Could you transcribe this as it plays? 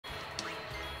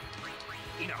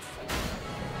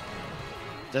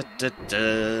Da da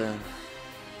da.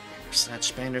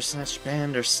 Snatch, Bandersnatch,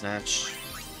 Bandersnatch.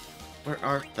 Where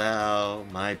art thou,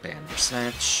 my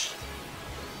Bandersnatch?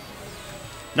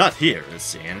 Not here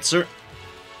is the answer.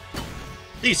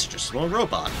 These are just more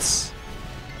robots.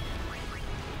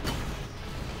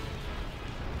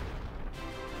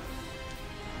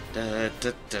 Da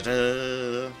da da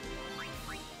da.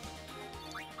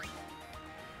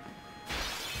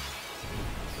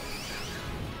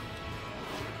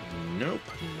 Nope,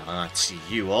 not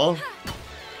you all.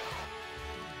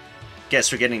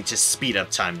 Guess we're getting to speed up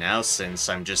time now, since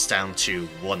I'm just down to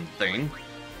one thing.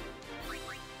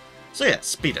 So yeah,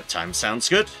 speed up time sounds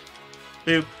good.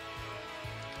 Boop.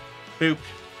 Boop.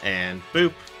 And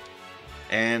boop.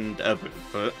 And a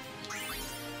boop.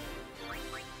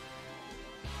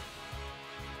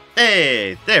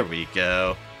 Hey, there we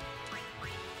go.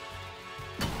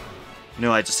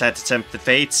 No, I just had to tempt the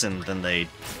fates, and then they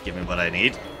give me what I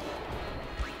need.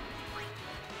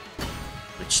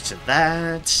 Which to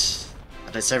that...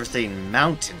 That is everything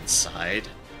mountainside.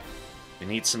 We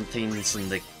need some things in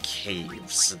the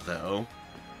caves, though.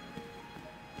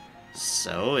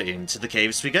 So, into the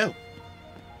caves we go.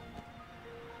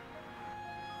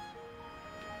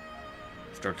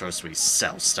 After, of course, we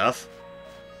sell stuff.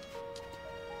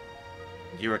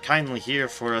 You are kindly here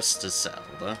for us to sell,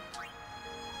 huh?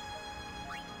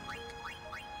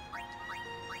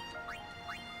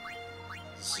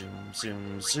 Zoom,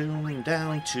 zoom, zoom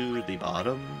down to the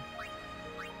bottom.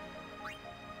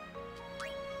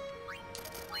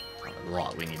 Not a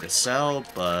lot we need to sell,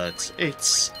 but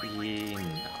it's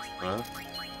enough, huh?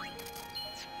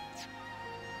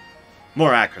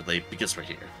 More accurately, because we're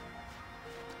here.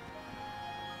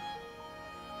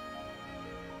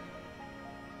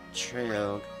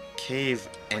 Trail cave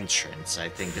entrance, I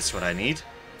think is what I need.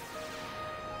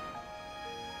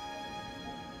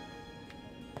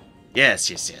 Yes,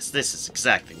 yes, yes, this is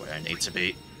exactly where I need to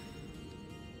be.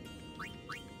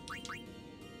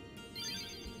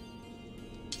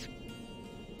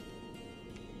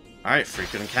 Alright,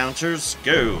 frequent encounters,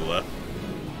 go!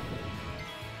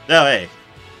 Oh, hey.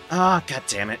 Ah, god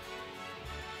damn it.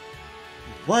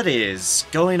 What is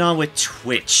going on with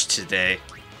Twitch today?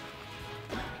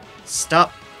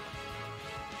 Stop.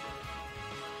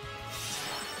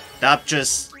 Stop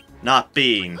just not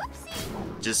being.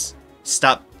 Just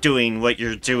stop doing what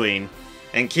you're doing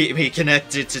and keep me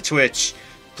connected to Twitch.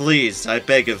 Please, I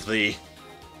beg of thee.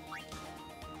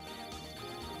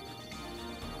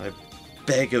 I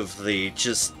beg of thee,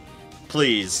 just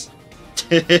please.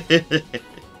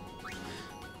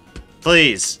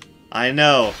 Please. I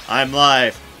know, I'm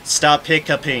live. Stop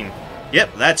hiccuping.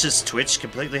 Yep, that's just Twitch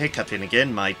completely hiccuping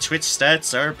again. My Twitch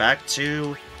stats are back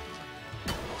to...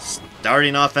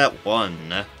 starting off at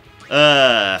 1.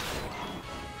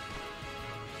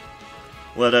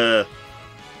 What a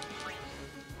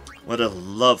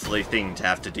lovely thing to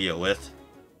have to deal with.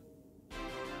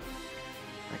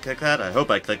 I click that? I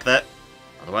hope I click that.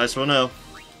 Otherwise we'll know.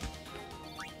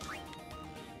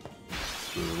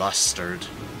 Flustered.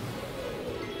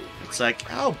 It's like,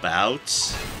 how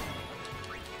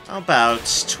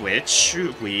about Twitch,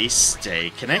 we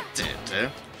stay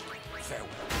connected?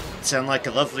 Sound like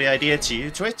a lovely idea to you,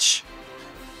 Twitch?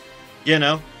 You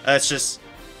know, let's just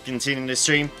continue to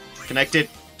stream, connected,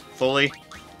 fully,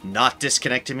 not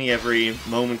disconnecting me every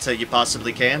moment that you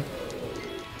possibly can.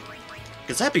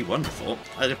 Because that'd be wonderful.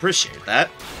 I'd appreciate that.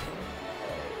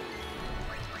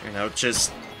 You know,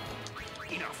 just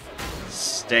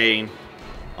staying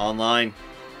online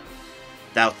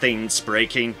without things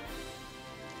breaking.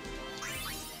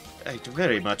 I'd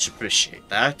very much appreciate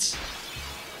that.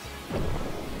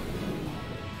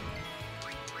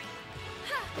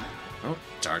 Oh,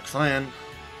 Dark Clan.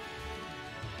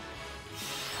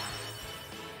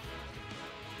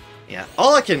 Yeah,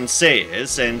 all I can say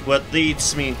is, and what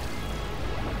leads me...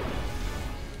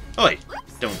 Oh wait,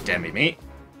 don't demi me.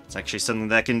 It's actually something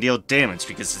that can deal damage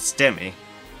because it's demi.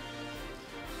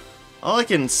 All I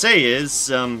can say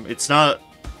is, it's not...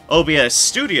 OBS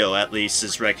Studio, at least,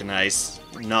 is recognized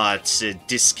not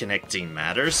disconnecting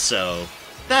matters, so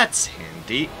that's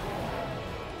handy.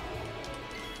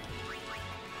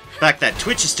 The fact that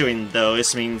Twitch is doing, though,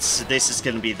 this means this is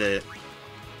gonna be the...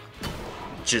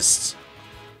 just...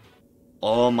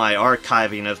 all my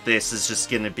archiving of this is just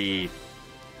gonna be...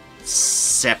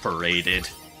 separated.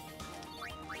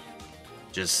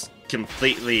 Just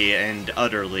completely and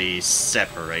utterly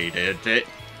separated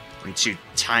into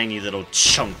tiny little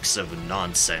chunks of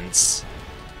nonsense.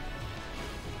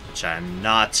 Which I'm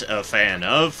not a fan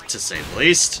of, to say the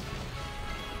least.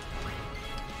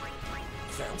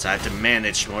 So I have to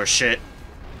manage more shit.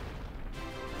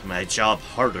 my job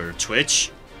harder,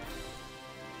 Twitch.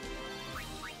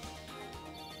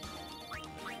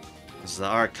 As the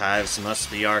archives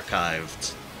must be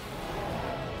archived.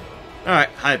 Alright,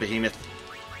 hi Behemoth.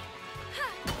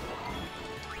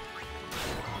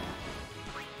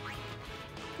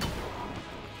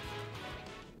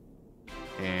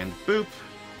 And boop.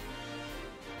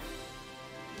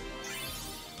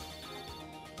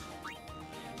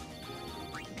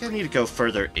 I think I need to go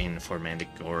further in for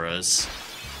Manticoras.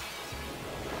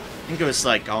 I think it was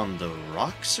like on the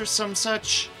rocks or some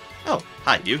such. Oh,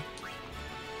 hi you.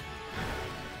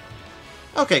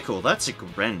 Okay, cool, that's a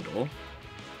Grendel.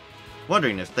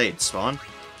 Wondering if they'd spawn.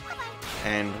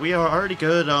 And we are already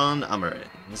good on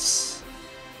Amarins.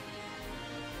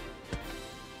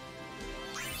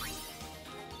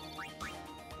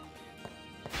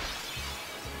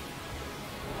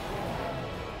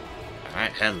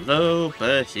 Alright, hello,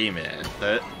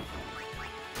 Behemoth.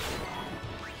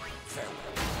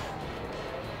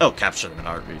 Oh, capture them in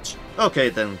our reach. Okay,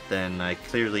 then I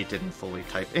clearly didn't fully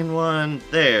type in one.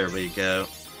 There we go.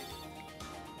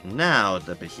 Now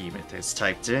the Behemoth is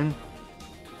typed in.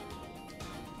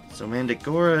 So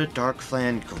Mantigora,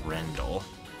 Darkflan, Grendel.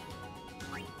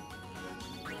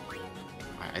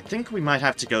 I think we might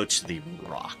have to go to the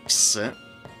rocks.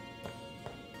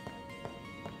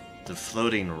 The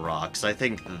floating rocks. I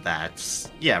think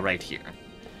that's... yeah, right here.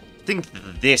 I think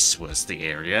this was the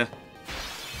area.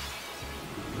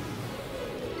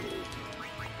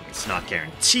 It's not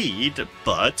guaranteed,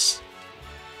 but...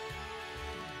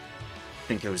 I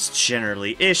think it was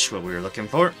generally-ish what we were looking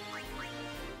for.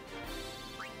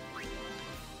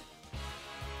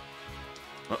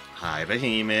 Oh, hi,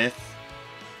 Behemoth.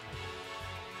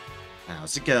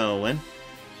 How's it going?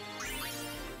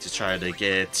 To try to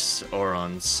get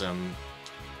Oron some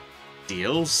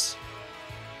deals.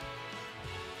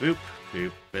 Boop,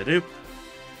 boop, ba-doop.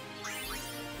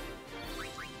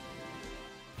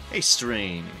 Hey,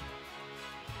 stream.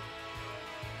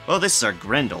 Well, this is our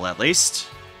Grendel, at least.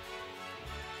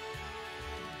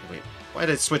 Wait, why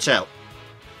did it switch out?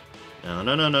 No,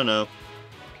 no, no, no, no.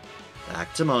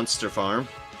 Back to Monster Farm.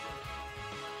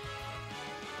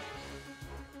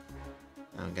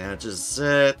 Okay, just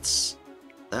it.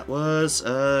 That was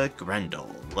a Grendel.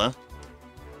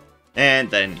 And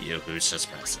then you, who's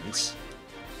just present.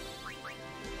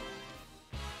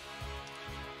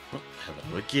 Oh,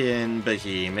 hello again,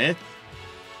 Behemoth.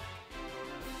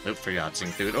 Nope, forgot to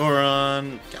include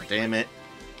Oron. God damn it.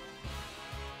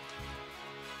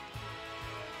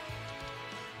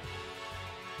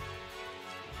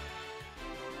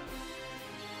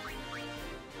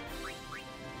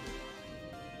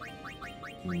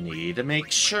 Need to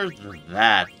make sure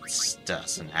that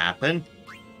doesn't happen.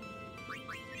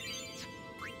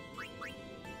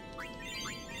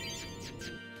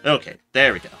 Okay,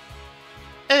 there we go.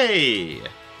 Hey!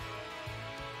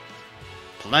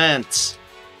 Plant!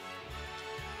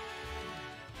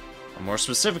 Or more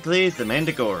specifically, the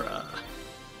Mantigora.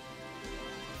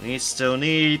 We still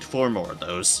need 4 more of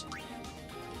those.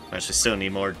 Actually, still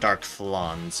need more Dark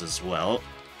Flans as well.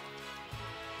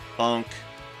 Bonk.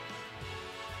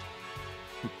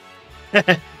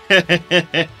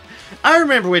 I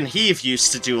remember when Heave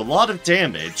used to do a lot of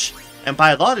damage, and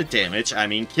by a lot of damage, I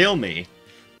mean kill me.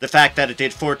 The fact that it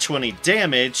did 420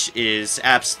 damage is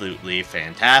absolutely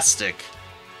fantastic.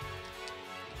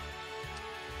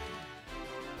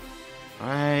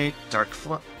 Alright, Dark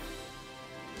Fl-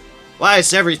 Why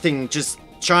is everything just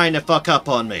trying to fuck up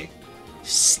on me?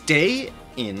 Stay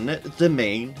in the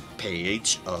main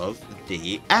page of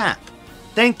the app.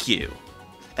 Thank you.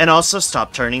 And also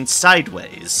stop turning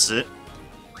sideways.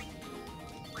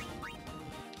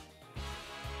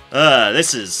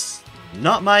 This is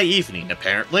not my evening,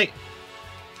 apparently.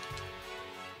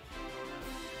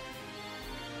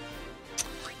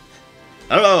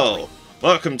 Hello!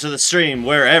 Welcome to the stream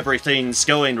where everything's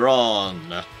going wrong.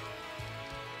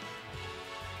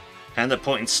 And the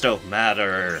points don't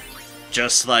matter.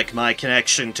 Just like my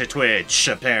connection to Twitch,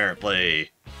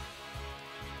 apparently.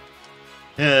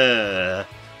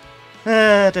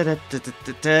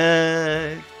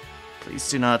 Please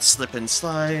do not slip and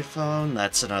slide, phone.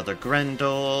 That's another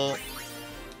Grendel.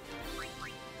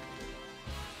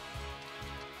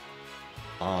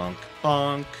 Bonk,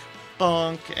 bonk,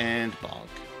 bonk, and bonk.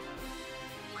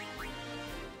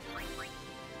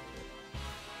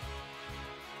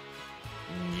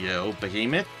 Yo,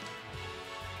 Behemoth.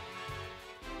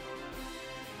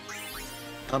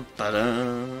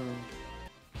 Bum-ba-dum.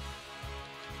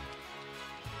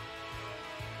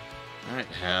 Alright,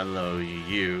 hello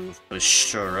you,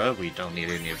 Bashura. We don't need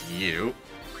any of you.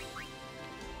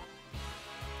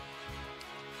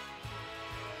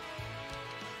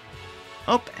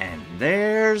 Oh, and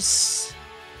there's...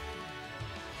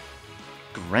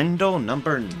 Grendel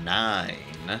number 9.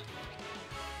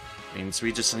 Means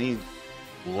we just need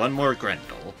one more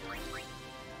Grendel.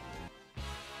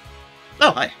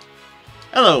 Oh, hi.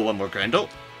 Hello, one more Grendel.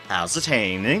 How's it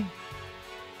hanging?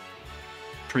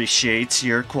 Appreciate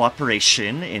your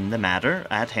cooperation in the matter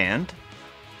at hand.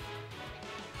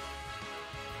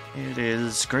 It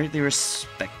is greatly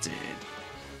respected.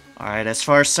 Alright, as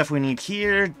far as stuff we need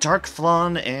here, Dark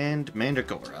Flawn and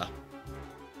Mandragora.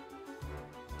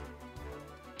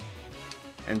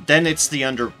 And then it's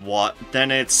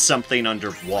then it's something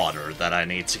underwater that I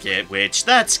need to get, which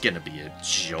that's gonna be a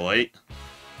joy.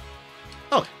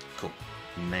 Oh, cool.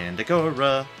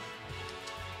 Mandragora.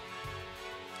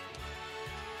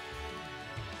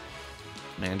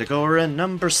 Mandragora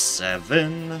number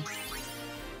 7.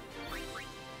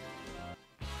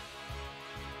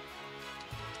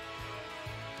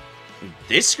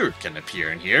 This group can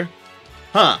appear in here.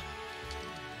 Huh.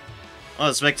 I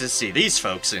was expecting to see these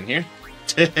folks in here.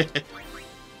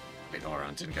 Wait,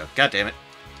 Oron didn't go. God damn it.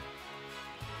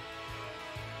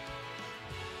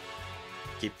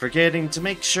 Keep forgetting to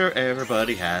make sure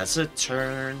everybody has a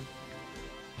turn.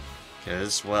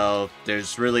 Because, well,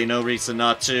 there's really no reason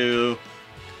not to.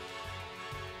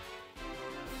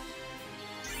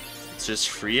 It's just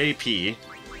free AP.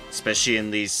 Especially in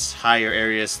these higher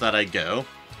areas that I go.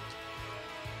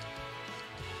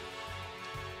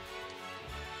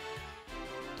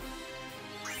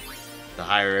 The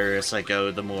higher areas I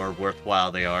go, the more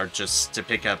worthwhile they are, just to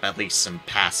pick up at least some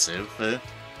passive.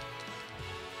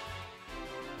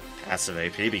 Passive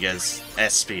AP, because...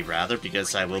 SP, rather,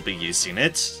 because I will be using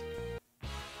it.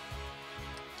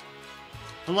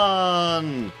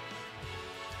 Flan!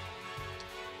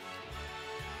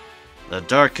 The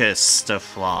darkest of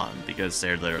Flan, because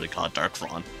they're literally called Dark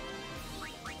Flan.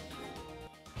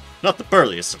 Not the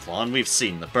burliest of Flan, we've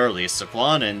seen the burliest of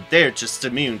Flan, and they're just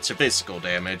immune to physical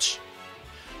damage.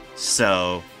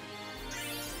 So,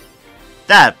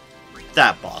 that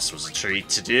boss was a treat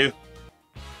to do.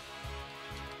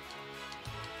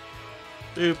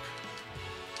 Boop.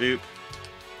 Boop.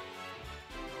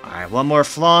 Alright, one more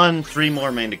Flan, 3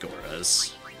 more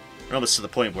Mandragoras. We're almost to the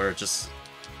point where it just...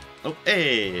 Oh,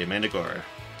 hey, Mandragora.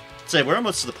 Say, we're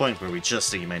almost to the point where we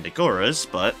just need Mandragoras,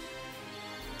 but...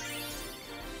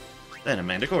 Then a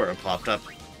Mandragora popped up.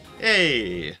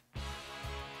 Hey!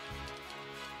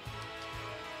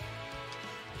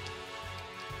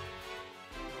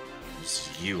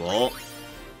 You all.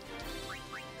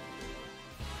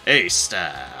 A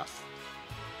staff.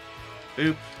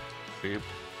 Boop, boop,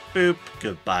 boop.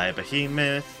 Goodbye,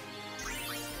 Behemoth.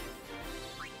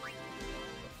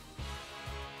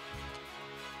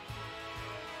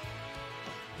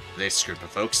 This group of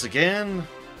folks again.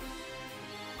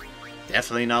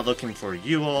 Definitely not looking for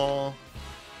you all.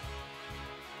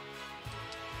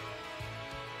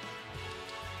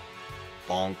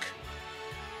 Bonk.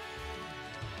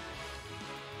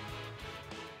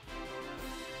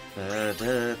 Da,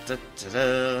 da, da, da,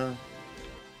 da.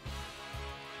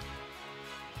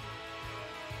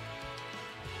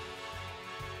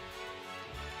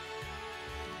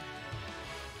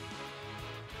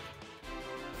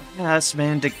 That's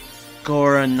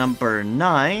Mandragora number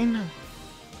 9.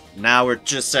 Now we're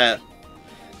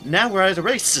at a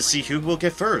race to see who will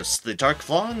get first, the Dark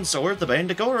Flawns or the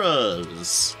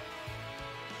Mandragoras.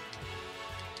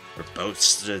 We're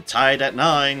both tied at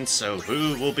 9, so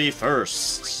who will be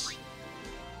first?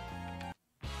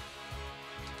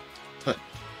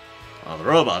 Well, the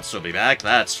robots will be back,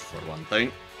 that's for one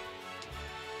thing.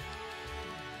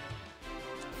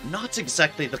 Not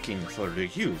exactly looking for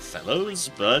you fellows,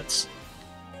 but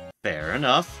fair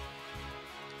enough.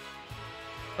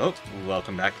 Oh,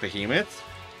 welcome back, Behemoth.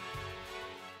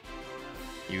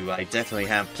 You I definitely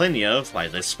have plenty of by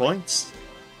this point.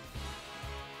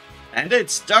 And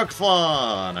it's Dark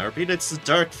Flawn! I repeat, it's the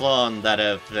Dark Flawn that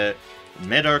have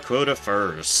met our quota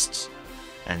first.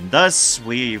 And thus,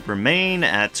 we remain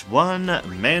at 1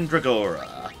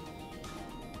 Mandragora.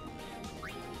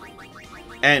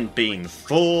 And being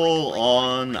full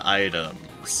on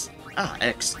items. Ah,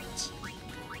 excellent.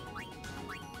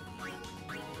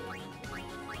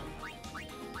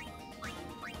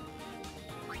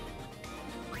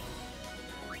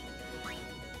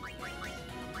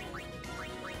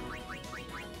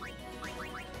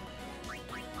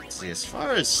 See, as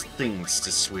far as things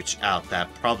to switch out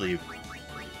that probably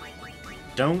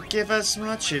don't give us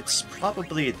much, it's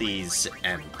probably these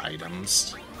M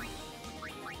items.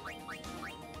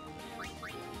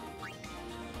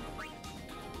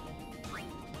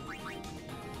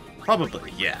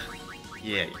 Probably, yeah.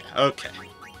 Yeah, okay.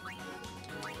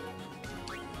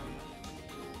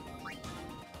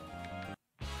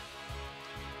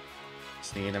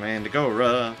 Just need a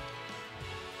Mandragora.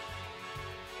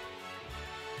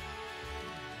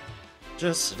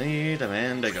 Just need a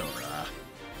Mandragora.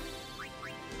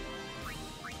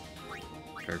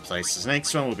 Third place's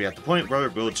next one will be at the point where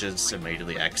we'll just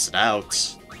immediately exit out.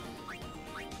 So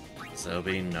there'll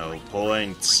be no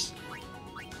point.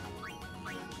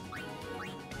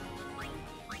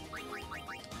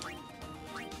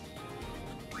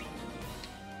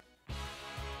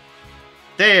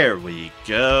 There we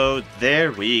go,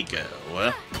 there we go.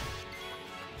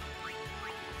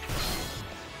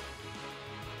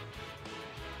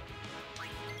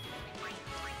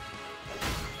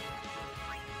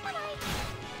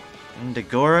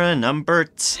 Mandragora number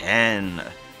 10.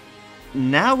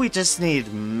 Now we just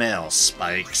need male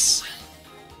spikes.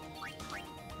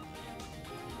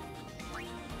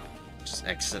 Just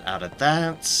exit out of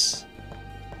that.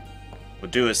 We'll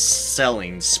do a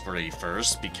selling spree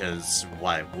first, because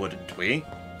why wouldn't we?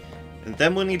 And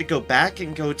then we'll need to go back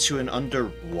and go to an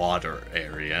underwater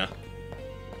area.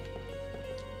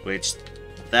 Which,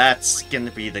 that's gonna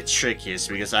be the trickiest,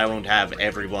 because I won't have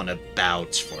everyone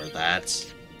about for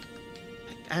that.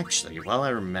 Actually, while I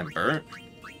remember,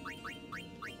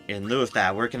 in lieu of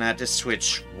that, we're gonna have to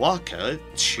switch Waka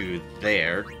to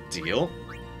their deal.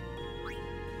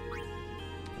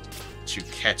 To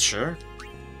Catcher.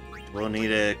 We'll need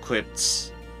to equip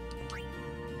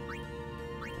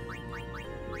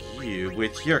you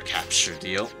with your capture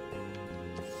deal.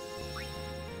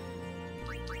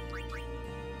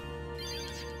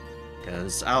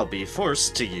 Because I'll be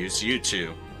forced to use you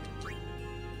two.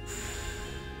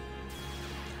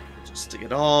 Just to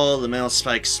get all the male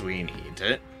spikes we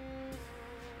need.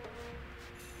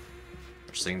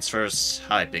 First things first,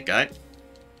 hi big guy.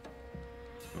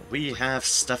 We have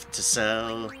stuff to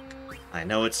sell. I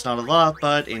know it's not a lot,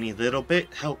 but any little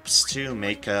bit helps to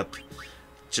make up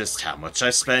just how much I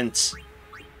spent.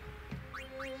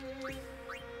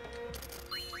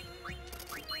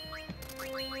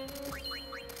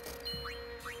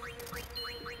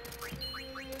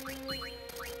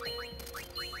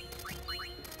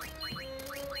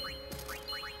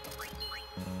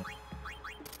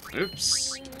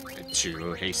 Oops, a bit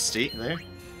too hasty there.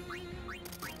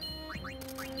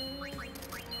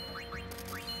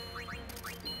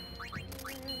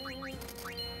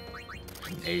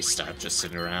 A-stop just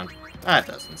sitting around. That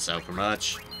doesn't sell for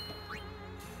much.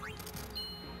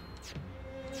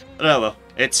 But oh well,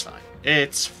 it's fine.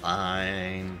 It's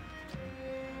fine.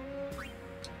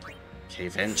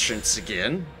 Cave entrance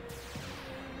again.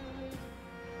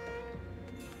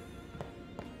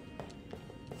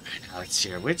 Now let's see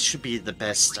here. Which should be the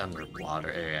best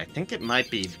underwater area? I think it might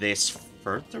be this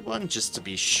further one, just to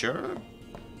be sure.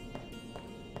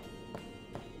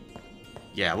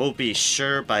 Yeah, we'll be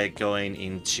sure by going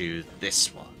into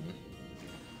this one.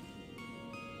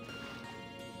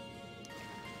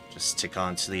 Just tick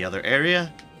on to the other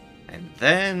area, and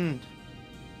then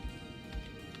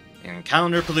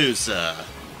Encounter Palooza.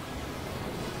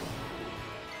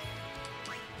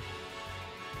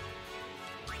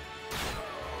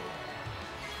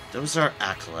 Those are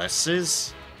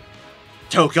Achilles's.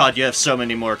 Oh god, you have so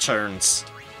many more turns.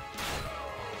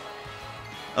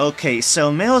 Okay,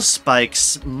 so male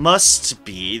spikes must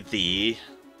be the...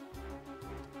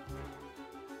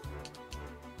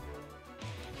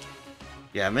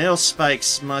 Yeah, male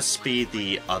spikes must be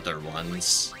the other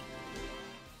ones.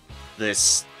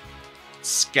 This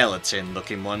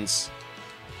skeleton-looking ones.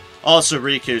 Also,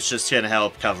 Riku's just gonna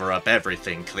help cover up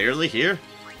everything clearly here.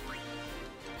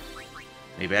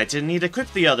 Maybe I didn't need to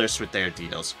equip the others with their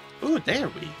deals. Ooh, there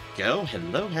we go.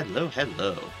 Hello, hello,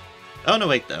 hello. Oh, no,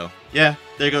 wait, though. Yeah,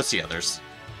 there goes the others.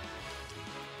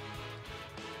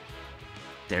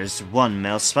 There's one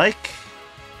male spike.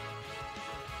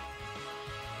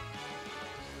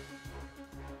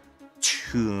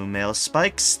 Two male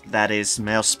spikes. That is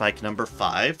male spike number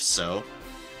 5, so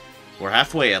we're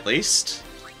halfway at least.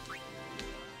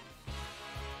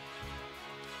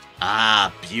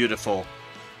 Ah, beautiful.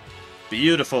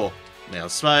 Beautiful. Male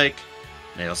spike.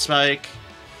 Male spike.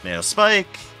 Male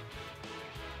spike.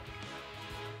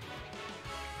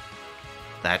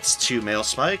 That's 2 male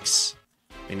spikes.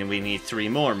 And we need 3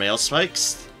 more male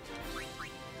spikes.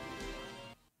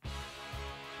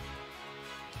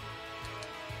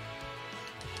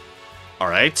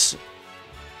 Alright.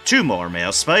 2 more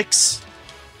male spikes.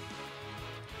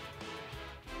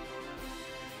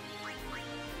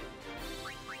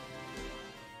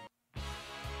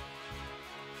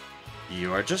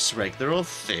 You are just regular old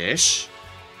fish.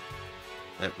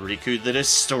 Let Riku the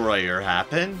Destroyer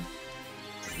happen.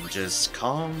 And just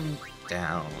calm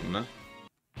down.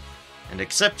 And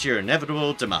accept your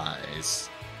inevitable demise.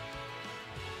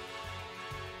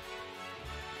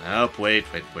 Oh, wait.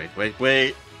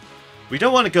 We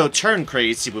don't want to go turn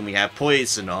crazy when we have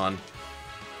poison on.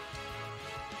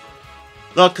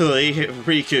 Luckily,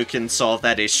 Riku can solve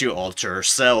that issue all to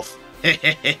herself.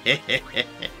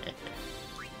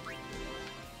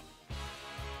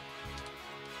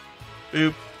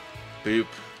 Boop. Boop.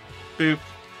 Boop.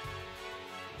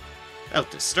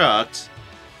 Self-destruct?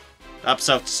 Stop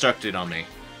self-destructing on me.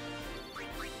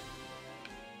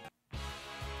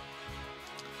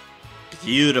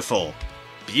 Beautiful.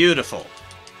 Beautiful.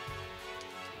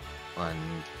 1,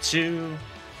 2.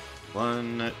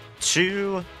 1,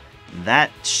 2.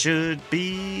 That should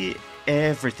be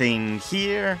everything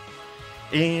here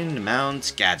in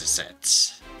Mount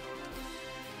Gadgeset.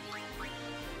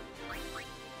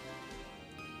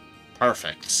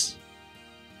 Perfect.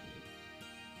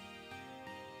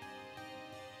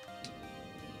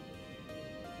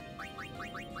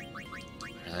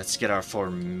 Let's get our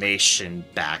formation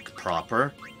back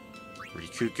proper.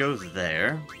 Riku go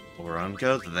there. Boron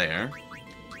go there.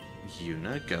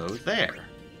 Yuna go there.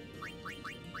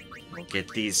 We'll get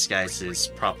these guys'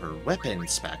 proper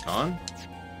weapons back on.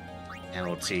 And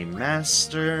we'll team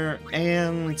Master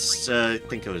and I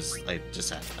think it was I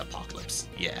just had Apocalypse.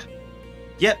 Yeah.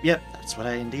 Yep, that's what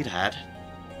I indeed had.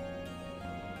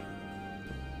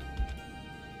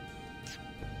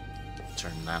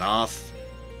 Turn that off.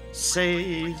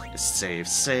 Save,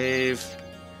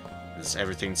 because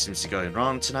everything seems to be going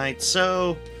wrong tonight,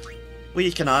 so we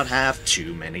cannot have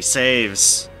too many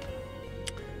saves.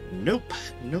 Nope.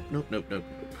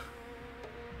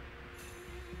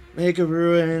 Mega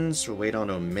Ruins, we'll wait on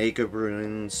Omega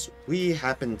Ruins. We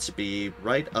happen to be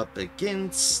right up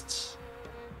against...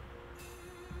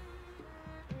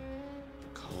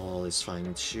 Call is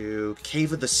fine too.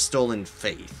 Cave of the Stolen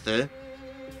Faith.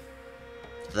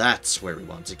 That's where we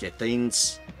want to get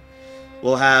things.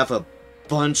 We'll have a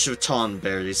bunch of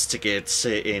Tomberries to get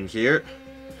in here.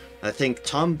 I think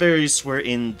Tomberries were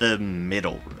in the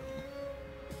middle room.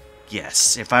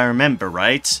 Yes, if I remember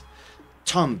right,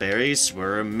 Tomberries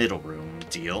were a middle room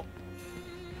deal.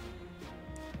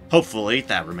 Hopefully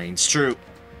that remains true.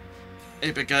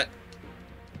 Hey, big guy.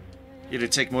 You to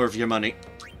take more of your money.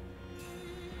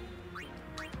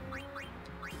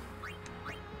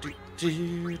 Top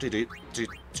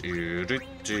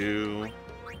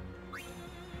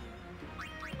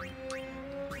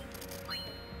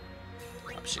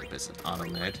shape is an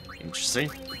auto-med.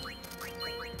 Interesting.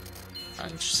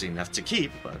 Not interesting enough to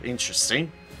keep, but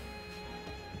interesting.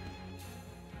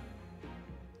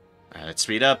 Alright, let's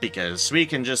speed up because we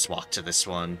can just walk to this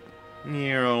one.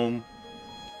 Nero.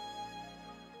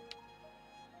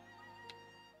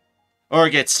 Or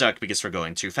get stuck because we're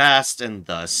going too fast, and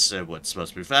thus what's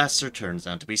supposed to be faster turns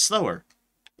out to be slower.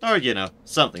 Or, you know,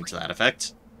 something to that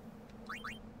effect.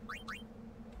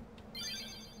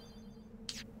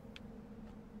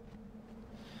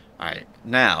 Alright,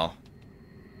 now,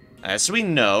 as we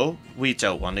know, we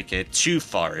don't want to get too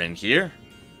far in here.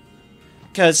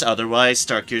 Because otherwise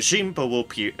Dark Yojimbo will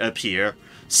appear,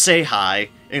 say hi,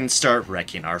 and start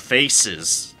wrecking our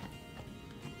faces.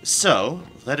 So,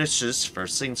 let us just,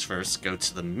 first things first, go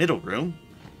to the middle room.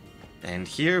 And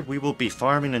here we will be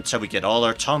farming until we get all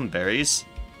our Tomberries.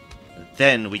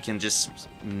 Then we can just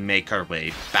make our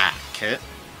way back.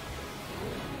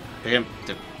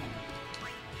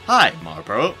 Hi,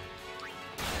 Marlboro.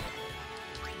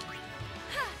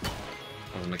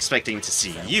 I wasn't expecting to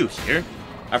see you here.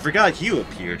 I forgot you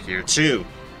appeared here too.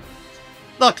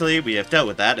 Luckily, we have dealt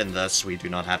with that, and thus we do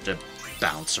not have to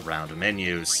bounce around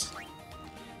menus.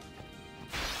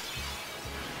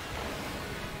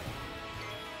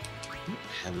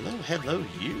 Hello,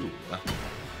 you.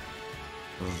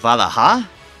 Valaha?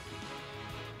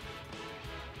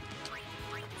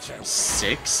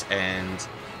 6, and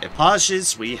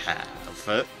epages we have.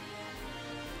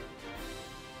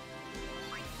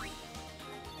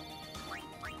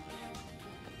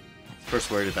 First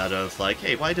worried about like,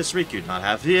 hey, why does Riku not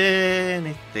have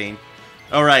anything?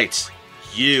 Alright,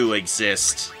 you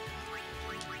exist.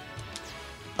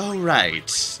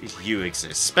 Alright, you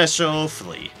exist. Special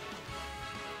flea.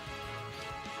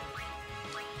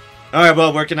 Alright,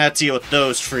 well, we're gonna have to deal with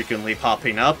those frequently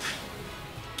popping up.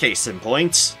 Case in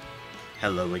point.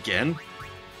 Hello again.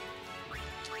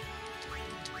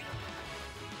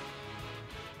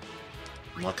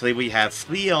 Luckily, we have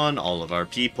flea on all of our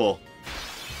people.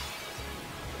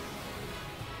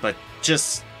 But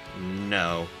just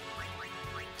no.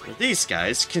 These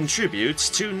guys contribute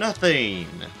to nothing.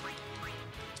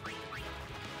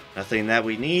 Nothing that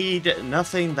we need,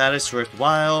 nothing that is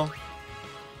worthwhile.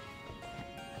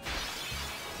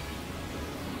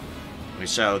 We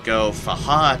shall go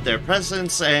faha at their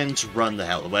presence and run the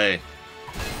hell away.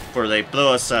 Before they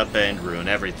blow us up and ruin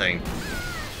everything.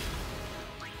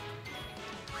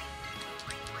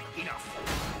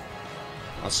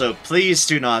 Also, please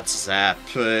do not zap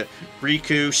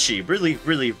Riku. She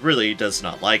really does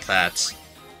not like that.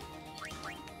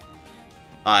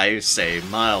 I say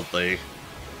mildly.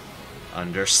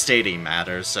 Understating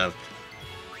matters of...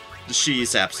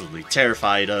 She's absolutely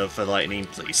terrified of the lightning.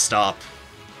 Please stop.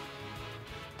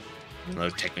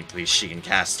 Though technically she can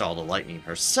cast all the lightning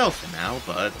herself now,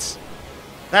 but...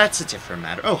 That's a different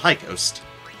matter. Oh, hi, Ghost.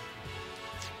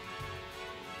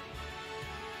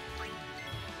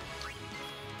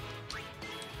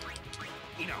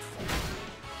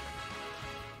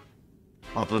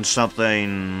 Up on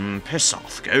something... Piss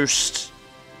off, Ghost.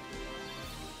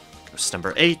 Ghost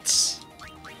number 8.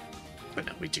 But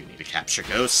no, we do need to capture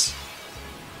Ghost.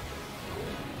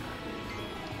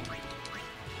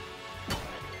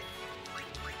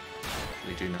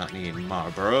 We do not need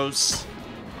Marlboros.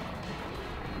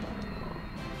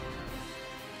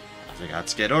 I forgot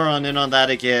to get Auron in on that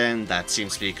again. That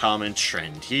seems to be a common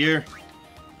trend here.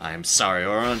 I'm sorry,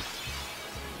 Auron.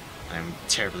 I'm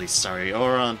terribly sorry,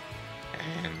 Auron.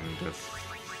 And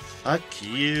fuck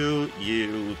you,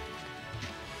 you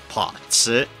pots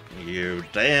it. You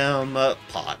damn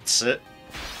pots it.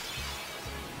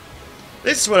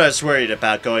 This is what I was worried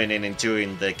about going in and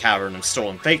doing the Cavern of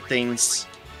Stolen Fate things.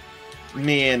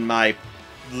 Me and my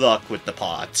luck with the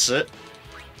pots.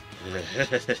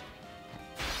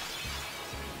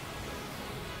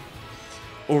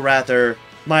 Or rather,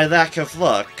 my lack of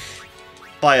luck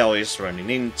by always running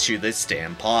into this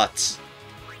damn pot.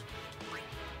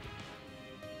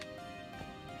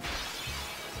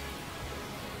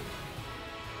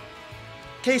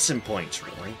 Case in point,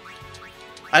 really.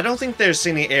 I don't think there's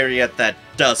any area that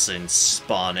doesn't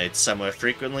spawn it somewhere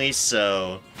frequently,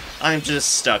 so I'm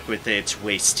just stuck with it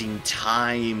wasting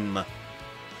time.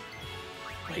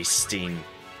 Wasting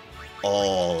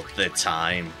all the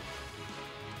time.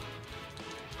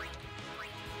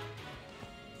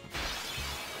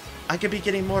 I could be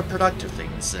getting more productive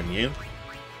things than you.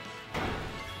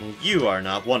 You are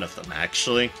not one of them,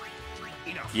 actually.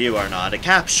 You are not a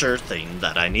capture thing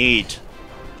that I need.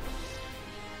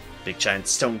 Big giant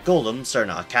stone golems are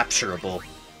not capturable.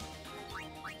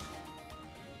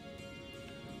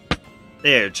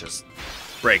 They're just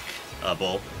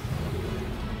breakable.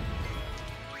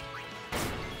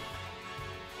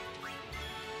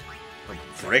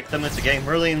 Break them if the game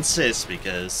really insists,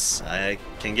 because I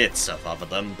can get stuff off of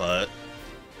them, but...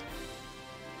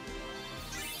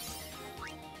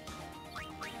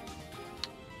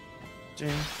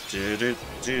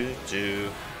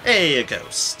 Hey, a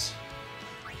ghost.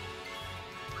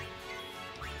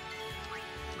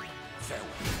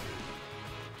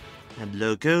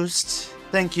 Hello, Ghost.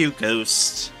 Thank you,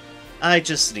 Ghost. I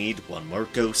just need one more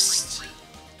Ghost.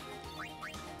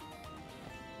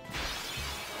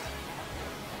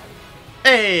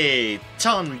 Hey,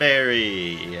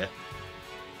 Tonberry!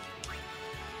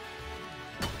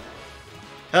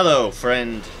 Hello,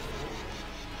 friend.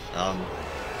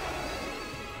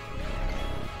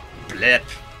 Blip.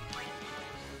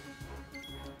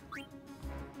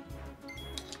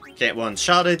 Can't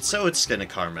one-shot it, so it's gonna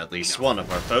karma at least one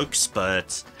of our folks,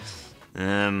 but...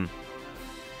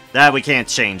 that we can't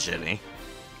change any.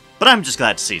 But I'm just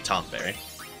glad to see Tonberry.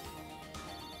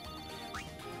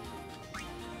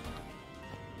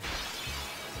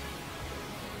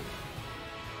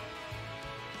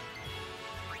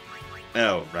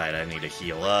 Oh, right, I need to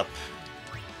heal up.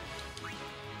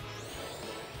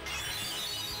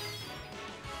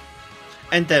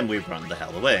 And then we run the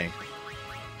hell away.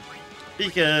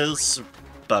 Because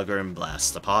bugger and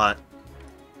blast the pot.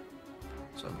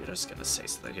 So I'm just gonna say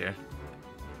something here.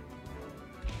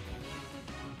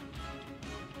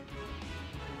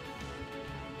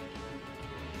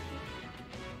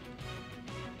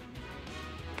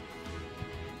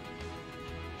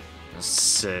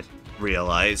 Just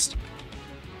realized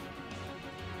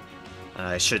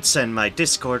I should send my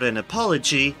Discord an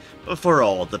apology for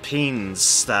all the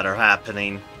pains that are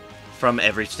happening from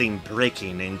everything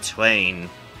breaking in twain.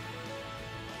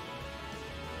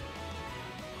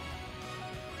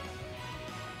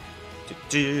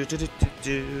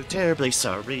 Terribly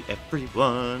sorry,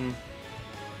 everyone.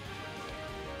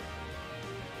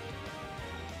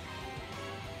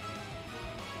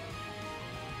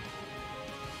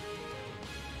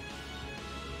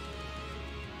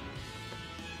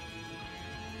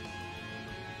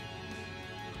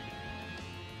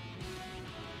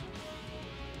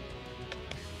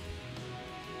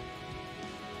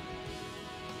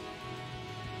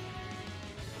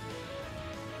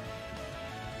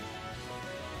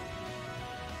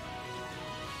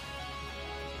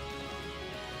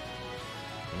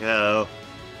 Go.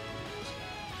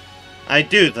 I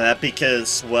do that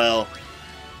because, well,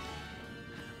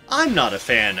 I'm not a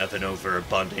fan of an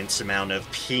overabundant amount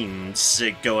of pings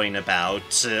going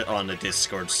about on a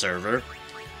Discord server.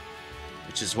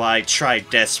 Which is why I try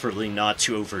desperately not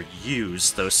to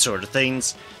overuse those sort of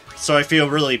things. So I feel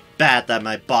really bad that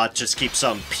my bot just keeps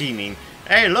on pinging,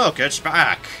 "Hey look, it's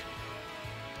back!"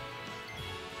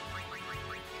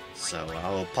 So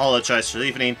I'll apologize for the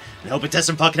evening, and hope it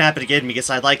doesn't fucking happen again, because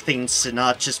I like things to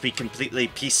not just be completely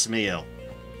piecemeal.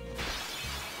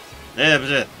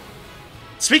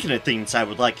 Speaking of things I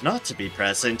would like not to be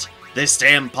present, this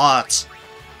damn pot!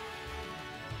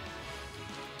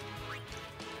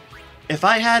 If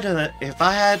I had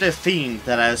a theme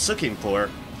that I was looking for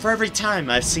every time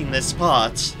I've seen this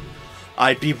pot,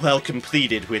 I'd be well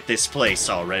completed with this place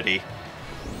already.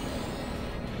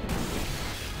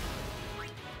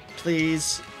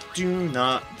 Please do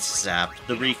not zap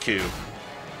the Riku.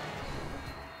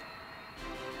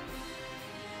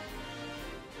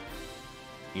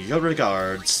 Your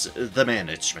regards, the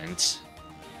management.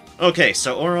 Okay,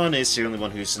 so Auron is the only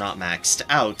one who's not maxed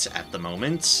out at the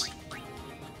moment.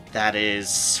 That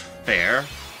is fair.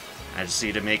 I just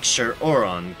need to make sure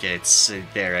Auron gets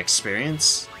their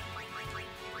experience.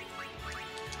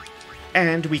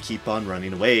 And we keep on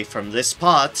running away from this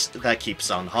pot that keeps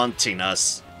on haunting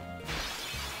us.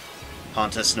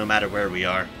 Haunt us no matter where we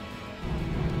are.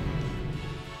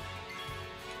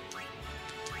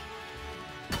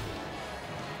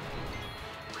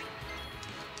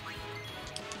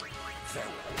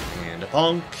 And a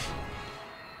bonk.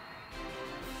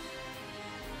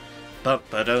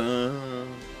 Ba-ba-da.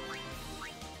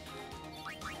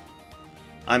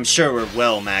 I'm sure we're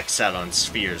well maxed out on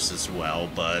spheres as well,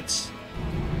 but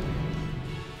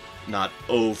not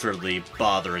overly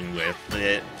bothering with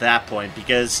it at that point,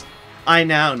 because I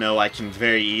now know I can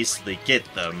very easily get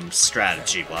them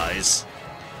strategy-wise.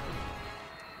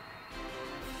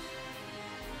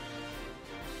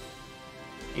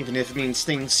 Even if it means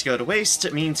things go to waste,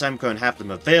 it means I'm going to have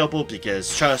them available,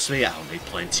 because trust me, I'll need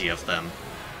plenty of them.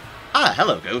 Ah,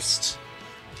 hello, Ghost.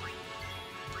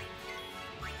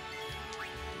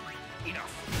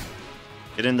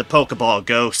 Get in the Pokeball,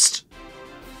 Ghost.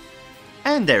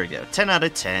 And there we go, 10 out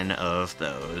of 10 of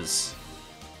those.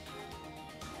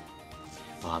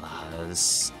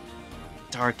 Valas,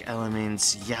 Dark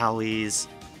Elements, Yowies.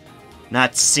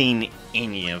 Not seen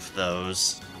any of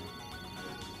those.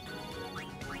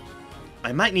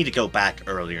 I might need to go back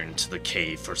earlier into the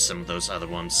cave for some of those other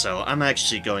ones, so I'm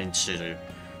actually going to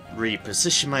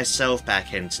reposition myself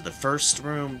back into the first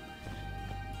room.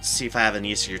 See if I have an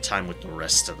easier time with the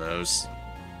rest of those.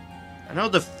 I know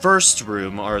the first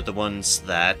room are the ones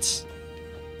that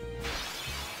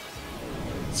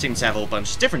seem to have a whole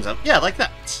bunch of different stuff. Yeah, like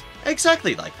that.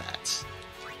 Exactly like that.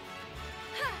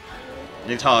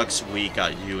 Nidhogg's, we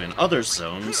got you in other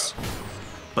zones.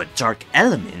 But Dark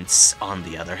Elements, on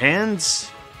the other hand...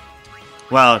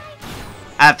 Well,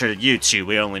 after you two,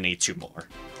 we only need 2 more.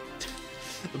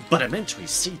 But I meant we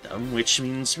see them, which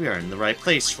means we are in the right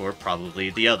place for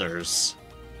probably the others.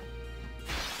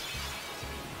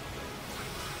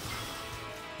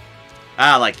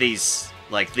 Ah, like these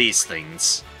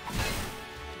things.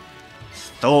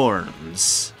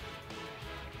 Thorns.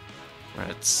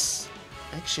 That's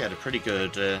actually had a pretty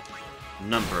good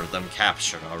number of them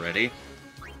captured already.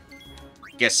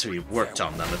 Guess we worked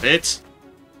on them a bit.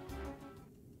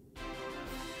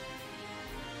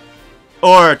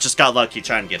 Or just got lucky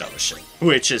trying to get Ocean,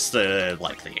 which is the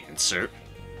likely answer.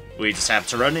 We just have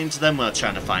to run into them while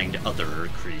trying to find other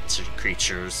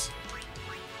creatures.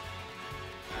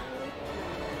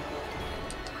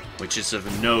 Which is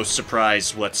of no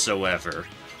surprise whatsoever.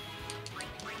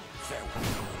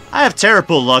 I have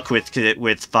terrible luck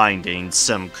with finding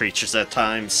some creatures at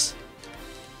times.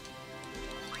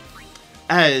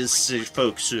 As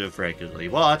folks who have regularly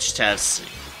watched have seen.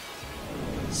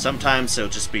 Sometimes there'll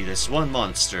just be this one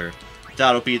monster.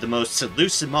 That'll be the most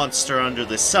elusive monster under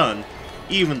the sun,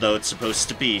 even though it's supposed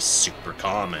to be super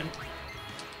common.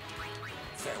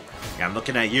 Yeah, I'm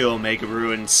looking at you, Omega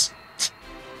Ruins.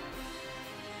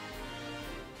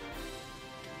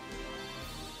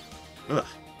 Ugh.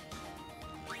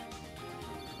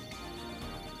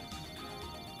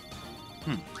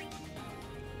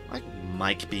 I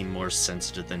might be more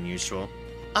sensitive than usual.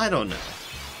 I don't know.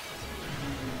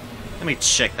 Let me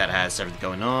check that has everything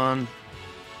going on.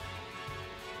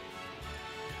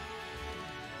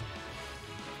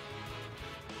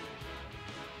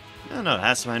 No, it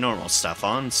has my normal stuff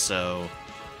on, so...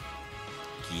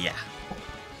 yeah.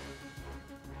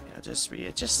 I'll just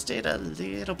readjust it a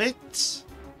little bit.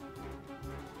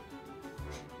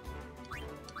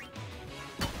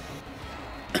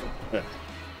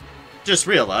 Just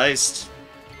realized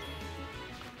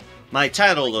my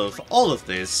title of all of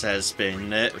this has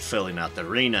been filling out the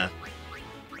arena.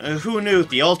 Who knew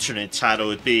the alternate title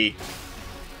would be,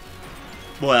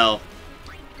 well,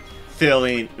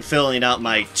 filling out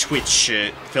my Twitch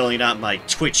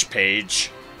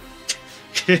page.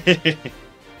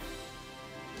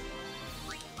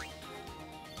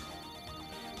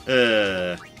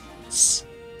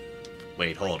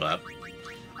 Wait, hold up.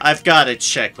 I've got to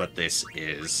check what this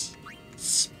is.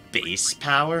 Space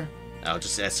power? Oh,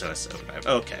 just SOS Overdrive.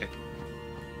 Okay.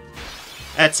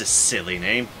 That's a silly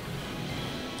name.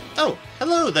 Oh,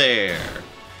 hello there!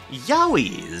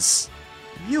 Yowies!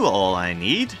 You all I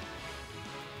need.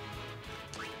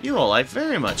 You all I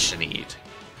very much need.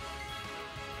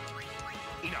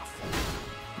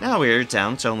 Enough. Now we're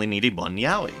down to only needing one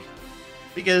Yowie.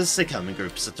 Because they come in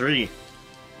groups of 3.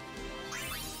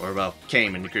 Or, well,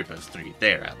 came in a group of 3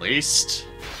 there, at least.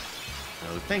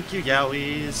 Oh, thank you,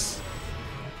 Yowies.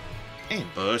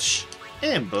 Ambush.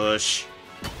 Ambush.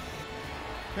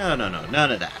 No, no, no,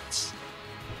 none of that.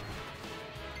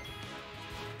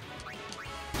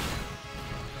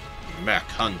 Mech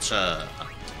Hunter.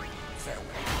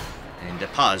 And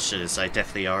deposits I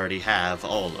definitely already have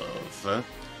all of.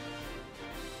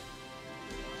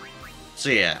 So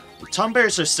yeah, Tom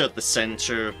Bears are still at the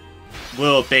center.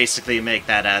 We'll basically make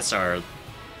that as our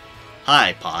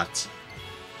high pot.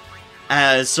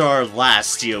 As our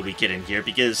last deal we get in here,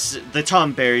 because the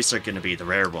Tom Berries are going to be the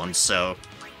rare ones, so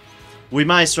we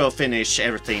might as well finish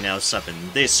everything else up in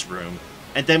this room,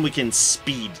 and then we can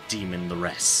speed demon the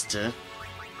rest.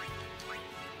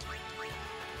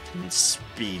 And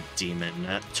speed demon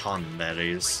Tom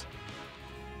Berries.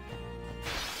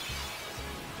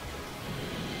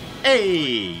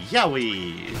 Hey,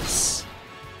 Yowies!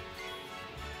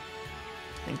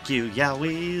 Thank you,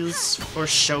 Yowies, for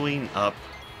showing up.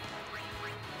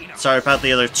 Sorry about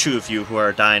the other 2 of you who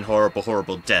are dying horrible,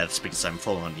 horrible deaths because I'm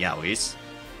full on Yowies.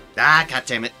 Ah,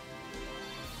 goddammit.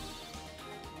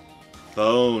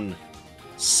 Phone.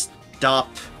 Stop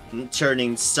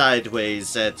turning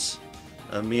sideways at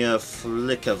a mere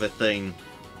flick of a thing.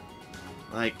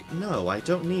 Like, no, I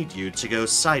don't need you to go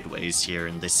sideways here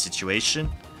in this situation.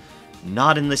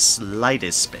 Not in the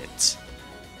slightest bit.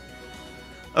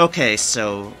 Okay,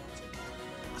 so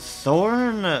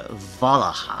Thorn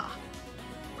Valaha.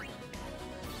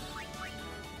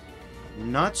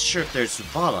 Not sure if there's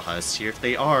Valahas here. If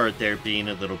they are, they're being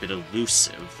a little bit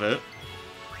elusive.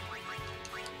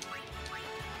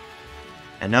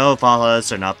 And no,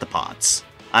 Valahas are not the pots.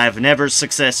 I've never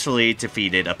successfully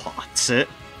defeated a pot.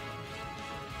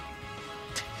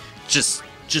 Just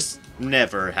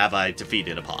never have I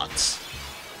defeated a pot.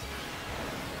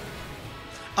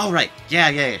 Oh, right.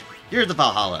 Yeah. You're the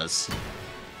Valhallas.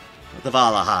 The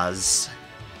Valahas.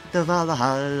 The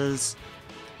Valahas.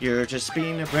 You're just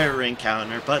being a rare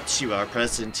encounter, but you are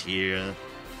present here.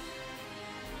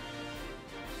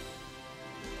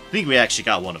 I think we actually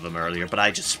got one of them earlier, but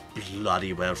I just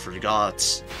bloody well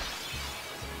forgot.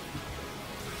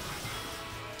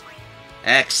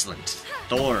 Excellent.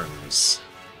 Thorns.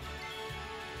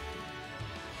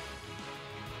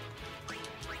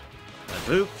 A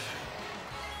boop.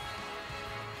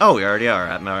 Oh, we already are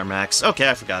at our max. Okay,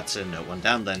 I forgot to note one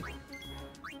down then.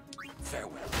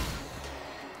 Farewell.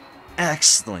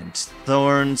 Excellent.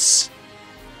 Thorns.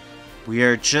 We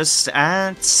are just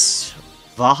at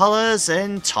Valhallas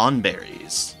and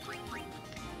Tonberries.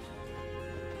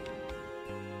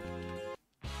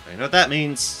 You know what that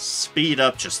means? Speed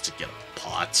up just to get a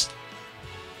pot.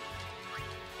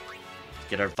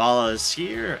 Get our Valhallas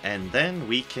here, and then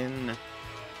we can...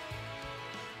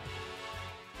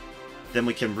 Then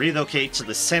we can relocate to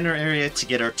the center area to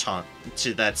get our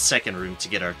to that second room to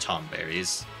get our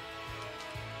Tomberries.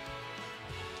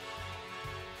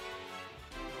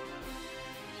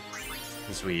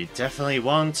 Because we definitely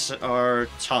want our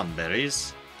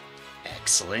Tomberries.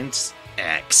 Excellent.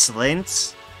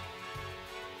 Excellent.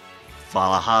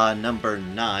 Valaha number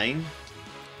 9.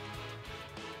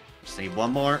 Just need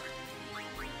one more.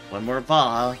 One more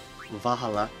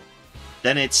Valhalla.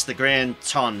 Then it's the Grand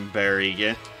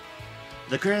Tonberry.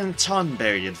 The Grand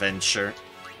Tonberry Adventure.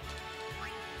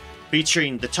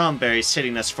 Featuring the Tomberries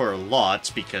hitting us for a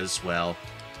lot because, well,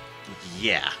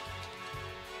 yeah.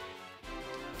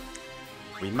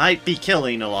 We might be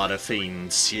killing a lot of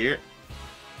fiends here.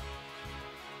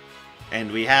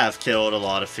 And we have killed a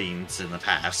lot of fiends in the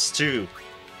past, too.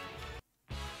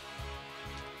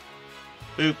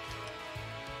 Boop.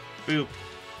 Boop.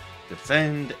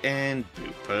 Defend and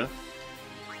boop, huh?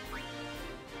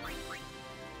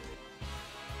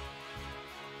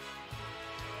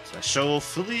 Special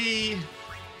flee.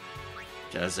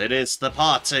 Because it is the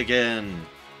pot again.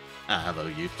 Hello,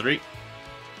 you three.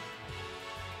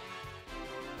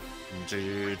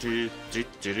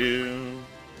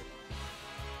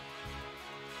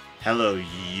 Hello,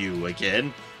 you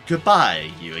again.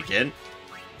 Goodbye, you again.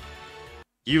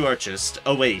 You are just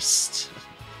a waste.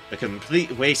 A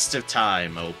complete waste of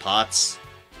time, oh pots.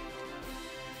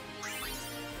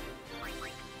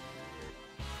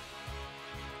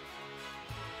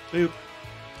 Boop.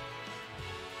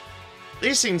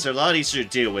 These things are a lot easier to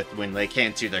deal with when they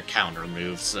can't do their counter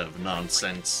moves of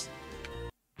nonsense.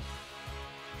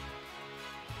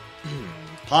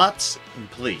 Pot,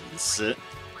 please.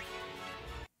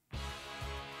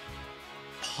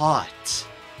 Pot,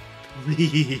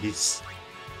 please.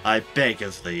 I beg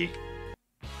of thee.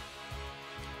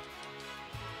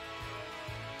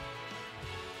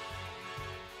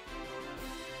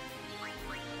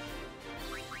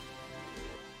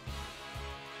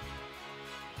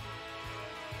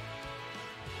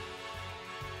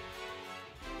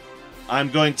 I'm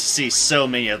going to see so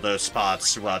many of those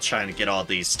spots while trying to get all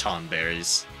these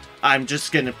tomberries. I'm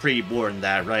just gonna pre-warn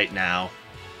that right now.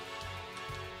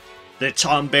 The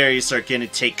tomberries are gonna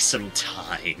take some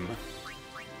time.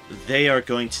 They are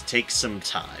going to take some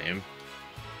time.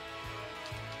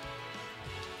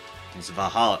 This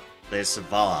Valhalla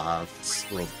well,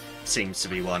 seems to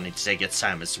be wanting to take its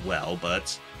time as well,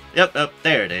 but... Yep,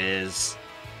 there it is.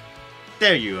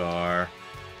 There you are.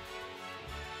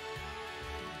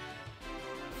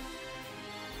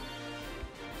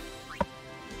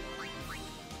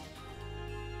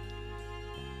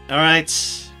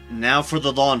 Alright, now for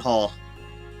the long haul.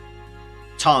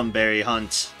 Tomberry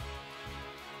hunt.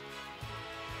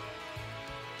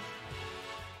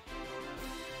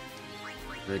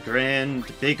 The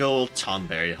grand, big old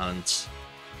tomberry hunt.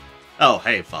 Oh,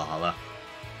 hey, Valhalla.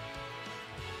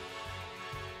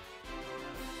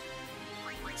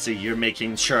 See, you're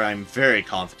making sure I'm very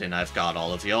confident I've got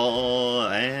all of y'all,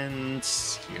 and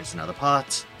here's another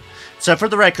pot. So for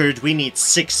the record, we need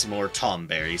 6 more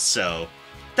tomberries, so...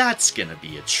 That's gonna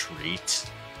be a treat.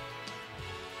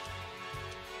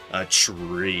 A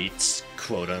treat,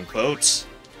 quote-unquote.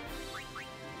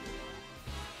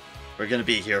 We're gonna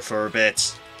be here for a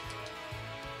bit.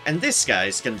 And this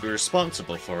guy's gonna be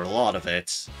responsible for a lot of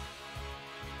it.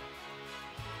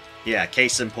 Yeah,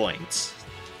 case in point.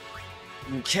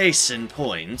 Case in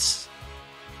point...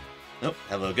 Oh,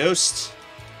 hello, ghost.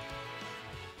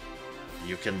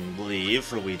 You can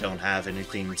leave, we don't have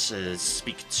anything to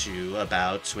speak to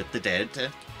about with the dead. Don't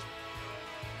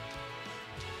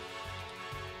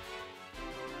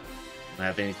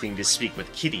have anything to speak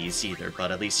with kitties either, but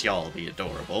at least y'all will be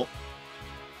adorable.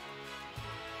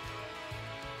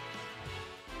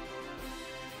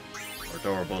 More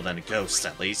adorable than a ghost,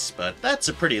 at least, but that's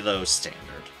a pretty low standard.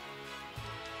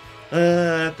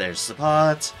 There's the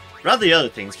pot. Rather the other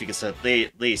things, because at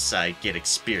least I get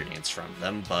experience from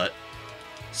them, but...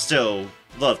 Still,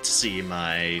 love to see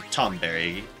my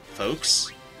tomberry folks.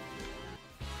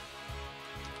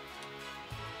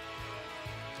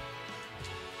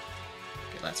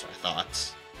 Okay, that's what I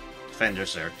thought.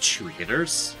 Defenders are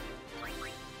 2-hitters.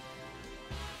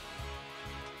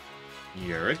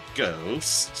 You're a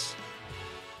ghost.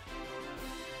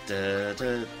 Da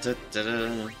da da da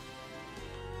da.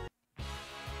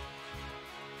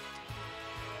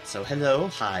 So hello,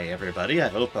 hi everybody, I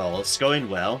hope all is going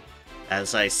well.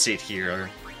 As I sit here,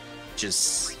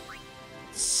 just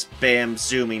spam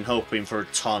zooming, hoping for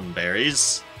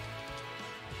tomberries.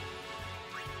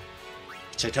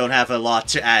 Which I don't have a lot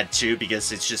to add to,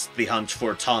 because it's just the hunt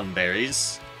for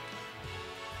tomberries.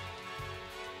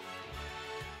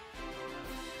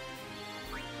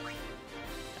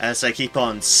 As I keep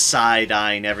on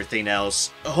side-eyeing everything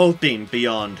else, hoping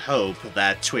beyond hope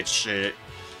that Twitch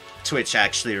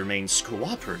actually remains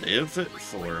cooperative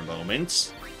for a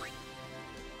moment.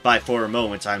 By for a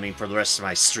moment, I mean for the rest of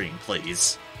my stream,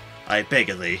 please. I beg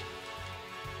of thee.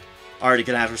 Already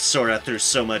gonna have to sort out through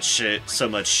so much shit.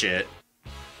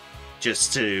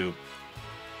 Just to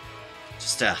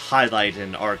highlight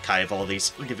and archive all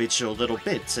these individual little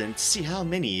bits and see how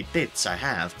many bits I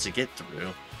have to get through.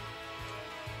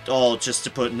 All just to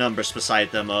put numbers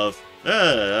beside them of,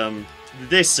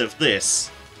 this of this.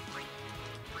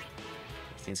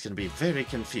 Everything's gonna be very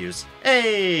confused.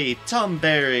 Hey,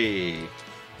 Tomberry!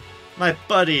 My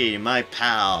buddy, my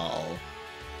pal.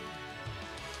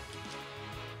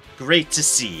 Great to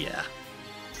see ya.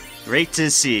 Great to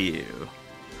see you.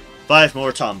 5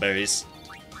 more tomberries.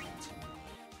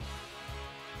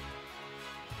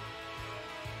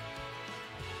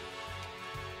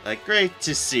 Great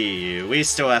to see you. We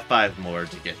still have 5 more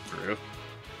to get through.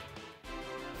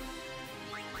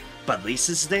 But at least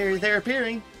it's they're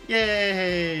appearing.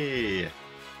 Yay!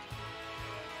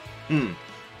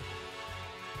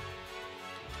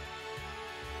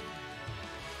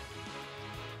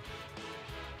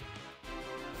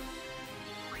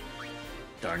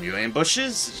 Darn you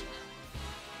ambushes!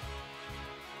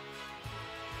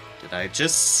 Did I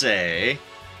just say...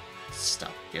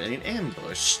 Stop getting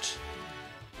ambushed?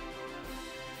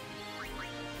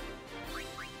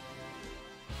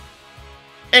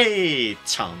 Hey,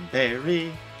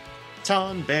 Tonberry!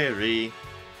 Tonberry!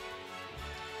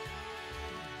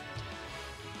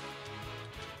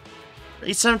 At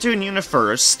least I'm doing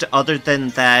Unifirst. Other than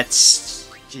that,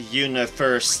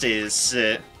 Unifirst is...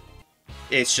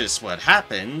 it's just what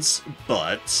happens,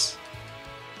 but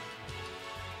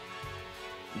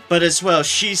as well,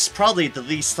 she's probably the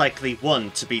least likely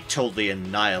one to be totally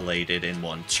annihilated in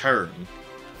one turn.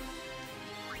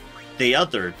 The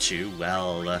other two,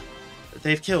 well,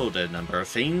 they've killed a number of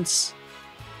fiends.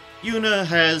 Yuna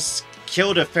has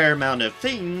killed a fair amount of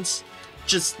fiends,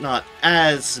 just not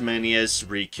as many as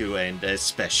Riku and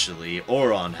especially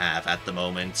Auron have at the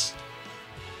moment.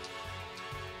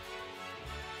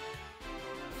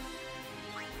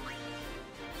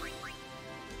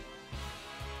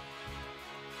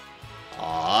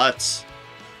 What?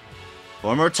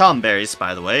 4 more Tomberries,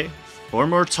 by the way. 4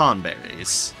 more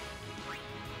Tomberries.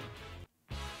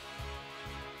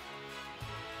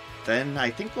 Then I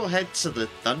think we'll head to the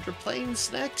Thunder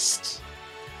Plains next.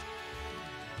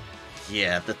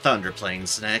 Yeah, the Thunder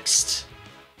Plains next.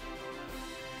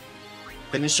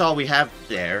 Finish all we have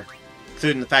there,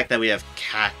 including the fact that we have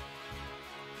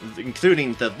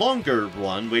including the longer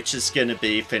one, which is going to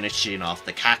be finishing off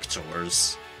the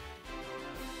Cactuars.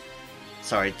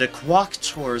 Sorry, the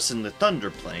Quacktors in the Thunder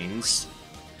Plains.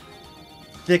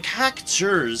 The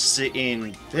Cactuars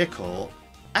in Pickle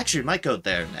actually might go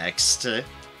there next, to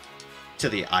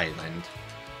the island.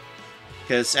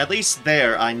 Because at least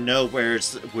there I know where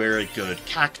a good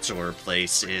Cactuar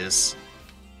place is.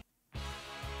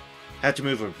 Have to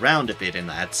move around a bit in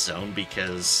that zone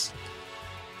because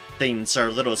things are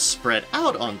a little spread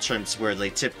out on terms where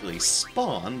they typically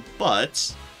spawn,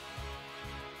 but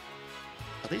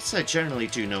at least I generally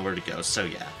do know where to go, so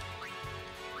yeah.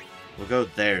 We'll go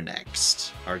there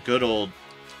next. Our good old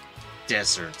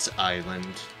desert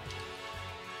island.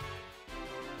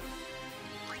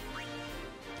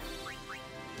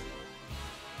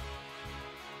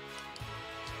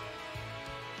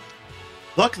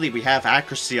 Luckily, we have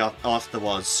accuracy off the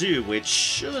wazoo, which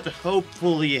should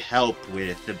hopefully help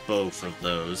with both of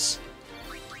those.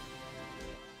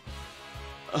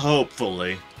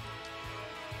 Hopefully.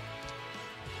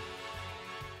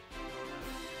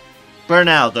 For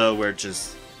now, though, we're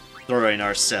just throwing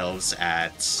ourselves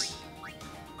at,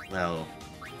 well,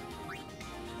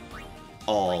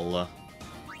 all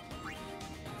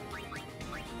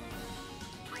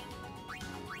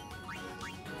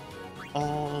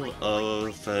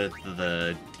of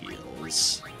the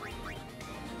deals.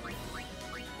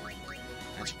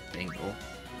 Magic Bangle.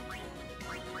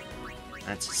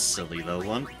 That's a silly low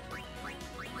one.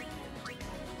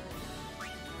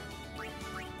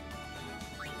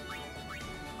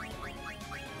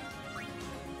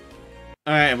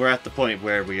 Alright, we're at the point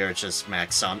where we are just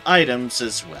max on items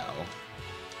as well.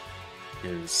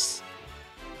 Because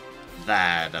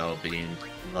that'll be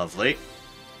lovely.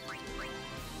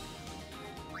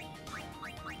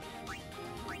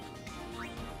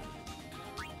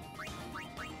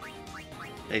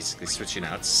 Basically switching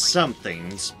out some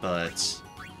things, but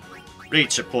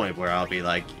reach a point where I'll be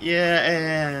like, yeah,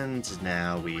 and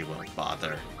now we won't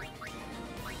bother.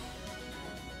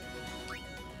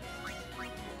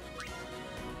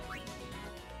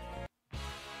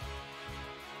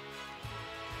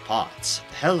 Pot.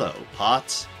 Hello,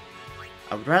 Pot.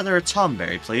 I would rather a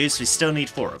Tomberry, please. We still need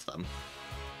 4 of them.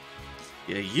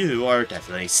 Yeah, you are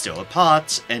definitely still a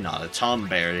Pot, and not a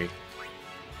Tomberry.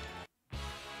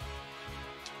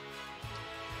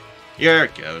 You're a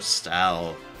ghost.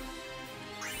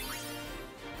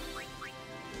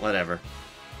 Whatever.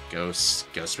 Ghost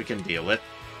we can deal with.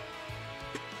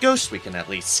 Ghost we can at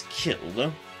least kill,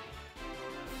 though.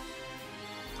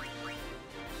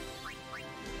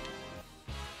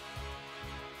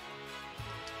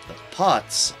 The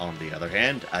pots, on the other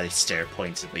hand, I stare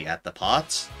pointedly at the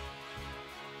pots.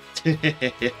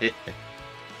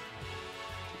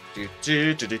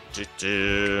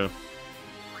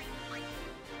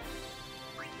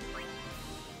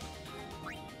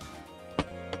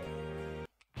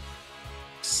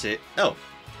 Oh.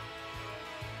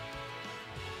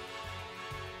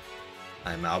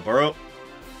 I'm Malboro.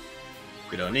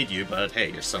 We don't need you, but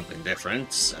hey, you're something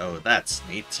different, so that's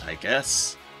neat, I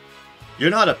guess. You're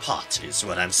not a pot, is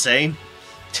what I'm saying.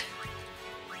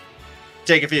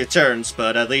 Take a few turns,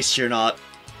 but at least you're not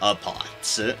a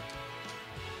pot. If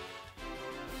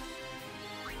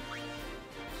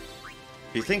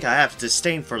you think I have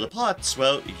disdain for the pots,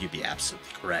 well, you'd be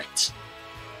absolutely correct.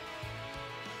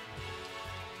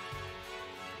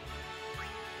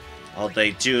 All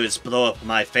they do is blow up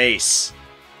my face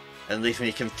and leave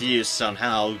me confused on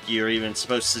how you're even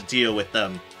supposed to deal with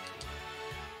them.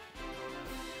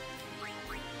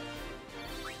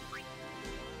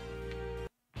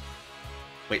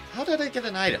 Wait, how did I get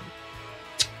an item?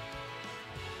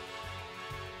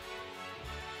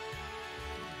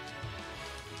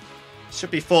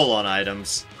 Should be full on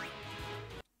items.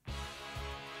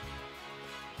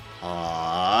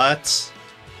 Hot.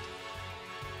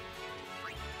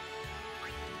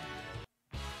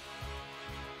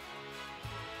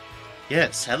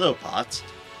 Yes, hello, Pot.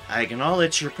 I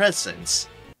acknowledge your presence.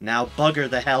 Now bugger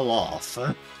the hell off.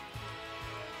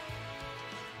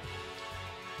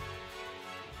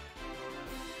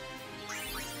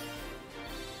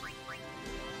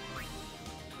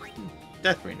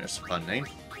 Deathbringer's a fun name.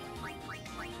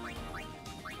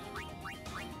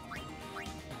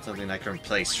 Something I can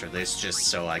replace for this just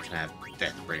so I can have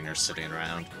Deathbringer sitting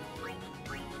around.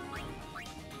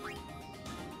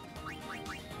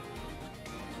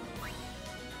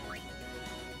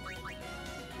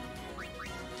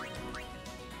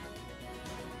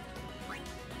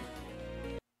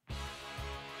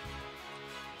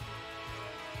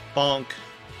 Bonk.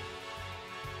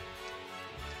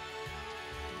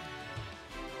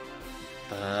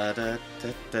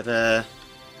 Ba-da-da-da-da.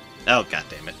 Oh,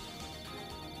 goddammit.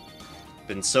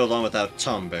 Been so long without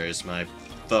Tombers, my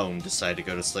phone decided to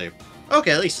go to sleep.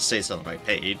 Okay, at least it stays on the right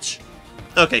page.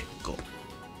 Okay, cool.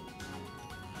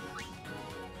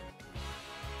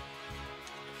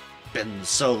 Been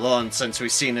so long since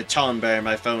we've seen a Tomber,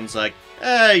 my phone's like,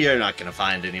 you're not gonna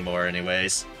find any more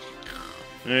anyways.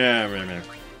 Yeah, remember.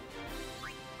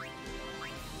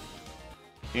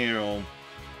 You know.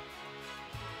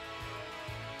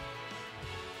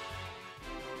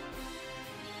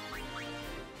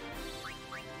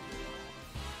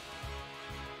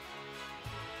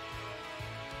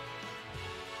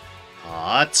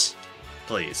 Hot.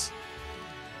 Please.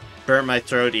 Burnt my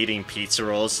throat eating pizza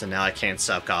rolls, and now I can't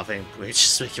stop coughing, which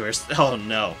is making worse. Oh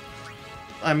no.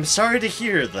 I'm sorry to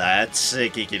hear that,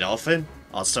 Geeky Dolphin.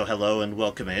 Also, hello and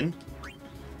welcome in.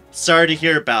 Sorry to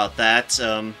hear about that.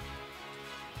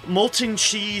 Molten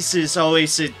cheese is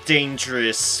always a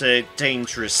dangerous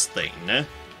thing.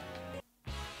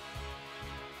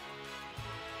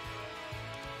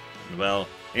 Well,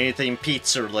 anything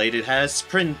pizza related has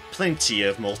plenty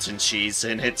of molten cheese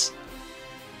in it.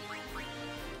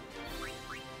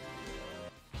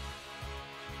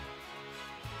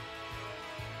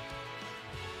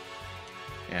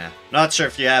 Yeah, not sure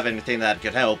if you have anything that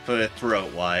could help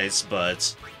throat-wise,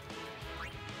 but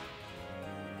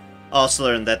also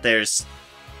learned that there's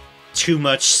too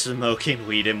much smoking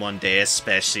weed in one day,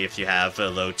 especially if you have a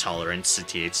low tolerance to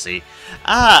THC.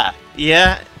 Ah,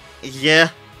 yeah.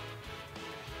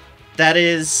 That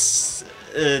is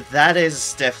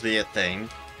definitely a thing.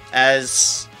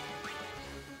 So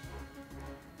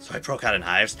I broke out in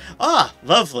hives. Ah,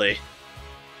 lovely.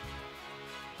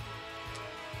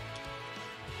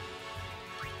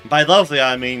 By lovely,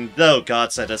 I mean, though,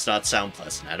 gods, that does not sound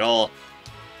pleasant at all.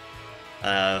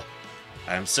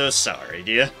 I'm so sorry,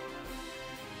 dear.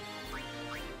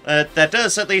 That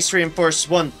does at least reinforce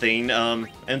one thing,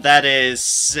 and that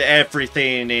is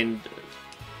everything in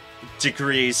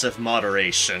degrees of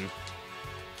moderation.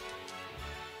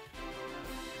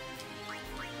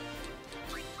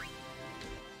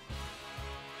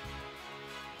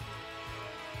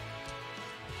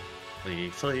 Flee,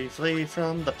 flee, flee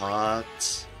from the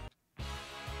pot.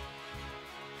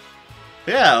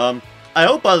 Yeah, I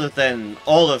hope other than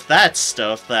all of that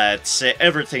stuff that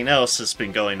everything else has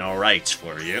been going alright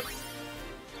for you.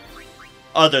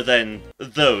 Other than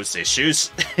those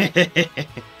issues.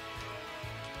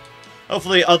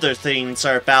 Hopefully other things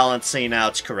are balancing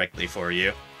out correctly for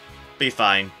you. Be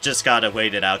fine, just gotta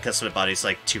wait it out because my body's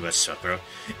like too much sugar.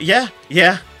 Yeah.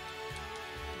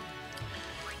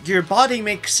 Your body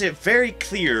makes it very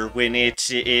clear when it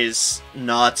is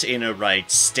not in a right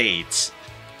state.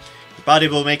 Your body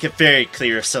will make it very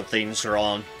clear if something's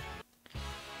wrong.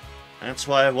 That's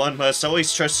why one must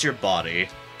always trust your body.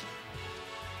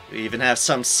 You even have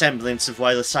some semblance of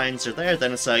why the signs are there,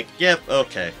 then it's like, yep,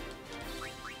 okay.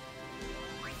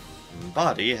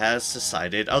 Body has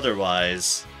decided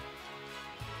otherwise.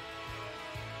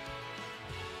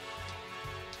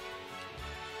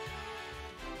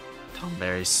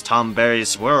 Tomberries,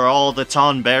 Tomberries, where are all the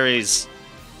Tomberries?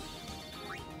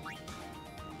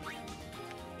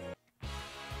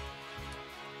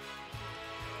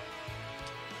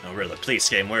 No, really, please,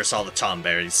 game, where's all the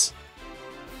Tomberries?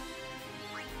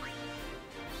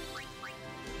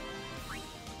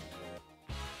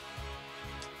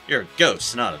 You're a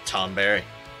ghost, not a Tomberry.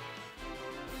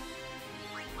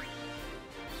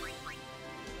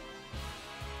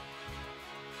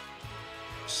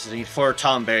 Just need 4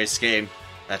 Tomberries, game.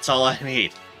 That's all I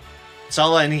need. That's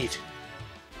all I need.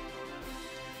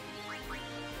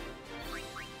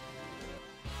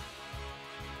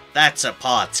 That's a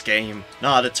Potts game,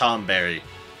 not a Tomberry.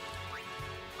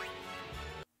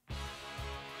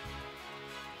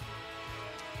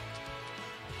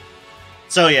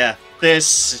 So yeah,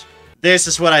 this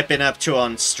is what I've been up to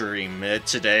on stream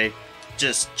today.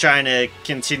 Just trying to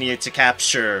continue to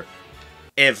capture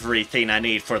everything I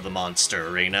need for the Monster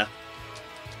Arena.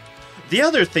 The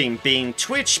other thing being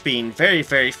Twitch being very,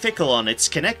 very fickle on its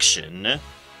connection,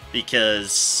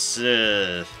 because,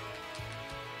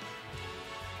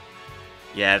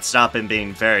 yeah, it's not been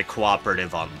being very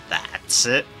cooperative on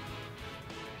that.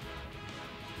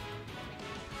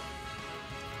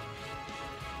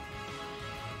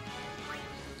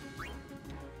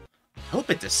 Hope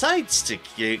it decides to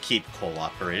keep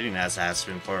cooperating, as it has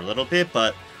been for a little bit,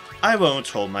 but I won't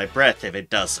hold my breath if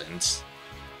it doesn't.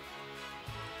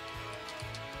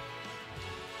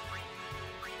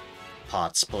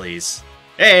 Potts, please.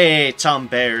 Hey,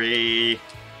 Tomberry!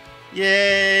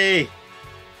 Yay!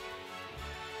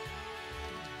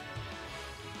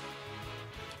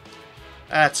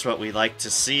 That's what we like to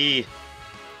see.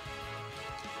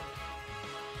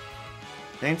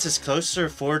 Vance is closer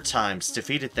 4 times.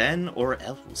 Defeat it then, or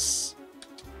else.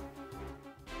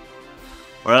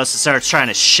 Or else it starts trying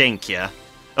to shank ya.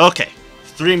 Okay,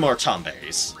 3 more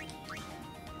Tomberries.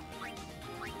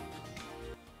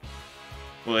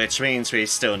 Which means we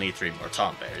still need 3 more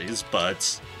Tomberries,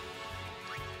 but...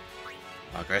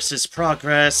 progress is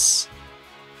progress.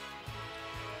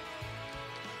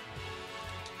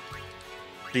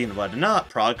 Being what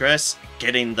not progress,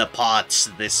 getting the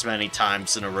pots this many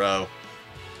times in a row.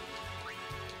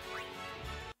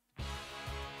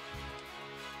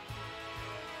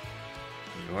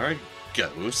 You are a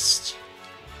ghost.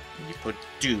 You put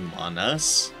Doom on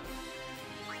us.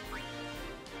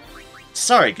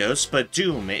 Sorry, Ghost, but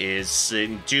Doom is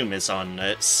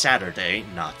on Saturday,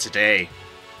 not today.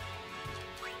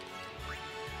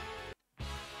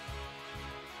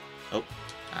 Oh,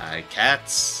 hi,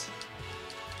 cats.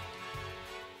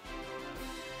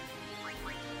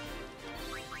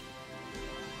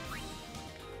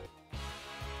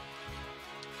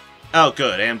 Oh,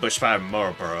 good, ambushed by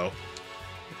Marlboro.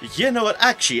 You know what?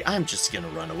 Actually, I'm just gonna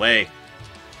run away.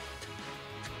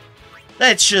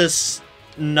 Let's just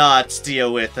not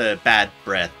deal with a bad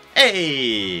breath.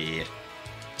 Hey!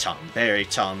 Tomberry,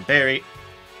 Tomberry.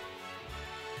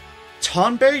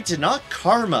 Tomberry did not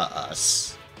karma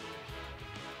us.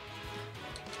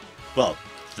 Well,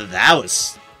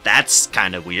 that's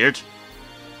kind of weird.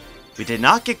 We did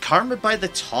not get karma by the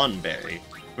Tomberry.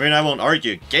 I mean, I won't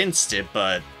argue against it,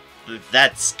 but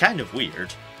that's kind of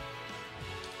weird.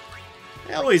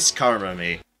 They always karma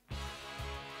me.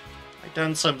 I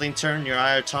done something turn your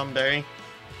ire, Tomberry?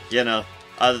 You know,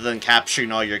 other than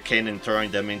capturing all your kin and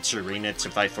throwing them into arena to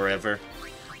fight forever.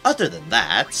 Other than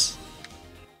that...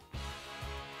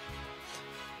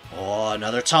 oh,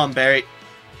 another Tomberry.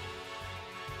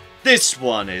 This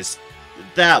one is...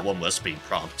 that one must be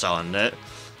prompt on it.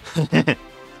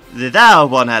 That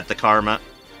one had the karma.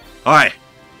 Alright,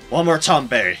 one more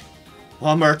Tomberry.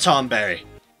 One more Tomberry.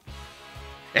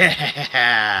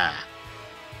 Yeah!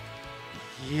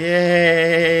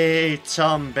 Yay,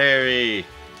 Tomberry.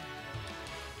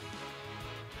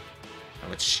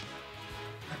 Which...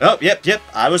 oh, yep,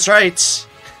 I was right.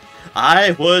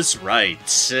 I was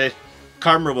right.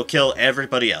 Karma will kill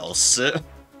everybody else.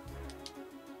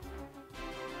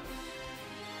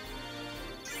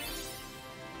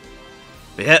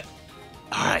 Yep.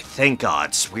 Alright, thank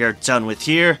God. We are done with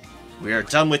here. We are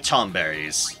done with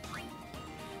Tomberries.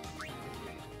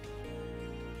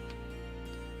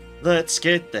 Let's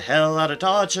get the hell out of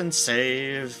Dodge and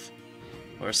save.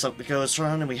 Or something goes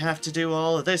wrong and we have to do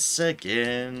all of this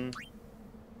again.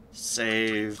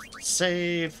 Save,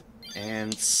 save,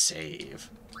 and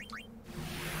save.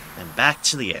 And back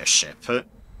to the airship. I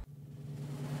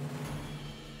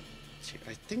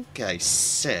think I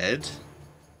said...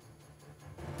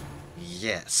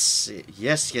 yes.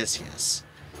 Yes.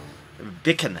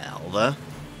 Bicanal.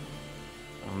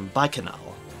 Bicanal.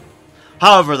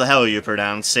 However the hell you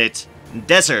pronounce it.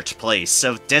 Desert place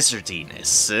of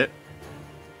desertiness.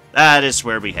 That is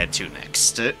where we head to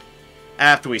next.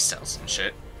 After we sell some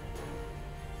shit.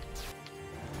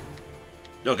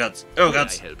 Oh god. Oh god.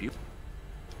 Can I help you?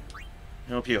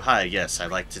 Help you? Hi, yes,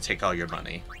 I'd like to take all your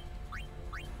money.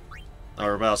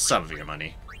 Or, well, some of your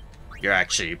money. You're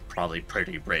actually probably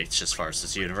pretty rich as far as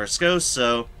this universe goes,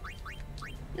 so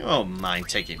you won't mind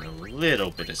taking a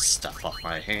little bit of stuff off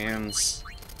my hands.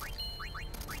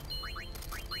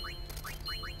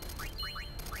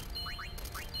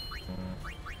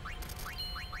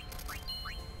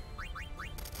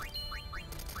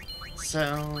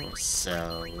 Sell,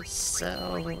 sell,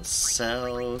 sell,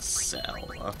 sell,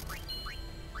 sell.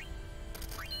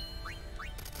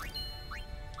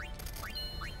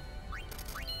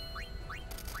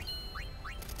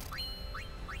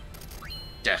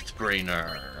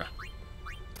 Deathbringer.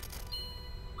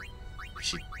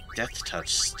 Actually, Death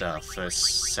Touch stuff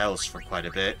sells for quite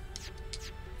a bit.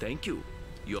 Thank you.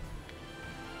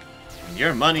 And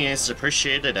your money is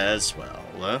appreciated as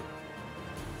well.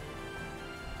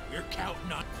 We're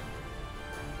counting on.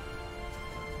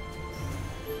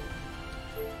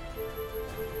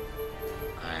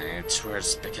 Alright,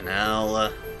 where's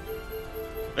Bicanel?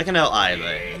 Bicanel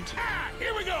Island.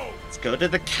 Here we go. Let's go to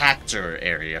the Cactor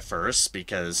area first,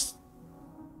 because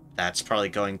that's probably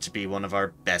going to be one of our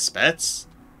best bets.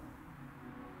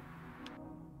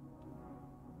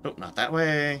 Oh, not that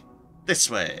way. This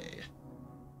way.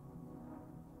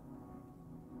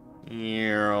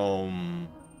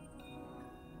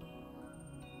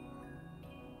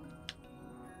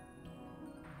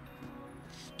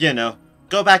 You know,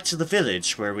 go back to the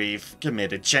village where we've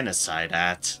committed genocide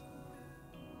at.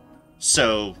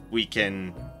 So we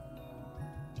can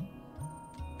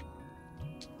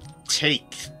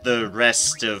take the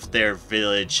rest of their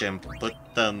village and put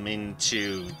them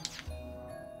into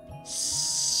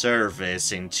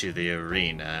service into the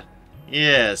arena.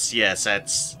 Yes, yes,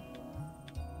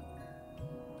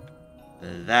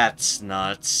 that's not...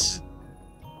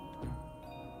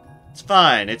 It's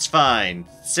fine, it's fine.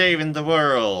 Saving the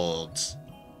world.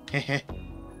 Okay.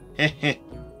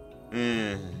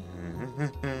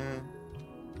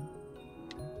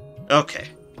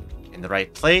 In the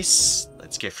right place.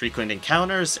 Let's get frequent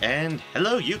encounters, and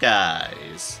hello, you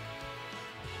guys.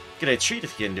 Get a treat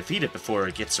if you can defeat it before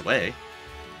it gets away.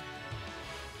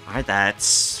 Alright,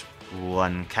 that's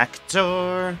one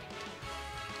Cactor.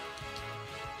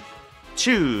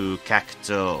 2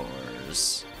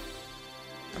 Cactors.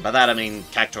 And by that I mean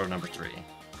Cactor number 3.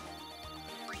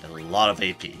 A lot of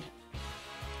AP.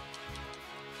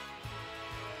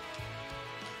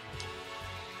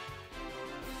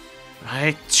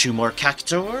 Right, 2 more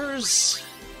Cactors.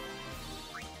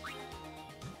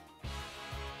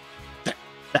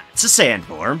 That's a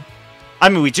sandworm. I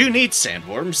mean, we do need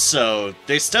sandworms, so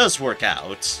this does work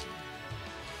out.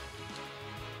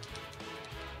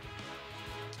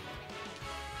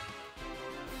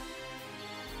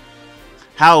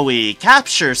 How we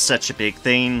capture such a big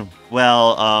thing,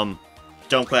 well,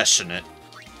 don't question it.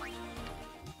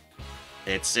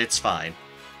 It's fine.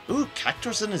 Ooh,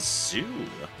 Cactors in a zoo.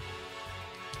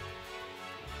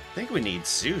 I think we need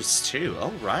zoos too.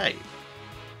 All right.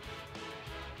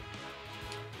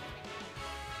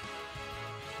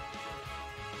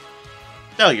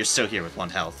 Oh, you're still here with 1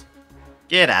 health.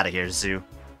 Get out of here, zoo.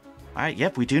 Alright,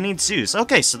 yep, we do need zoos.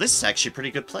 Okay, so this is actually a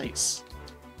pretty good place.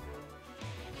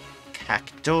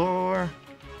 Cactor.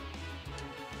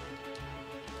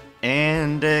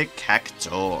 And a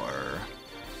Cactor.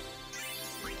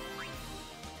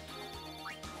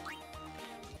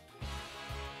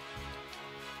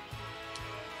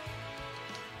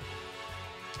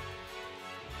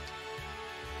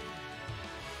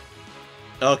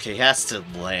 Okay, he has to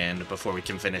land before we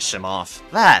can finish him off.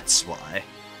 That's why.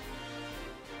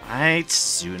 Alright,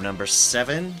 zoo number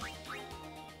 7.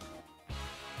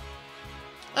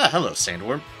 Ah, hello,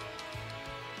 sandworm.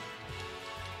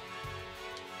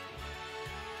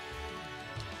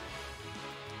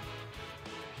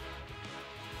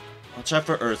 Watch out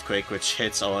for earthquake, which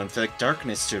hits all inflict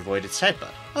darkness to avoid its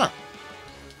headbutt. Huh.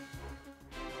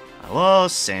 Well,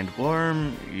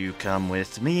 sandworm, you come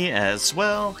with me as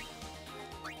well.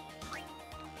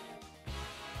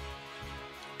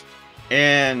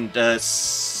 And a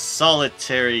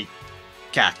solitary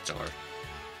Cactor.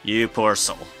 You poor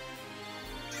soul.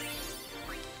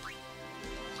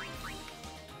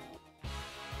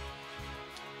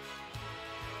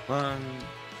 One,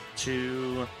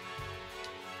 2,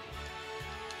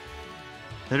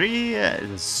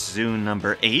 3. Zoo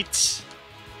number 8.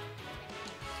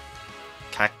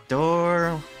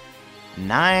 Cactor.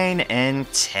 9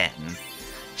 and 10.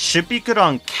 Should be good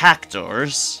on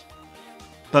Cactors.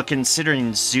 But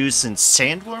considering Zeus and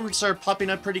sandworms are popping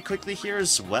up pretty quickly here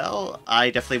as well, I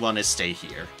definitely want to stay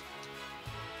here.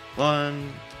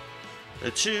 1,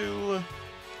 2,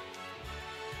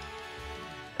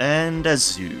 and a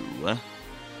zoo.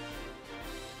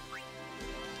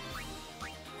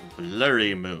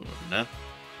 Blurry moon.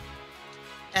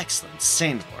 Excellent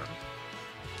sandworm.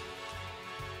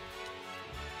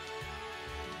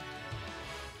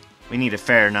 We need a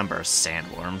fair number of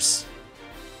sandworms.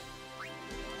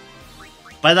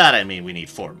 By that I mean we need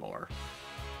 4 more.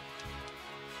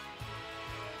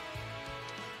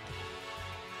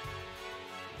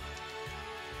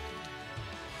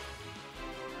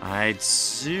 Alright,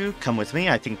 zoo, come with me.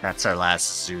 I think that's our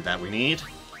last zoo that we need.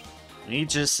 We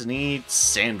just need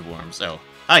sandworms. Oh,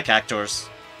 hi, cactors.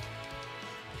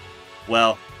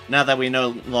 Well, now that we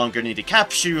no longer need to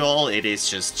capture you all, it is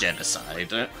just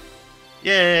genocide.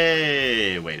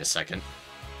 Yay! Wait a second.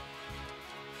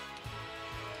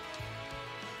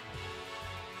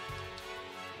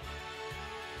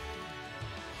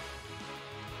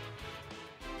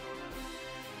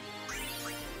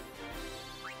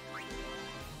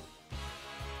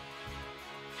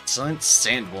 Excellent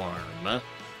sandworm.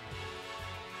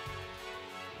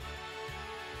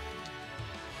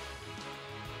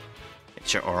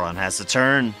 Your Oron has a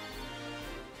turn.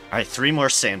 Alright, 3 more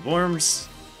sandworms.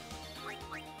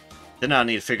 Then I'll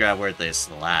need to figure out where this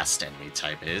last enemy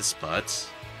type is, but...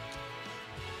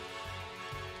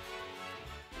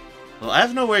 well, I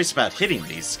have no worries about hitting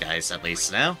these guys, at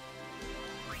least now.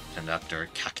 Conductor,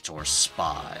 Cactor,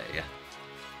 Spy.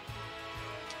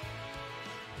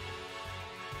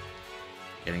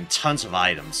 Getting tons of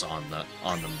items on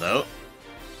them, though.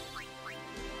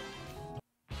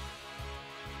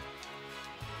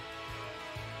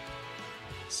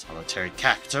 Solitary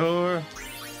Cactor.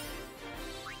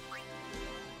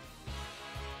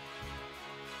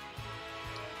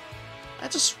 I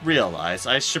just realized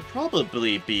I should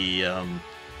probably be,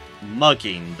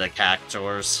 mugging the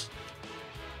Cactors.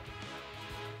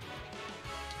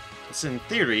 It's in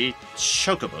theory,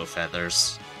 chocobo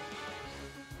feathers.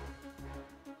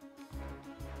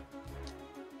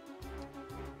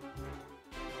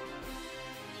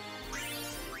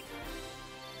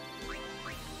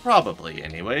 Probably,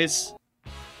 anyways.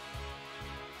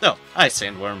 Oh, hi,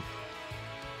 Sandworm.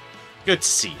 Good to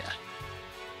see ya.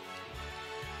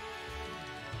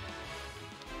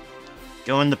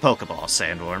 Go in the Pokeball,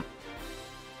 Sandworm.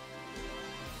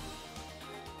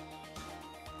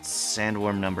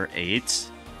 Sandworm number 8.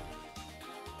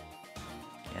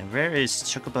 And where is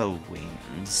Chocobo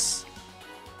Wings?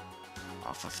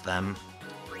 Off of them.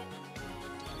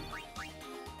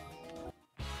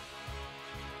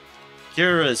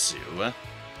 Kirazu.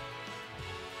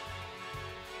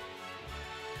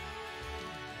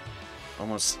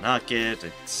 Almost not get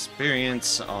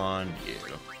experience on you.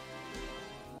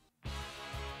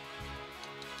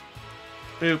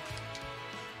 Boop.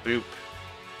 Boop.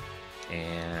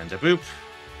 And a boop.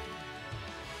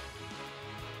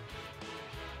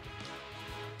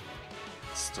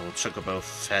 Still Chocobo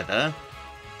Feather.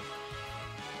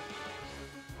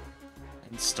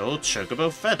 And still Chocobo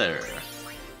Feather.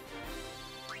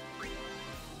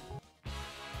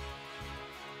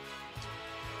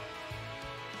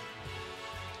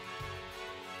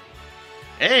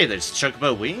 Hey, there's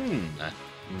Chocobo Wing.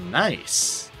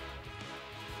 Nice.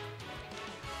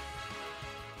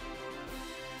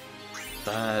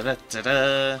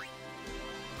 Da-da-da-da.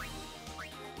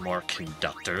 More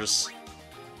conductors.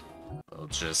 We'll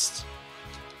just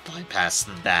bypass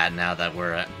that now that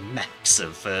we're at max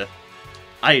of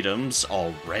items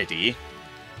already.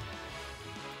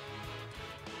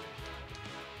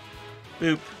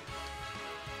 Boop.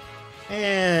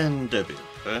 And a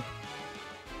boop.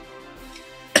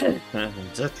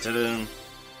 Da-da-da.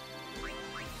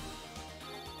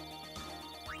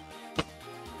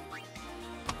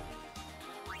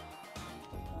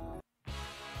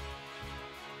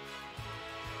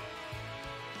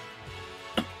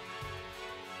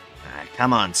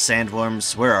 Come on,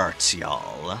 sandworms, where art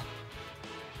y'all?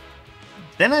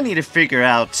 Then I need to figure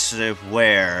out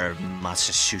where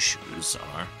Masashushu's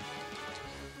are.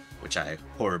 Which I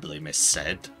horribly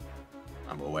missaid.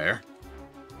 I'm aware.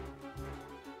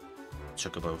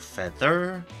 Chocobo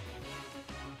Feather.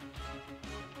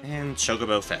 And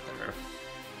Chocobo Feather.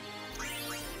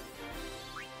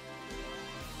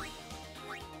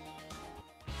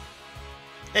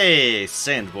 Hey,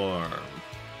 Sandworm.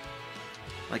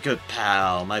 My good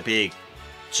pal, my big,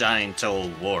 giant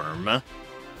old worm.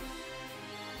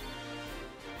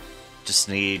 Just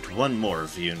need one more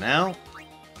of you now.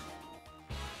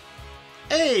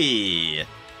 Hey!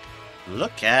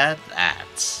 Look at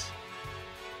that.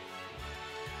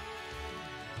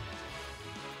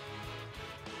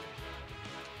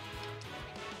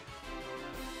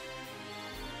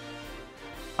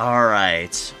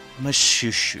 Alright,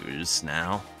 Mashushus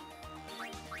now.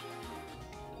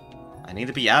 I need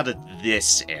to be out of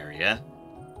this area.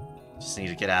 Just need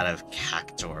to get out of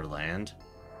Cactor Land.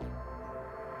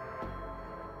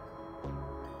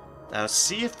 Now,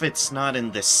 see if it's not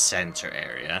in this center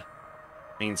area.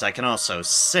 Means I can also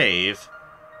save,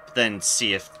 but then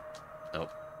see if... Oh.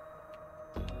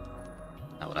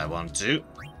 Not what I want to do.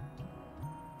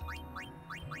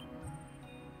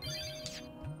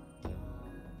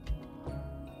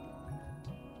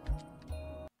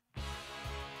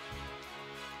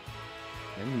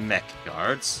 And mech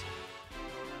guards.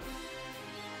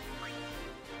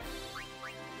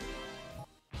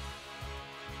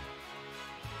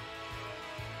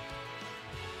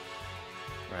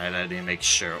 Right, I didn't make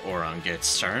sure Oron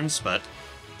gets turns, but...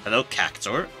 Hello,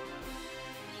 Cactor.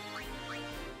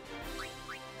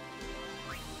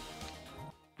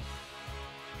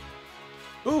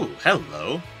 Ooh,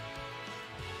 hello.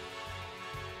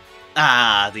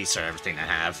 Ah, these are everything I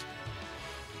have.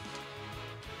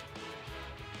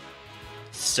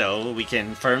 So, we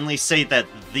can firmly say that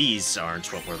these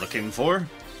aren't what we're looking for.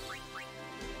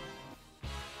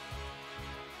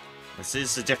 This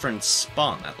is a different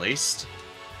spawn, at least.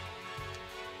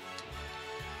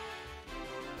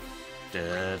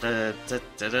 Da da da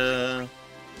da da.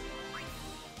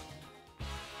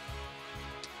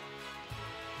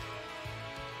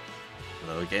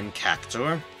 Hello again,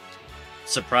 Cactor.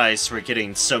 Surprised we're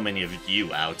getting so many of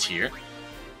you out here.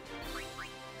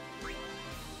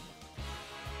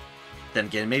 Then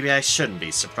again, maybe I shouldn't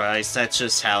be surprised. That's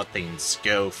just how things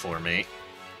go for me.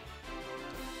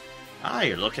 Ah,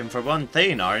 you're looking for one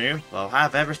thing, are you? Well,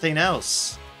 have everything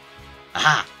else.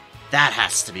 Aha! That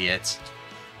has to be it.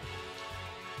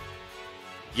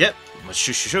 Yep,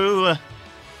 Mashushu.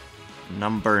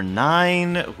 Number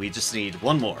 9. We just need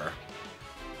one more.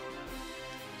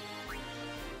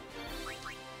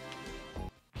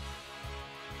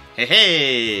 Hey,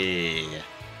 hey!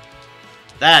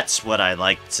 That's what I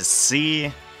like to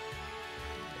see.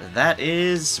 That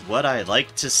is what I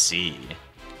like to see.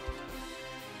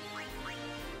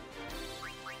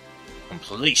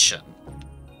 Completion.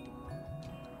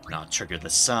 Not trigger the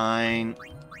sign.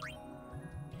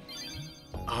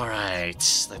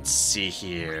 Alright, let's see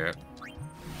here.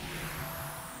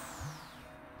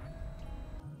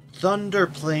 Thunder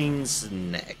Plains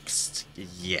next.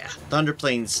 Yeah, Thunder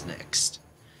Plains next.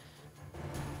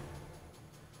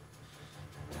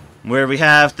 Where we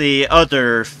have the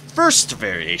other first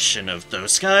variation of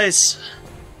those guys.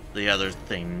 The other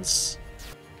things.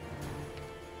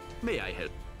 May I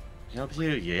help? Help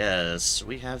you? Yes,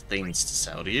 we have things to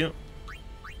sell to you.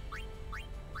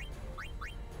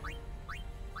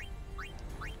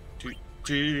 Do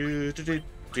do do do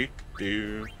do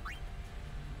do.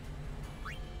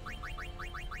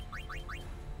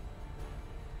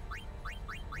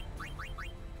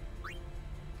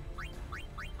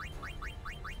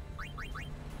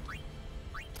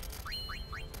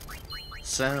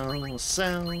 Sell,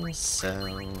 sell,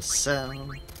 sell, sell.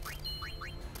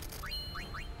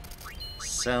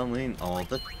 Selling all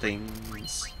the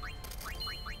things.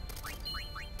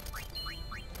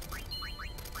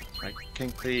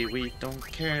 Frankly, we don't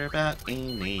care about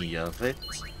any of it.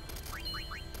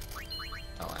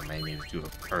 Oh, I may need to do a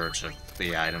purge of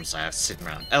the items I have sitting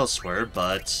around elsewhere,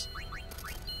 but...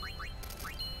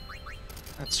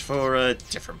 that's for a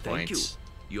different point.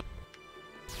 Thank you.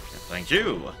 Thank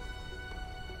you.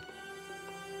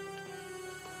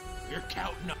 You're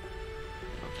counting up.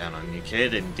 I'll count on you,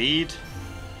 kid, indeed.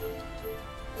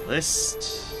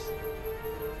 List.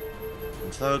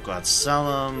 Info, go out,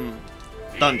 sell them.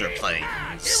 Thunder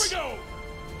Plains. Here we go.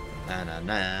 Na na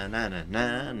na na na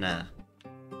na na.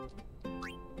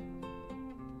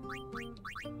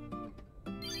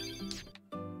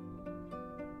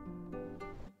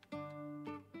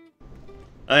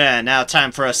 Oh yeah, now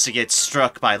time for us to get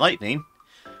struck by lightning.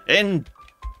 In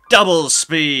double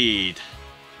speed!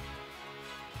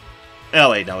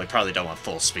 Oh wait, no, we probably don't want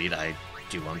full speed. I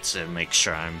do want to make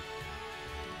sure I'm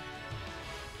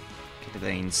getting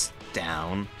things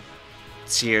down.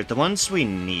 Let's here, the ones we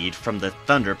need from the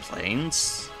Thunder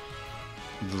Plains.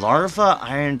 Larva,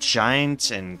 Iron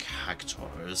Giant, and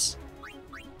Cactors.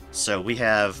 So we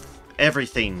have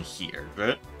everything here,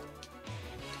 right?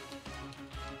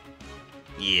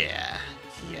 Yeah.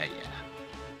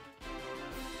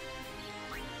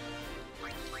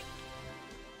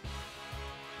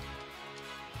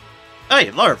 Hey,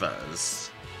 larvas!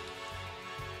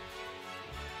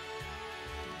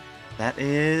 That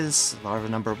is larva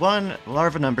number 1,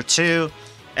 larva number 2,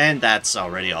 and that's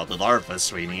already all the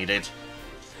larvas we needed.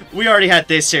 We already had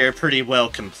this here pretty well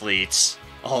complete.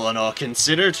 all in all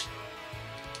considered.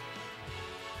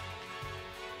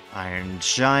 Iron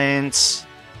Giant.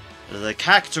 The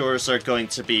Cactuars are going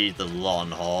to be the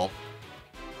long haul.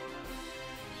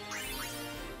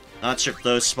 Not sure if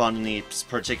those spawn in any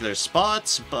particular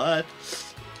spots, but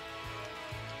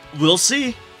we'll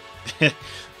see.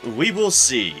 We will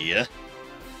see. Oh,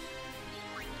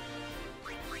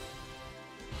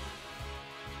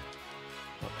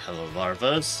 hello,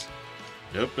 larvas.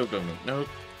 Nope, nope, nope, nope, nope.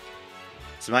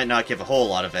 This might not give a whole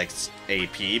lot of AP,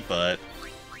 but...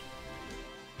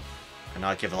 and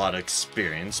not give a lot of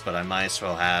experience, but I might as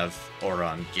well have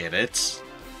Oron get it.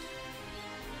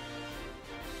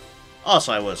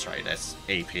 Also, I was right, that's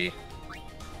AP.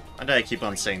 Why did I keep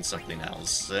on saying something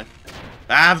else?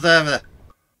 Damn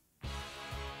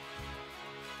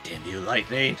you,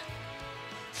 lightning!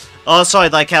 Also, I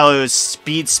like how it was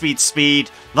speed, speed, speed,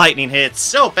 lightning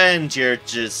hits, oh, and you're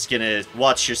just gonna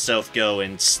watch yourself go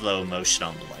in slow motion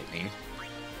on the lightning.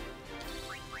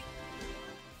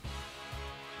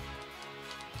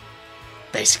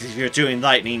 Basically, if you're doing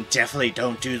lightning, definitely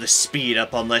don't do the speed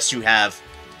up unless you have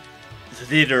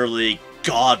literally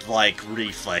godlike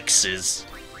reflexes.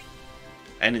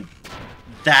 And in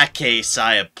that case,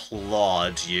 I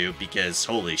applaud you, because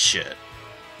holy shit.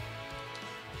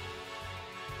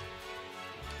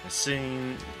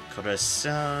 Missing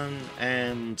Corazon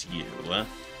and you.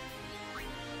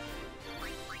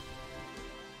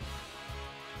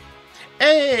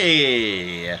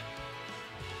 Hey!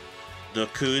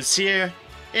 Look who's here.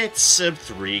 It's a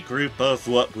 3 group of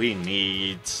what we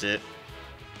need.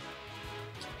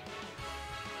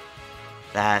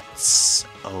 That's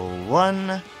a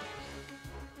 1.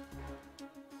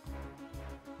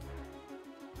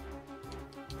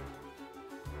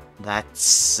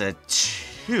 That's a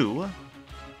 2.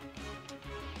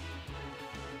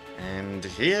 And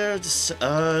here's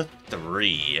a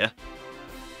 3.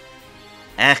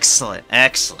 Excellent,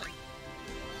 excellent.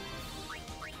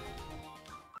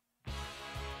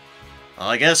 Well,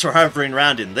 I guess we're hovering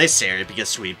around in this area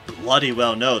because we bloody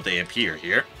well know they appear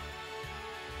here.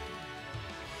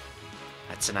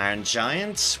 That's an Iron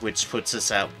Giant, which puts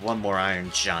us at 1 more Iron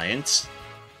Giant.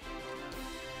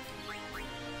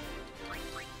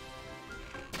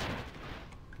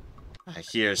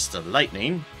 Here's the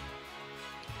lightning.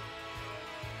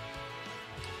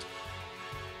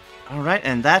 Alright,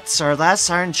 and that's our last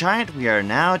Iron Giant. We are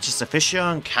now just officially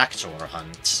on Cactuar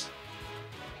hunt.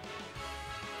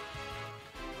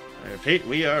 I repeat,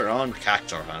 we are on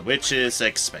Cactuar hunt, which is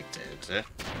expected.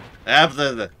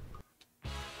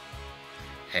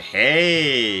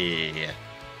 Hey!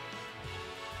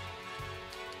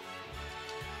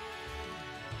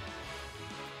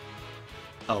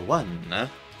 A 1.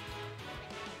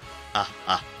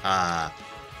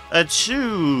 A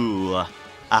 2.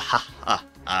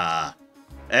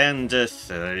 And a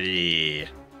 3.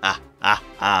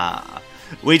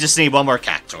 We just need 1 more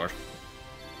Cactuar.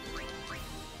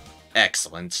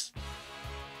 Excellent.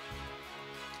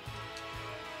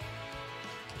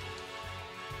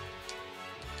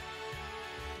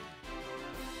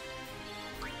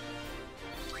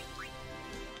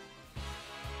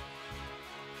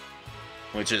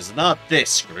 Which is not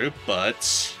this group,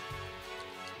 but...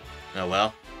 oh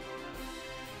well.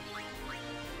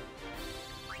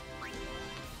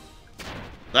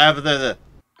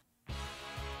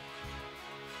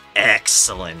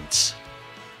 Excellent.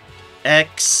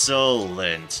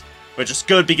 Excellent. Which is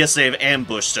good because they've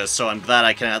ambushed us, so I'm glad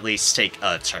I can at least take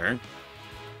a turn.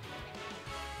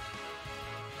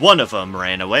 One of them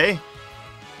ran away.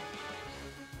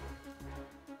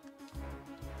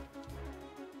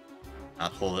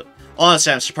 Not hold it.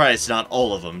 Honestly, I'm surprised not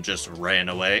all of them just ran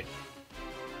away.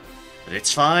 But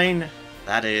it's fine.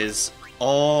 That is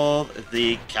all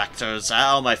the cactus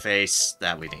out of my face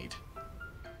that we need.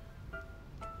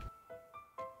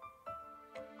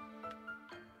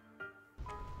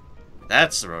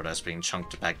 That's the road I was being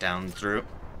chunked back down through.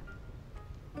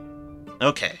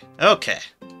 Okay, okay.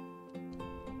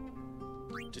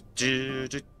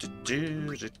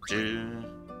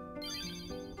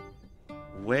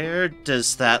 Where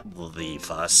does that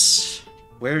leave us?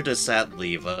 Where does that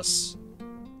leave us?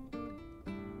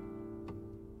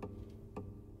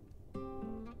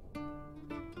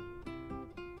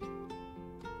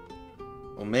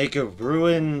 Omega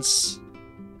Ruins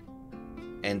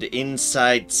and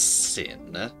Inside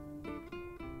Sin.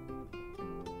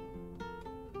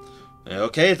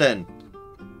 Okay then.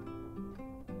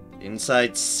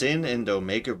 Inside Sin and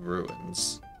Omega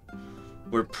Ruins.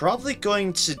 We're probably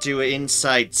going to do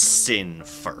Inside Sin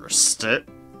first.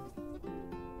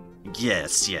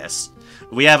 Yes, yes.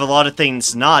 We have a lot of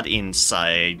things not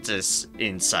inside this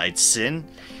inside Sin.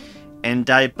 And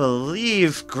I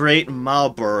believe Great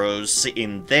Marlboro's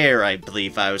in there, I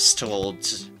believe I was told,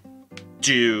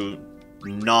 do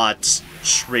not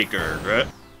trigger.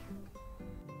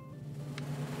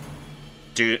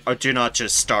 Do not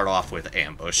just start off with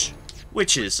ambush,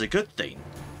 which is a good thing.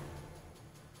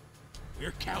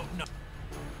 We're counting up.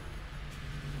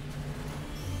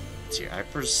 Here, I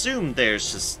presume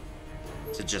there's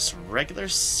just regular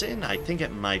Sin. I think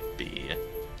it might be.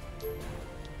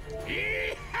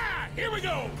 Yeehaw! Here we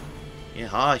go!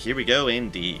 Yeah, here we go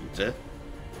indeed.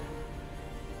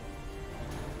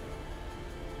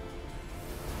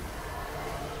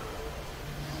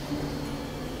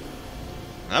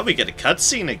 Now we get a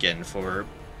cutscene again for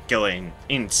going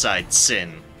inside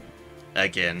Sin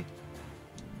again.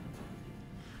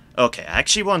 Okay, I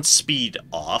actually want speed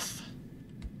off.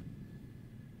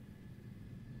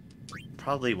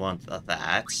 Probably want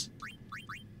that.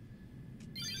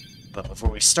 But before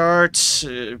we start,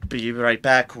 be right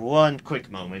back. One quick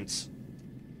moment.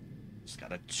 Just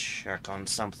gotta check on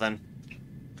something.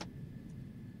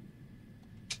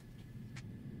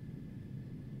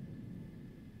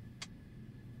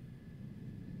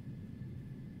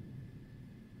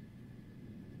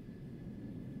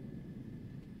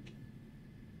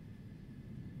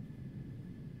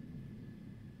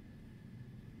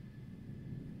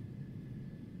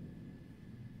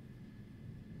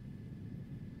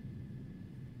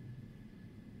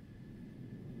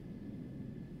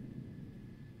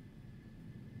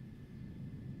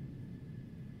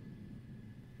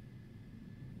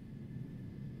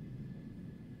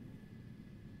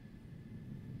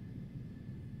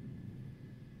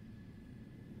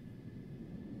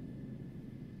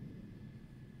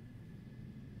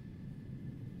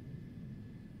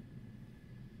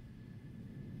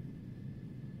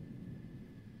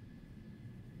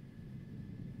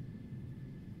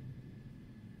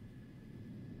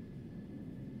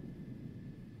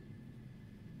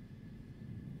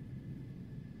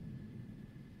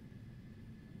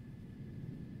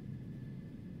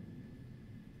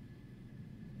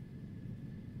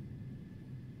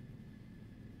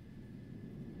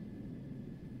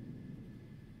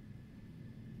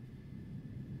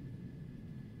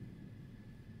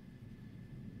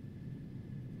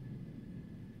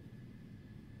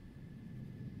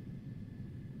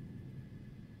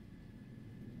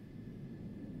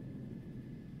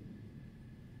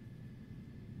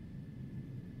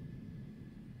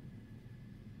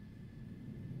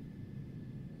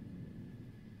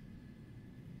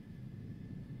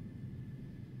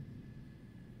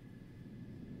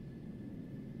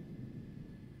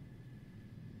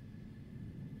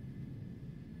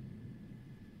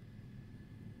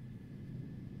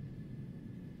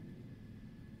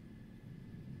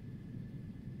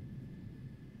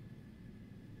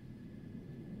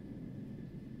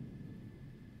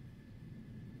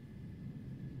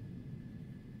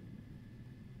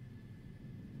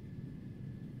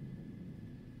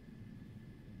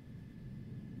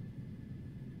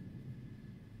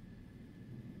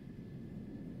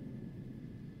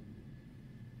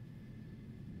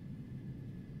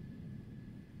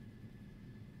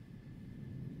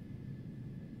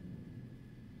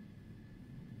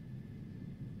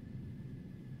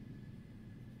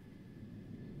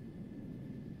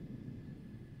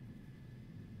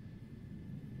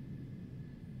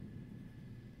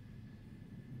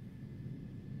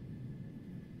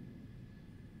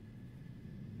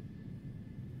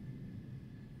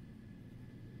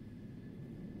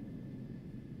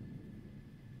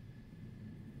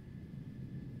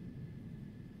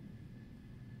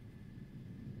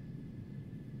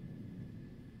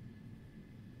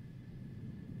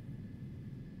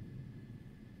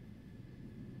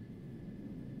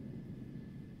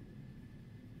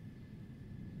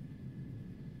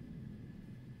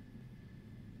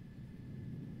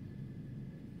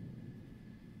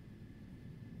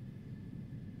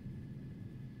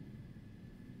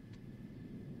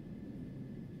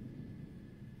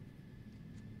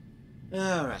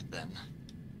 Alright then.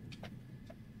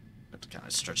 Have to kind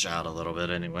of stretch out a little bit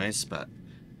anyways, but...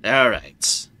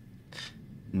 Alright.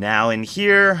 Now in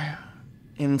here,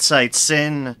 inside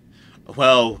Sin,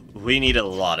 well, we need a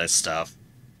lot of stuff.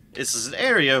 This is an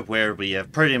area where we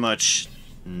have pretty much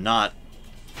not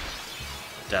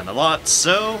done a lot,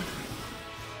 so...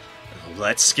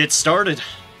 let's get started.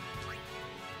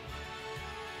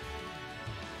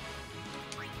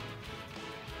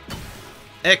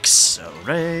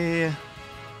 X-ray.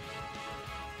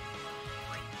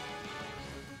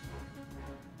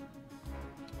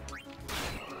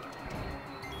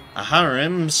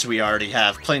 Aharims we already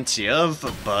have plenty of,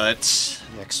 but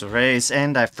the X-rays,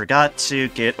 and I forgot to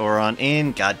get Oron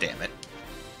in, god damn it.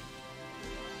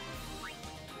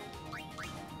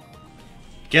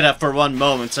 Get up for one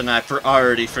moment and I've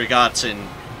already forgotten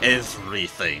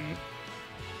everything.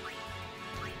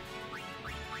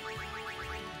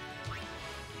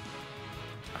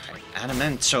 Alright,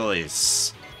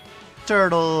 Adamantoise.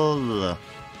 Turtle.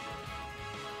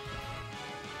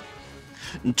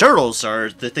 Turtles are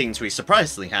the things we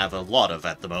surprisingly have a lot of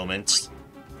at the moment.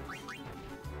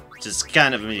 Which is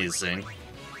kind of amusing.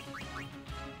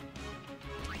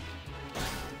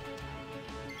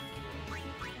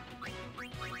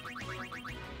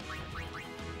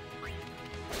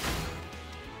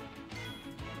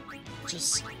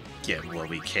 Just get what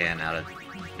we can out of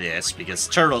this, because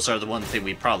turtles are the one thing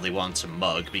we probably want to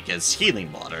mug, because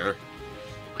healing water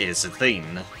is a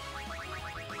thing.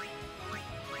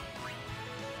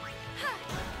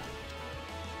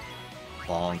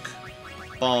 Bonk.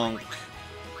 Bonk.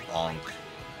 Bonk.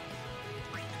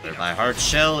 Clear my hard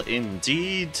shell,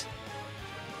 indeed.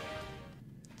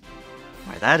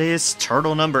 Alright, that is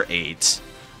turtle number 8.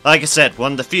 Like I said,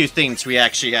 one of the few things we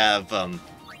actually have,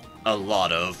 a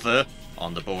lot of,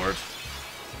 on the board.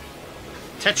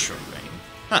 Tetra Ring.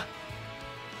 Huh.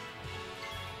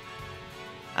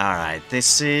 Alright,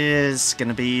 this is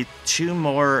gonna be 2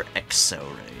 more Exo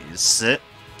Rays.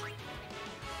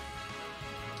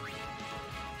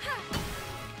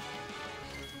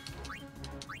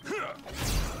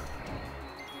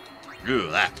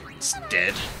 Ooh, that one's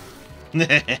dead.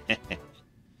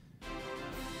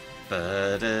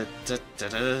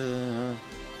 Ba-da-da-da-da.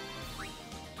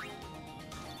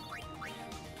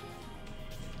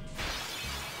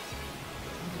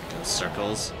 Go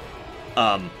circles.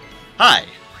 Hi!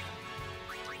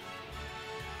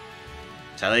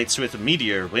 Talates with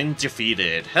Meteor when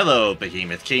defeated. Hello,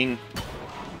 Behemoth King.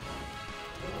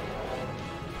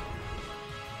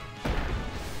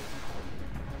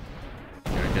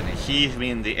 Heave me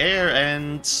in the air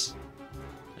and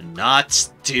not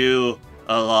do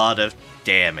a lot of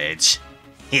damage.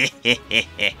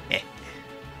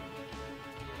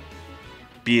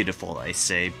 Beautiful, I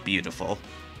say, beautiful.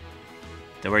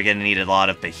 Then we're gonna need a lot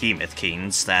of Behemoth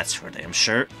Kings, that's for damn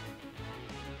sure.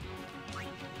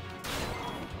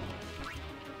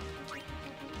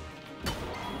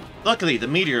 Luckily, the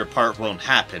meteor part won't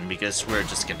happen because we're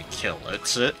just gonna kill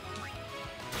it.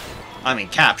 I mean,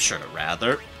 capture it,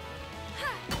 rather.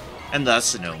 And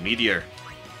thus, no meteor.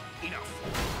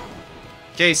 Enough.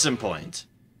 Case in point.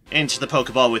 Into the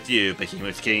Pokeball with you,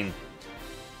 Behemoth King.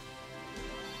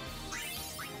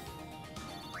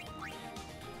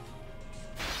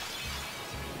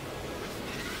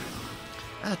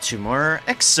 Ah, 2 more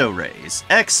Exo Rays.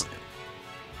 Excellent.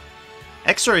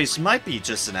 X-rays might be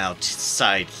just an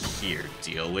outside here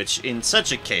deal, which in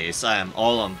such a case I am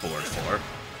all on board for.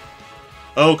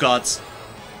 Oh gods.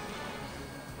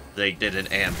 They did an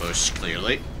ambush,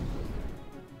 clearly.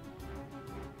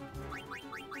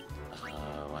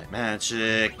 White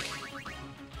magic.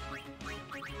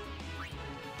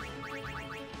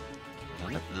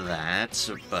 None of that,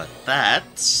 but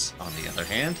that, on the other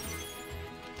hand,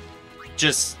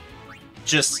 just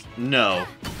no.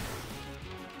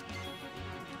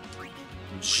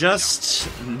 Just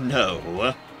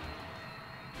no.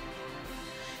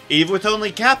 Even with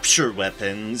only capture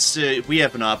weapons, we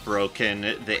have not broken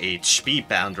the HP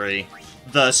boundary.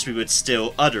 Thus, we would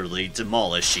still utterly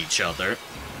demolish each other.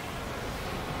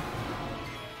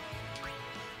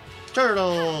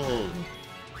 Turtle!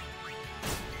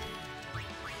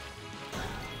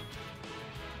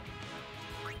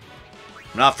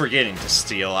 I'm not forgetting to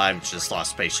steal, I've just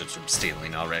lost patience from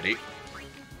stealing already.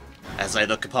 As I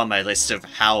look upon my list of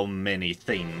how many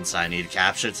things I need to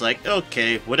capture, it's like,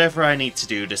 okay, whatever I need to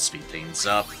do to speed things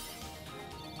up.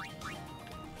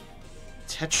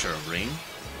 Tetra Ring?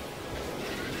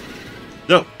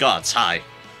 Oh, gods, hi.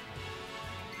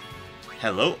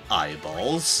 Hello,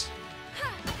 eyeballs.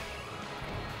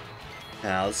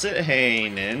 How's it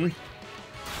hanging?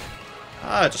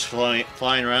 Ah, just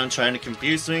flying around trying to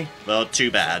confuse me? Well,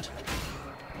 too bad.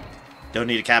 Don't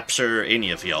need to capture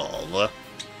any of y'all.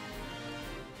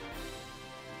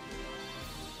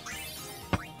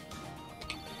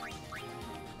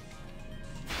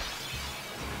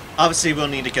 Obviously, we'll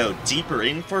need to go deeper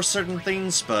in for certain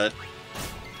things, but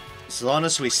as long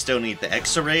as we still need the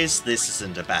X-rays, this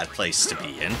isn't a bad place to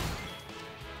be in.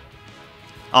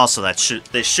 Also,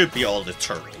 this should be all the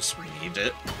turtles we need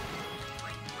it.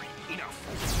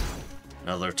 Enough.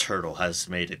 Another turtle has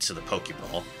made it to the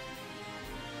Pokeball.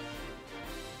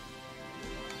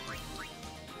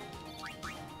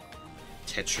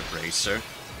 Tetra Bracer.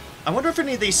 I wonder if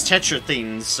any of these Tetra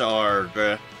things are...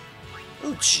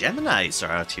 Oh, Geminis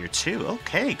are out here too.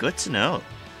 Okay, good to know.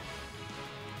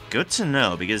 Good to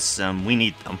know, because we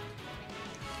need them.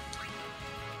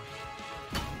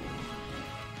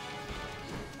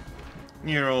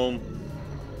 Neural...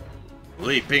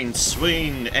 Leaping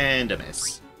swing and a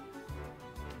miss.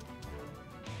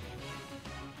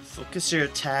 Focus your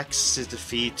attacks to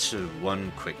defeat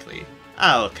one quickly.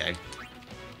 Ah, okay.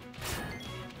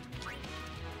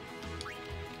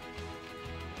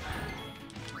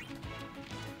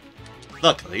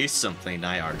 Luckily, something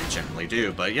I already generally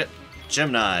do, but yet,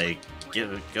 Gemini,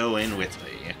 go in with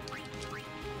me.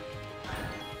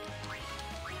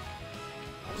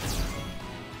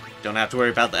 Don't have to worry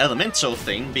about the elemental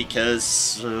thing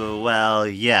because, well,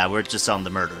 yeah, we're just on the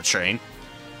murder train.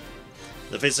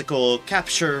 The physical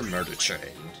capture murder train.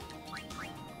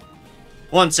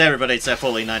 Once everybody's at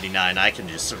fully 99, I can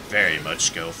just very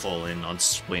much go full in on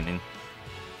swinging.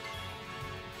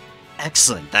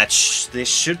 Excellent. This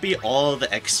should be all the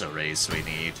exo-rays we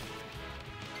need.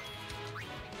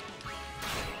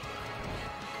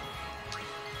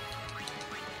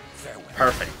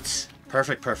 Perfect.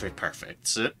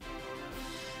 Perfect.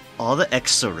 All the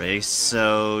exo-rays,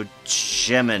 so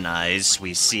Geminis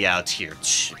we see out here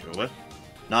too.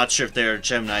 Not sure if there are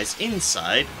Geminis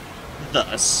inside,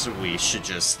 thus we should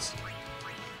just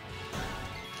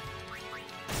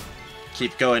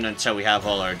keep going until we have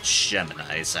all our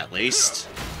Geminis, at least.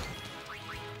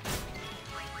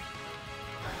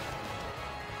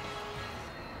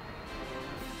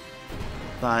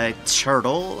 By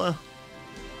Turtle.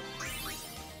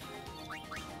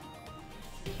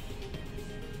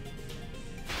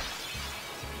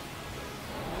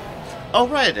 Oh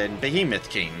right, and Behemoth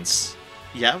Kings.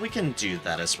 Yeah, we can do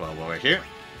that as well while we're here.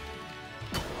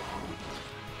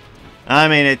 I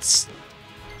mean, it's...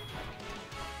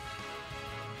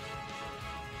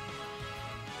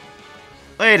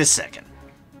 Wait a second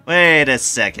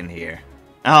here.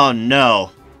 Oh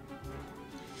no.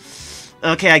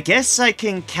 Okay, I guess I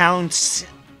can count...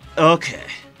 Okay.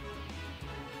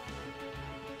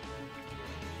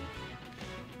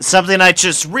 Something I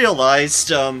just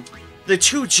realized, the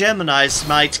two Geminis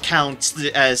might count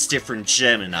as different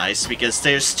Geminis, because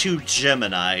there's two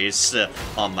Geminis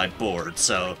on my board,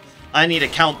 so I need to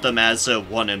count them as a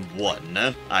 1 and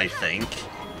 1, I think.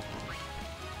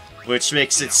 Which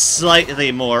makes it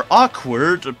slightly more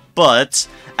awkward, but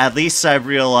at least I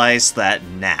realize that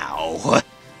now.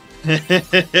 Looked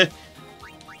at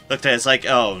it, it's like,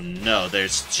 oh no,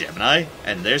 there's Gemini,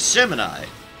 and there's Gemini.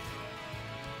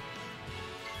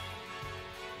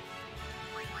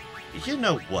 You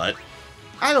know what?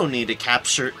 I don't need to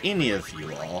capture any of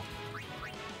you all.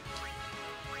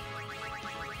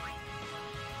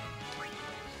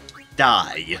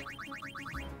 Die.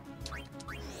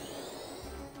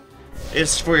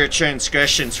 It's for your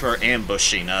transgressions for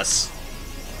ambushing us.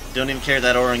 Don't even care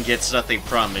that Orin gets nothing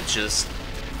from it, just...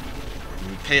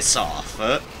 piss off,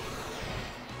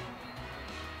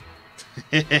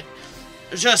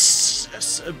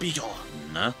 just be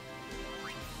gone.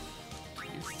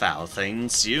 You foul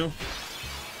things, you.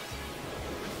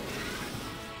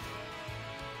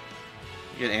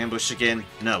 You get ambushed again?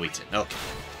 No, we didn't. Okay.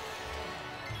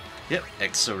 Yep,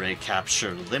 X-ray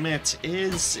capture limit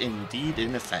is indeed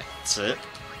in effect.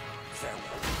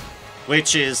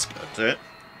 Which is good.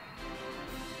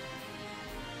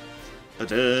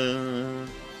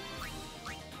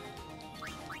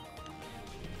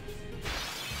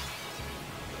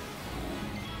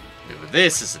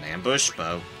 This is an ambush,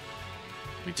 but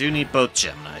we do need both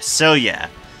Geminis. So yeah,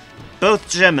 both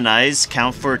Geminis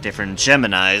count for different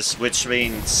Geminis, which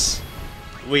means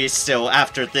we still,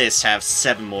 after this, have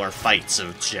 7 more fights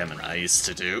of Geminis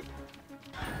to do.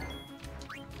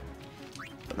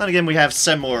 But then again, we have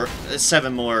 7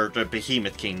 more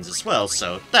Behemoth Kings as well,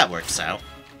 so that works out.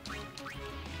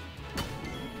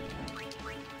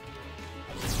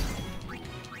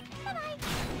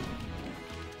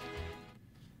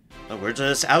 But we're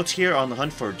just out here on the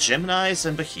hunt for Geminis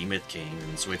and Behemoth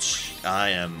Kings, which I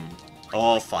am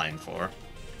all fine for.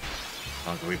 The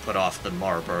longer we put off the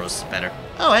Marlboros, the better.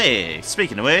 Oh, hey!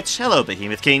 Speaking of which, hello,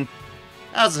 Behemoth King.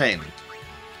 How's it going?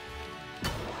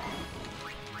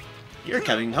 You're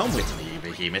coming home with me,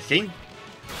 Behemoth King.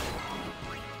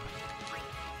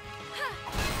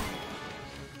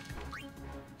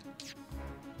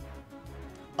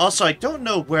 Also, I don't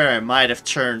know where I might have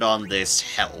turned on this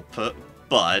help,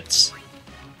 but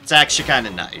it's actually kind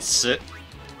of nice.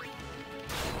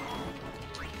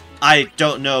 I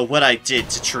don't know what I did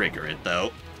to trigger it,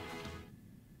 though.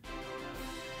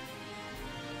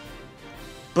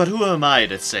 But who am I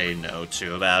to say no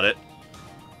to about it?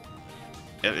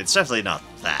 It's definitely not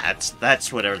that.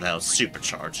 That's whatever the hell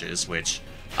supercharge is, which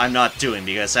I'm not doing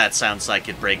because that sounds like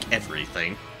it'd break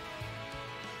everything.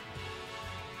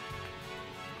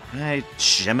 Alright,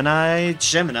 Gemini,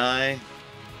 Gemini.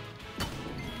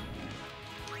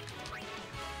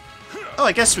 Oh,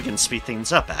 I guess we can speed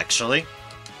things up, actually.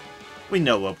 We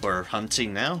know what we're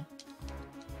hunting now.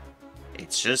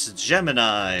 It's just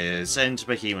Geminis and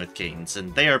Behemoth Kings,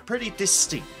 and they are pretty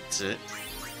distinct,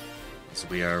 as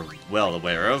we are well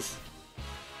aware of.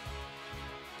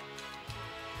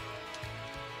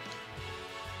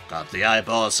 God, the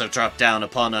eyeballs have dropped down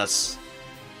upon us.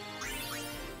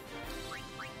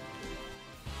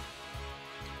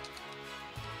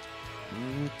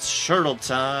 Turtle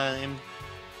time.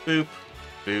 Boop,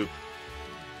 boop,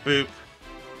 boop.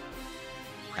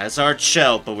 Has our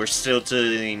shell, but we're still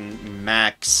doing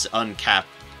max uncapped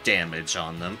damage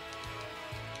on them.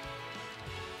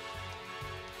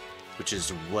 Which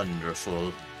is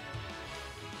wonderful.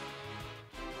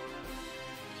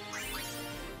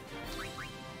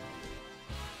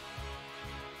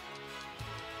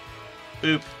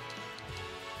 Boop.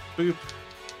 Boop.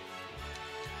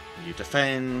 You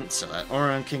defend so that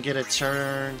Auron can get a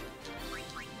turn.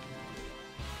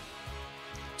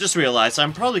 Just realized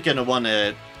I'm probably gonna want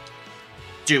to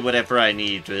do whatever I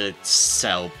need to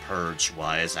sell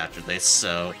purge-wise after this,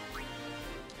 so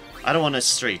I don't want to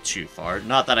stray too far.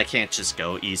 Not that I can't just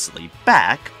go easily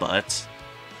back, but...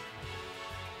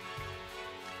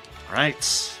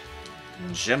 Alright.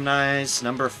 Gemini's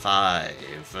number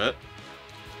 5.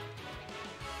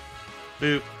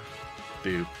 Boop.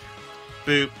 Boop.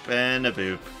 Boop and a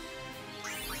boop.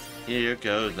 Here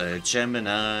go the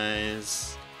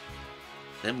Geminis.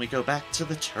 Then we go back to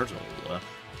the turtle.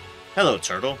 Hello,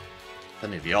 turtle.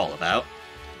 Plenty of you all about.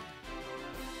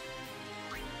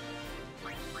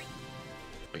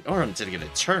 Wait, Auron didn't get a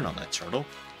turn on that turtle.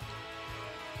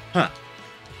 Huh.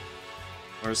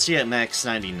 Or is he at max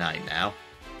 99 now?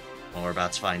 Well, we're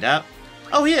about to find out.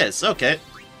 Oh, he is! Okay.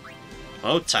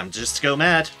 Oh, time just to go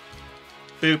mad.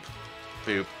 Boop.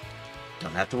 Boop.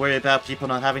 Don't have to worry about people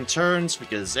not having turns,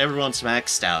 because everyone's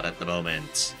maxed out at the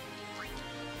moment.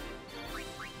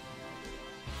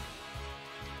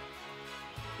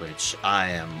 Which I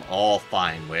am all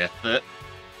fine with it.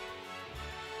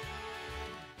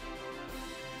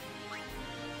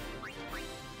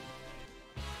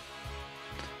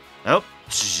 Oh,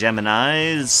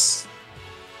 Geminis.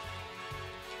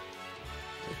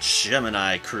 The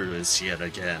Gemini crew is yet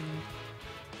again.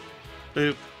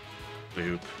 Boop,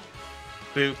 boop,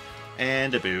 boop,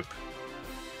 and a boop.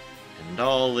 And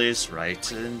all is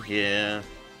right in here.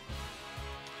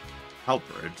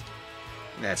 Halberd.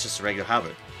 Yeah, it's just a regular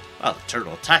halberd. Oh, the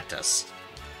turtle attacked us.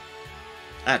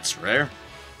 That's rare.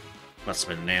 Must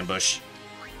have been an ambush.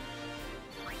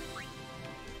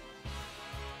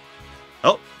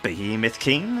 Oh, Behemoth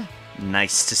King.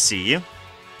 Nice to see you.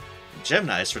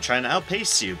 Geminis were trying to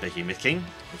outpace you, Behemoth King.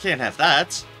 You can't have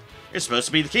that. You're supposed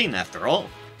to be the king, after all.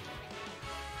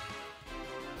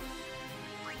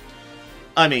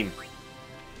 I mean,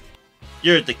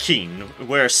 you're the king.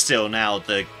 We're still now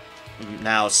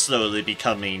slowly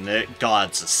becoming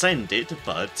gods ascended,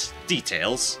 but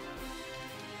details.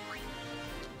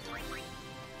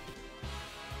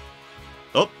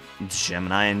 Oh,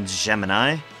 Gemini and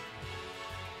Gemini.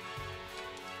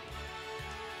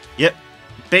 Yep.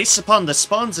 Based upon the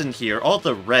spawns in here, all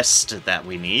the rest that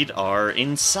we need are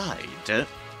inside.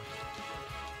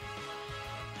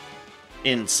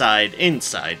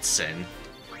 Inside Sin.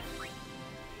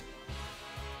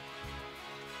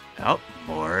 Oh,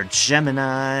 more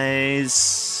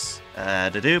Geminis.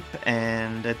 Da-doop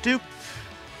and a doop.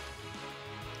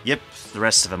 Yep, the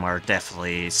rest of them are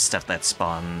definitely stuff that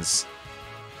spawns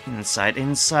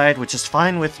inside, which is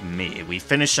fine with me. We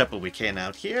finish up what we can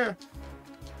out here.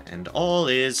 And all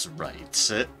is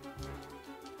right.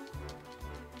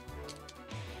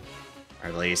 Or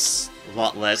at least a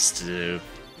lot less to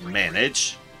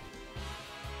manage.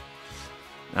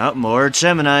 Oh, more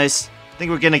Geminis. I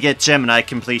think we're gonna get Gemini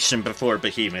completion before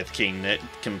Behemoth King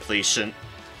completion.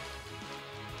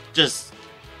 Just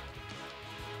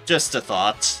a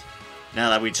thought. Now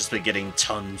that we've just been getting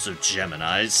tons of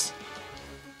Geminis.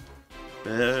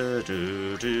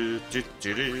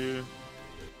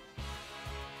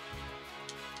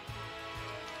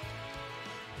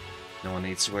 No one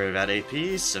needs to worry about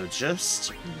AP, so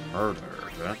just murder.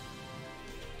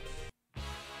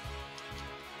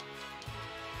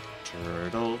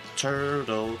 Turtle,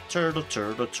 turtle, turtle,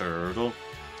 turtle, turtle.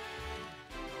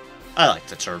 I like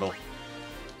the turtle.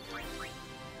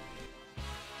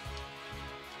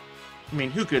 I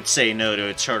mean, who could say no to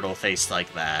a turtle face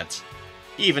like that?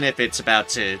 Even if it's about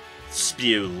to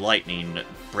spew lightning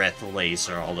breath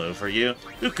laser all over you.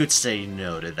 Who could say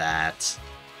no to that?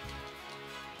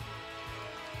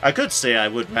 I could say I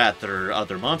would rather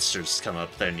other monsters come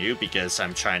up than you because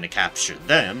I'm trying to capture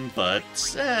them, but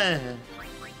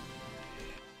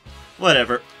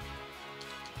whatever.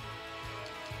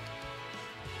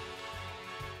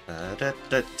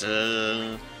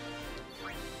 Da-da-da-da.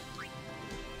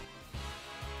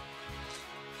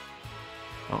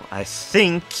 Well, I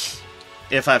think,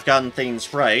 if I've gotten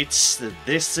things right,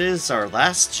 this is our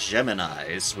last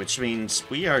Geminis, which means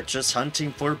we are just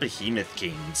hunting for Behemoth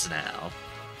Kings now.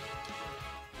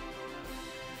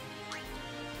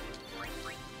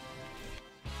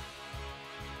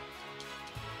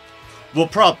 We'll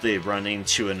probably run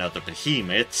into another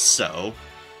Behemoth, so...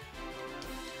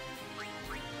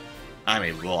 I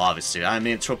mean, well, obviously,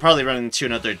 we'll probably run into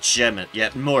another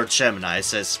yet more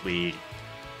Geminis as we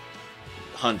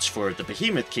hunt for the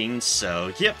Behemoth King,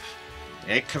 so, yep,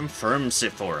 it confirms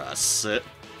it for us.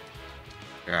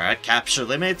 We're at capture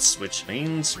limits, which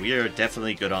means we are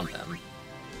definitely good on them.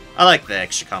 I like the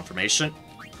extra confirmation.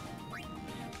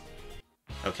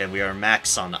 Okay, we are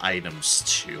max on items,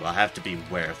 too. I'll have to be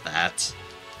aware of that.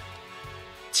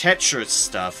 Tetris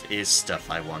stuff is stuff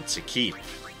I want to keep.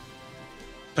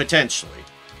 Potentially.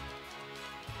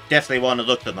 Definitely want to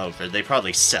look them over. They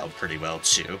probably sell pretty well,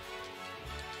 too.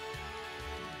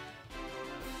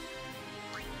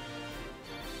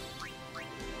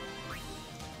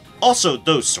 Also,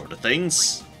 those sort of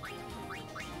things.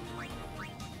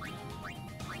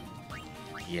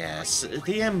 Yes,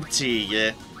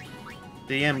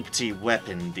 the empty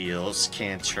weapon deals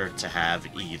can't hurt to have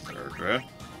either.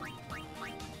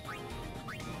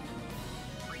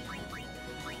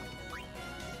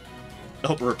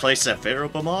 Oh, replace that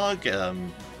variable mog?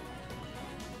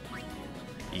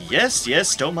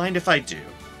 Yes, don't mind if I do.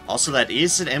 Also, that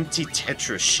is an empty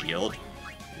Tetra shield,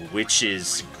 which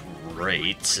is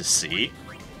great to see.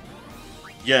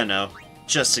 Yeah, no,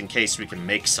 just in case we can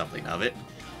make something of it.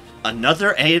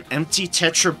 Another empty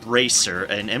Tetra bracer,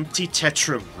 an empty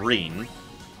Tetra ring,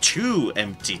 2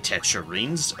 empty Tetra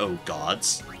rings, oh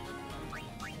gods.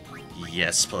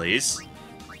 Yes, please.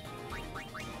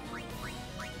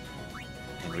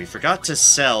 And we forgot to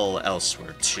sell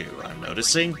elsewhere too, I'm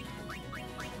noticing.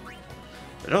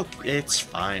 But okay, it's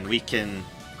fine, we can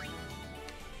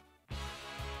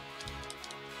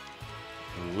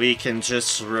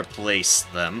just replace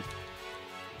them.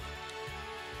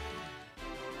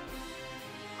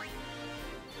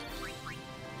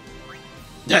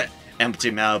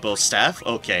 Empty malleable staff,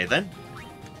 okay then.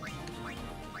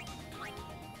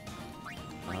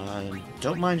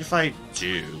 Don't mind if I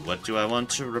do. What do I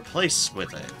want to replace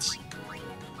with it?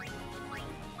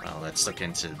 Well, let's look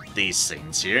into these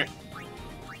things here.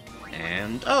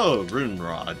 And, oh, Rune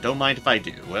Rod. Don't mind if I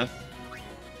do.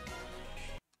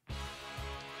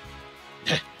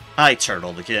 Hi,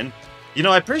 Turtle again. You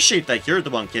know, I appreciate that you're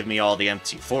the one giving me all the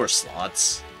empty 4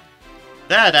 slots.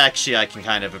 That, actually, I can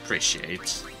kind of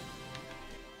appreciate.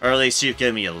 Or at least you've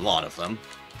given me a lot of them.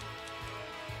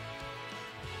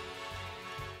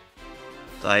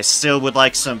 I still would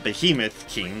like some Behemoth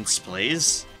Kings,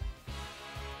 please.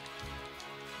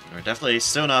 We're definitely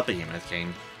still not Behemoth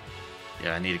King.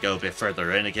 Yeah, I need to go a bit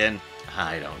further in again.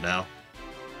 I don't know.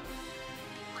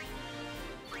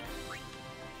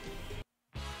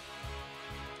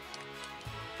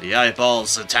 The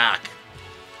eyeballs attack!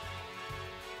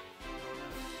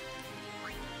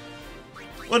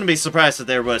 Wouldn't be surprised if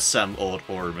there was some old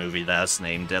horror movie that was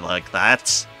named it like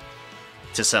that.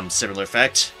 To some similar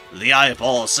effect. The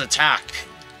eyeballs attack!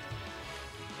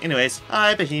 Anyways,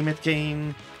 hi Behemoth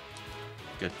King.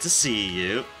 Good to see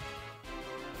you.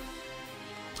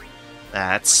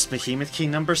 That's Behemoth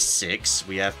King number 6.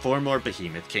 We have 4 more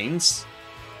Behemoth Kings.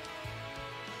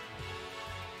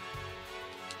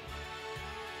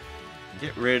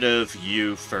 Get rid of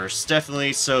you first,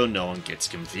 definitely, so no one gets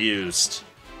confused.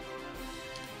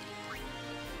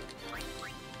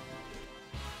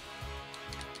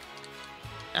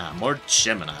 Ah, more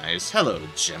Geminis. Hello,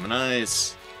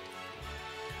 Geminis.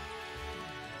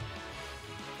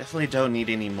 Definitely don't need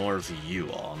any more of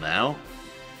you all now.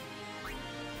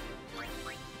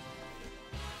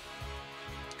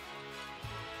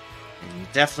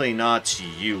 And definitely not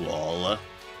you all.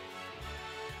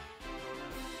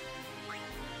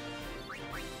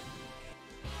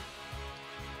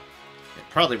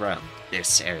 Probably around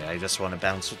this area, I just want to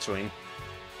bounce between.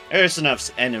 There's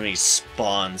enough enemy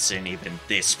spawns in even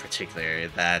this particular area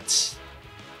that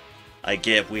I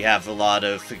get we have a lot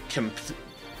of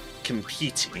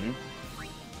competing.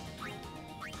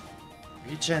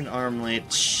 Regen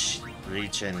armlet,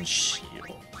 regen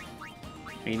shield.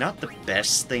 I mean, not the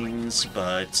best things,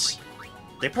 but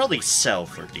they probably sell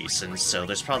for decent, so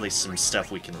there's probably some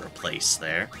stuff we can replace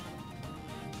there.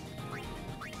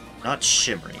 Not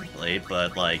Shimmering Blade,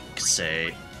 but like,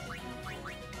 say...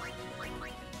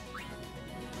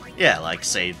 yeah, like,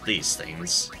 say, these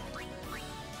things.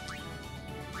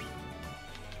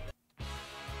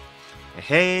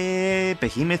 Hey,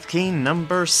 Behemoth King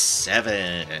number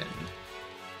 7.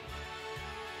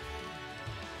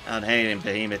 I'm hating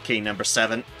Behemoth King number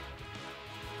 7.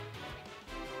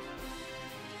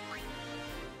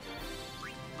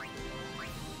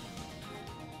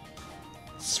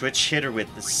 Switch hitter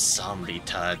with the zombie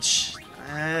touch.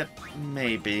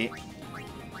 Maybe.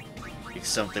 It's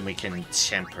something we can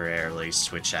temporarily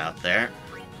switch out there.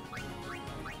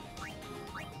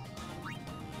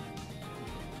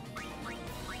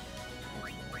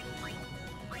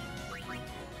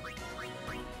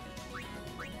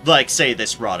 Like, say,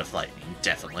 this Rod of Lightning,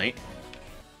 definitely.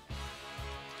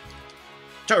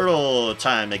 Turtle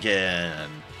time again.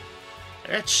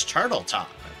 It's turtle time.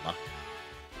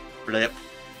 Blip.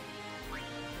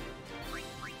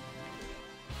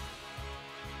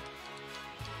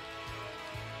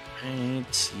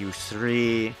 Right, you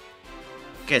 3.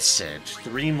 Like I said,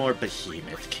 3 more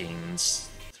Behemoth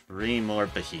Kings. 3 more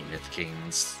Behemoth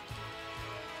Kings.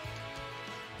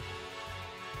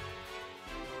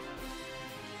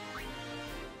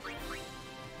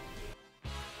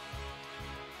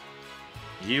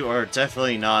 You are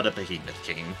definitely not a Behemoth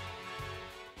King.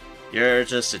 You're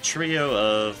just a trio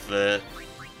of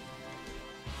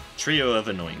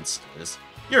annoyances.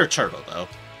 You're a turtle, though.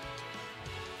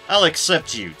 I'll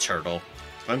accept you, turtle.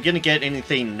 If I'm gonna get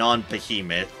anything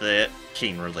non-Behemoth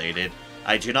King related,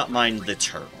 I do not mind the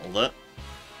turtle.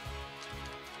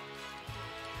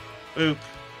 Boop,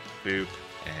 boop,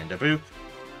 and a boop.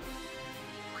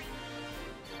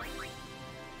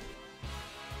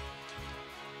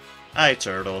 Hi,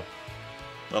 turtle.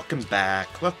 Welcome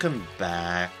back. Welcome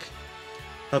back.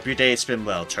 Hope your day's been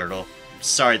well, turtle.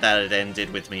 Sorry that it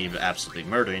ended with me absolutely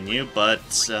murdering you,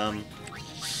 but,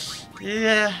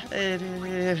 yeah,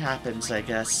 it happens, I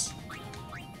guess.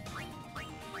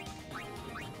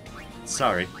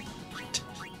 Sorry.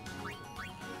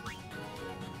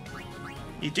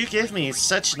 You do give me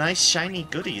such nice shiny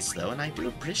goodies, though, and I do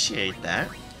appreciate that.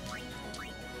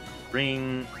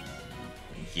 Ring...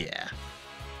 yeah.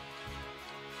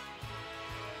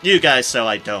 You guys know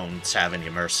I don't have any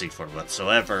mercy for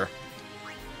whatsoever.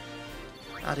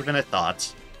 Not even a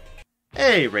thought.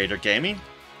 Hey, Raider Gaming.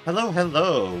 Hello,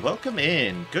 hello. Welcome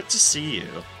in. Good to see you.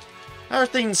 How are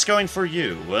things going for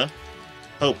you?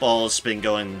 Hope all's been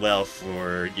going well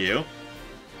for you.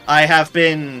 I have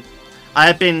been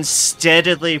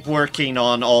steadily working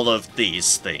on all of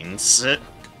these things.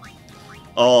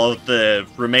 All the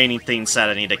remaining things that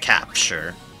I need to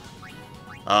capture.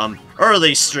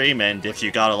 Early stream, and if you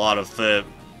got a lot of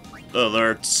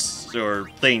alerts or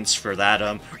things for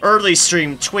that, early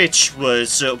stream Twitch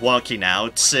was wonking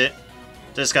out.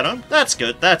 Just got on. That's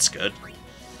good. That's good.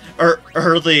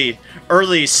 Early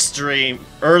stream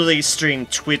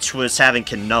Twitch was having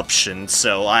connuption,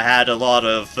 so I had a lot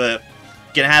of gonna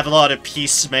have a lot of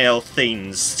piecemeal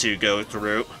things to go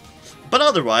through. But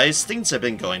otherwise, things have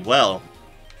been going well.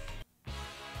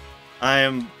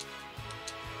 At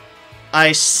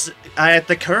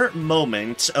the current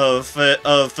moment of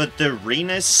the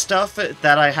arena stuff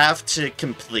that I have to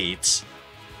complete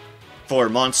for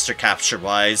monster capture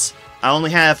wise, I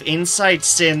only have Inside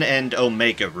Sin and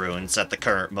Omega Ruins at the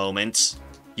current moment.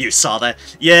 You saw that?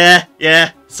 Yeah,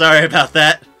 sorry about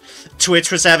that.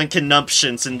 Twitch was having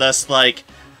connuptions, and thus, like,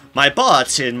 my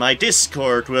bot in my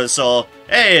Discord was all,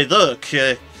 hey, look,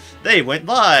 they went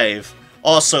live.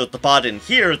 Also, the bot in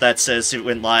here that says it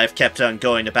went live kept on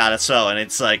going about as well, and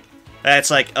it's like,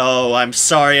 oh, I'm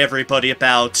sorry everybody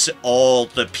about all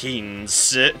the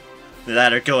pings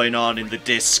that are going on in the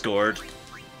Discord.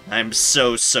 I'm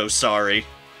so sorry.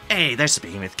 Hey, there's the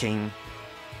Behemoth King.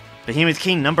 Behemoth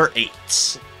King number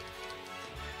 8.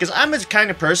 Because I'm the kind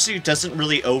of person who doesn't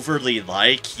really overly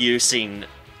like using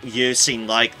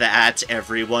like the at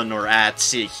everyone or at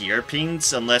here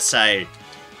pings unless I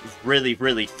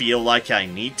really feel like I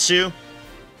need to.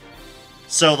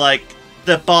 So, like,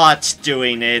 the bot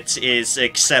doing it is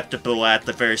acceptable at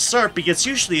the very start because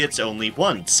usually it's only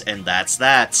once, and that's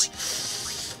that.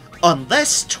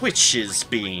 Unless Twitch is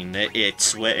being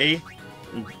its way,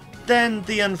 then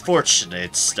the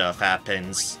unfortunate stuff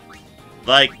happens.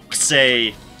 Like,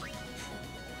 say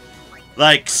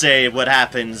what's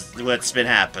been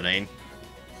happening.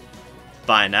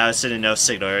 Fine, I was in a no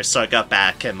signal area, so I got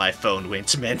back and my phone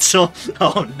went mental.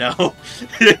 Oh no.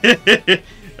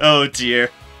 Oh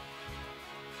dear.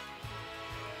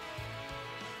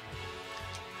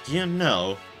 You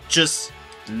know, just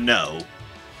no.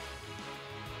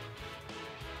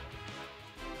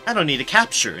 I don't need to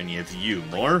capture any of you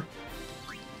more.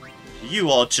 You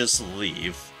all just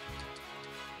leave.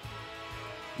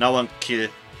 Don't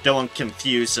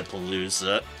confuse a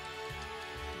palooza.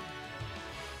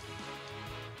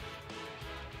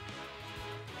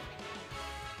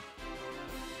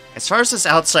 As far as this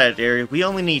outside area, we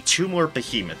only need 2 more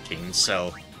Behemoth Kings,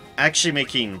 so actually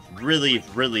making really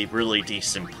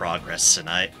decent progress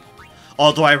tonight.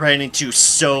 Although I ran into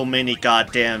so many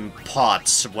goddamn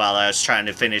pots while I was trying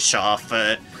to finish off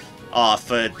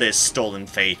this Stolen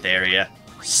Faith area.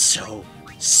 So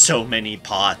many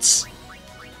pots.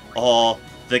 All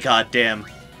the goddamn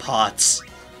pots.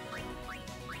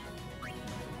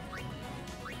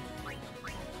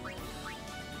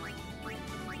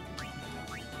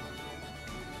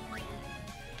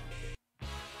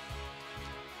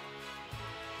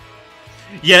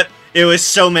 Yep, it was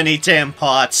so many damn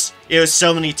pots. It was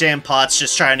so many damn pots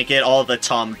just trying to get all the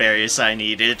tom berries I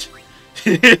needed.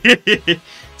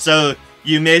 So,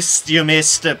 you missed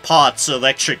the pots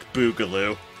electric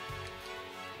boogaloo.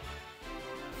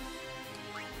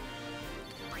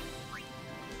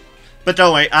 But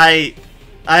don't worry, I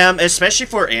am, especially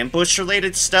for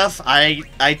ambush-related stuff, I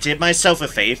did myself a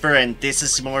favor, and this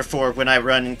is more for when I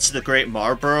run into the Great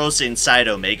Marlboros inside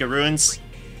Omega Ruins.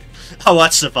 I'll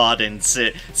watch the VOD and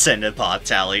send a pod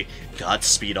tally.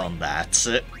 Godspeed on that.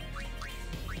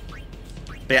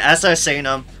 But as I was saying,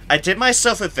 I did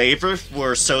myself a favor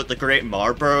so the Great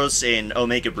Marlboros in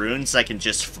Omega Ruins I can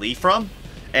just flee from.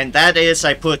 And that is,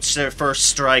 I put the first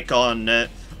strike on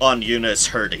Yuna's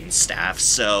herding staff,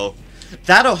 so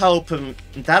that'll help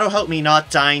me not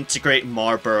dying to Great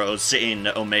Marlboros in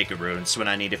Omega Ruins when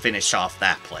I need to finish off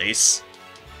that place.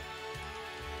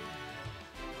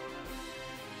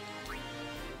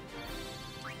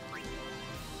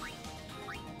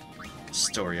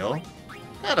 Storial.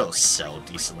 That'll sell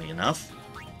decently enough.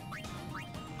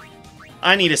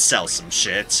 I need to sell some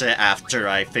shit after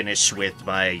I finish with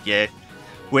my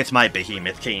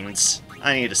Behemoth Kings.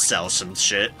 I need to sell some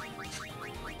shit.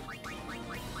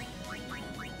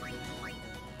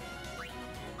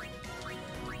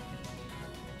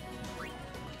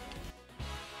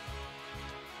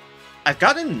 I've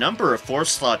got a number of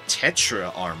 4-slot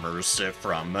Tetra armors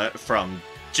from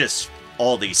just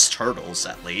all these turtles,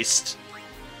 at least.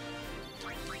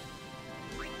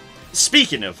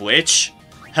 Speaking of which,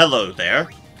 hello there.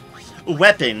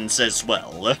 Weapons as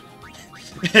well.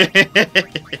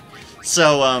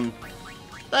 So,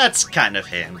 that's kind of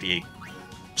handy.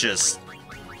 Just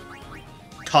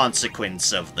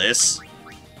consequence of this.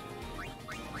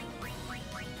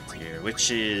 Here, which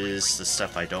is the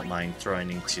stuff I don't mind throwing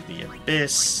into the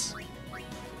abyss.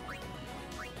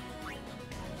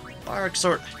 Bark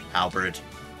Sword, Halberd.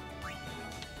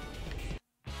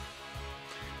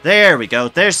 There we go,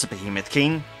 there's the Behemoth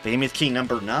King. Behemoth King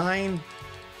number 9.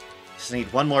 Just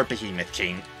need one more Behemoth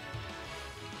King.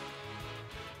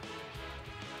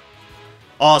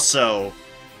 Also,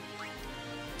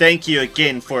 thank you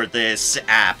again for this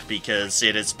app, because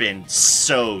it has been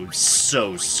so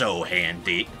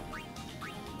handy.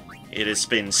 It has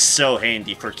been so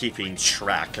handy for keeping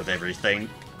track of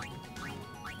everything.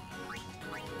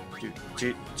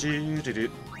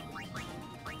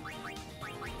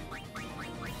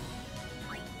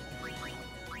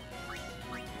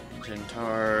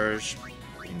 Gentarge,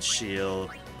 and shield.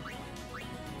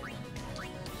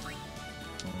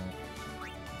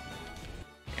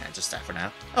 Yeah, just that for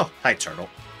now. Oh, hi, turtle.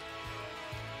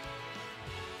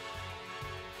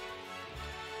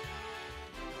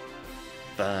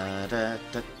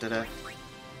 Ba-da-da-da-da.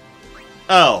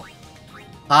 Oh,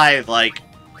 hi, like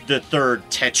the 3rd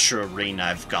Tetra ring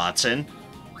I've gotten.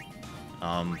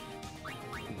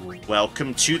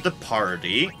 Welcome to the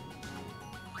party.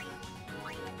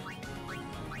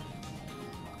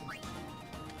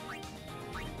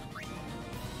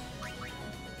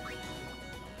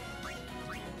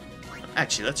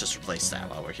 Actually, let's just replace that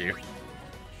while we're here.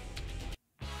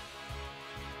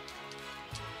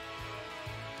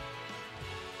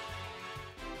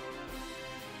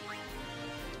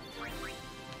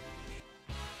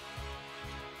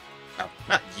 Oh,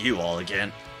 not you all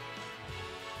again.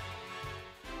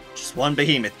 Just one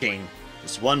Behemoth King.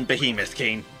 Just one Behemoth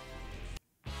King.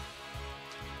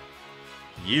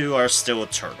 You are still a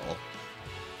turtle.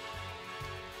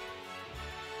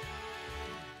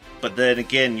 But then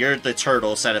again, you're the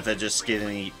turtle instead of just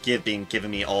giving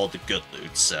me all the good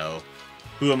loot, so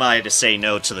who am I to say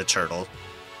no to the turtle?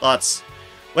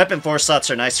 Weapon 4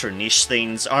 slots are nice for niche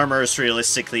things. Armors,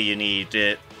 realistically,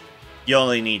 you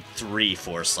only need 3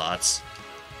 4 slots.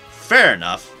 Fair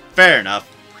enough. Fair enough.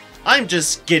 I'm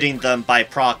just getting them by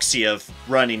proxy of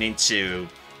running into,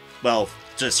 well,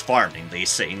 just farming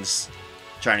these things.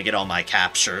 Trying to get all my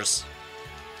captures.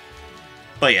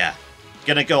 But yeah,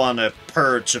 gonna go on a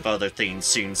purge of other things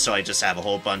soon, so I just have a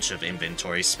whole bunch of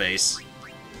inventory space.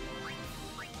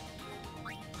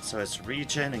 So it's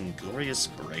Regen and Glorious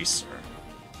Bracer.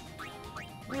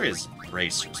 Glorious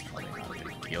Bracer's probably not a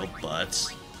big deal, but...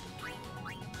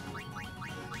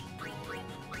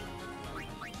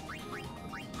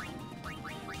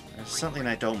 there's something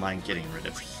I don't mind getting rid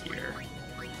of here.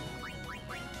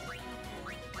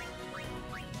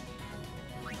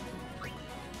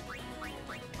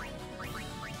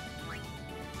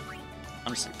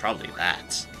 Honestly, probably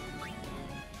that.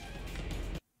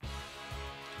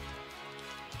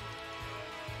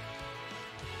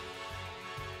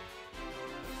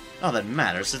 Not that it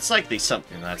matters. It's likely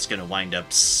something that's gonna wind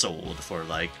up sold for,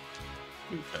 like,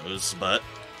 who knows, but...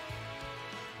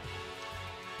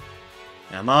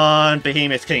 come on,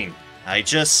 Behemoth King. I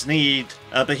just need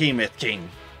a Behemoth King.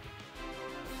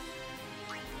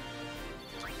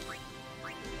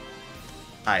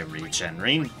 Hi, Regen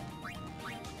Ring.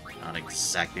 Not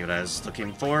exactly what I was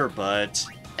looking for, but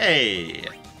hey!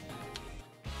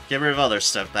 Get rid of other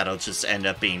stuff that'll just end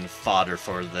up being fodder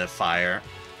for the fire.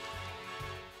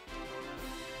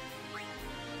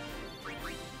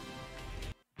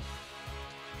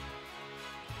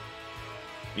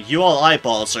 You all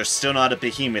eyeballs are still not a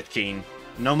Behemoth King,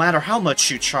 no matter how much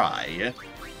you try.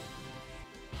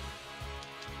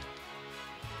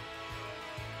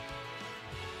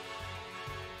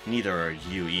 Neither are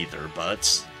you either,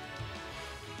 but...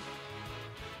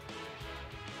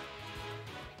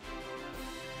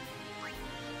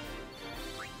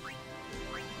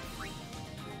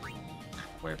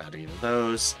 worry about either of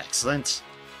those. Excellent.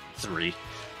 3.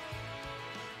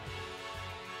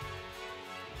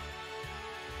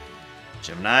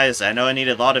 Geminis, I know I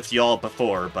needed a lot of y'all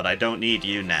before, but I don't need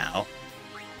you now.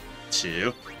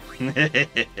 2.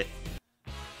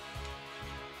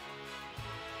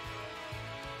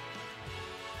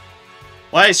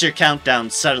 Why is your countdown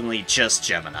suddenly just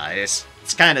Geminis?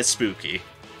 It's kinda spooky.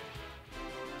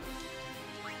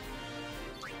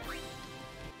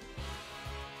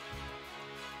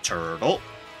 Turtle.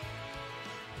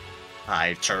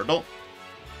 Hi, Turtle.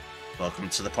 Welcome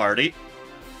to the party.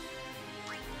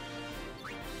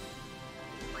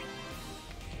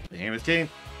 Behemoth King?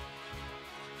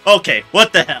 Okay,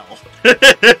 what the hell?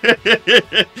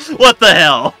 What the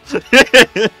hell?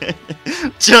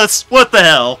 Just, what the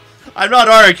hell? I'm not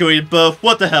arguing, but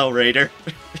what the hell, Raider?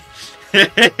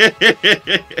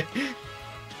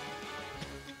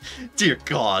 Dear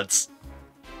gods.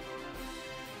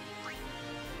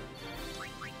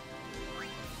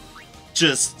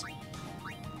 Just...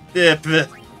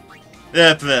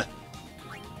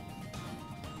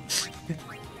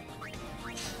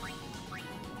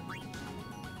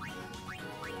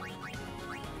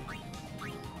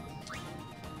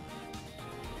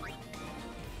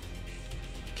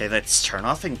 Okay, let's turn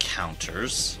off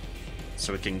encounters,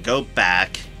 so we can go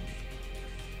back.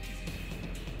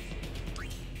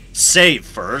 Save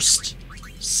first.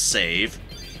 Save.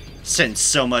 Since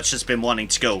so much has been wanting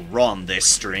to go wrong this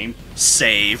stream.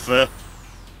 Save.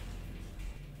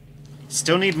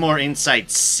 Still need more Inside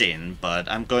Sin,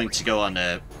 but I'm going to go on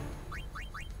a...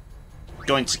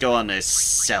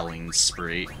 selling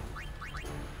spree.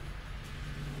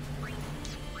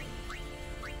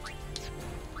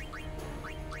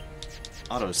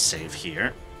 Autosave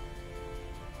here.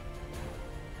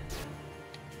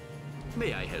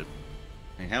 May I help?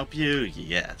 Can I help you?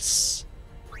 Yes.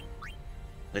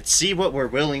 Let's see what we're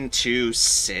willing to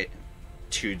sit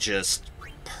to just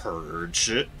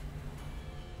purge.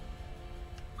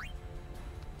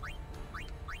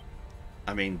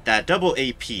 I mean, that double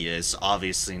AP is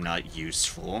obviously not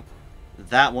useful.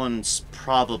 That one's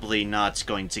probably not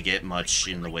going to get much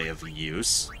in the way of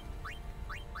use.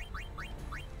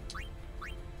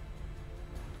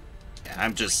 Yeah,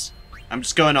 I'm just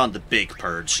going on the big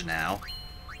purge now.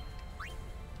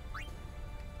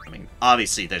 I mean,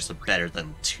 obviously there's a better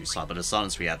than 2 slot, but as long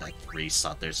as we have that 3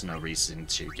 slot, there's no reason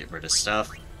to get rid of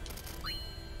stuff.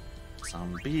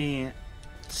 Zombie,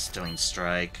 Stone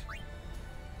Strike,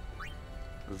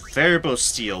 Variable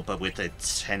Steel, but with a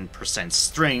 10%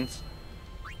 strength,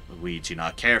 we do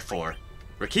not care for.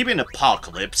 We're keeping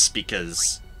Apocalypse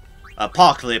because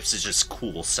Apocalypse is just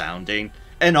cool sounding,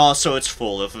 and also it's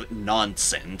full of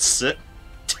nonsense.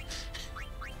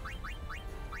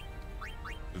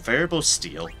 Variable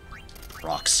Steel.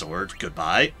 Rock Sword,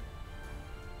 goodbye.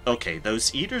 Okay,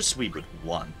 those Eaters we would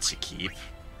want to keep.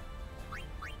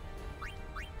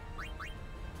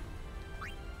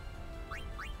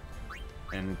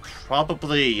 And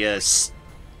probably,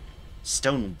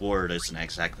 Stone Ward isn't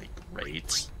exactly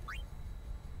great.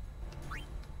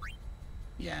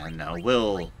 Yeah, no,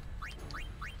 we'll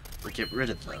get rid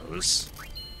of those.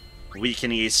 We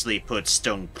can easily put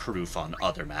Stone Proof on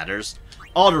other matters.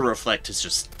 Auto Reflect is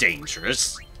just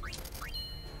dangerous.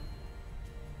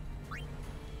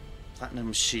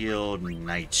 Platinum Shield,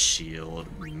 Night Shield,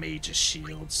 Mage's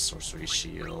Shield, Sorcery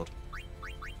Shield.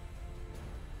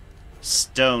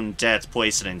 Stone, Death,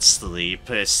 Poison, and Sleep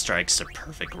strikes a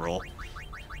perfect roll.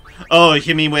 Oh,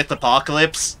 you mean with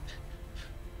Apocalypse?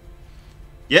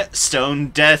 Yeah, Stone,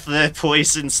 Death,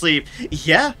 Poison, Sleep.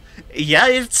 Yeah,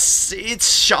 it's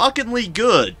shockingly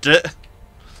good.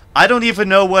 I don't even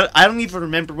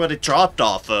remember what it dropped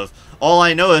off of. All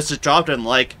I know is it dropped and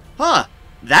like, huh,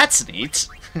 that's neat.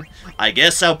 I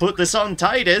guess I'll put this on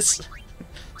Titus,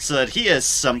 so that he has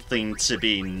something to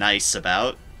be nice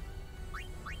about.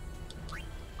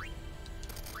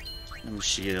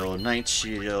 Shield, Night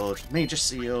Shield, Major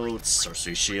Shield,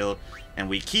 Sorcery Shield, and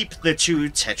we keep the 2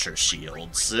 Tetra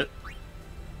Shields.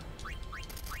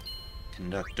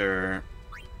 Conductor.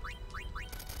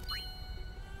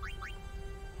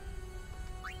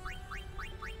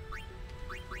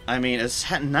 I mean, as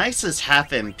nice as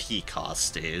half MP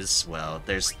cost is, well,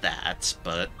 there's that,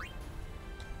 but...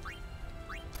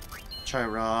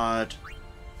 Tri-Rod.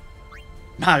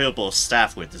 Malleable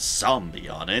Staff with a zombie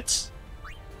on it.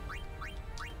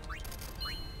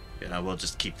 Yeah, we'll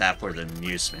just keep that for the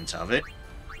amusement of it.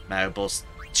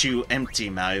 2 empty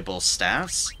Malleable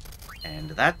Staffs, and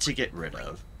that to get rid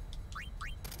of.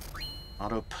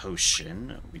 Auto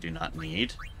Potion, we do not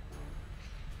need.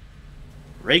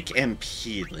 Rake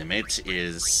MP limit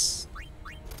is...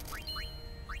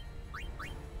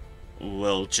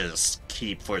 we'll just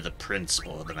keep for the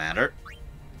principle of the matter.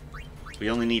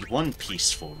 We only need 1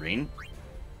 Peaceful Ring.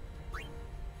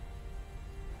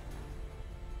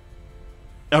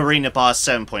 Arena boss,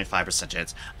 7.5%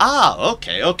 chance. Ah,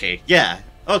 okay, yeah.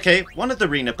 Okay, one of the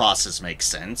arena bosses makes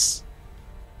sense.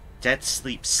 Death,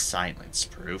 Sleep, Silence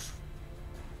Proof.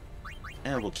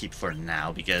 We'll keep for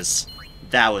now, because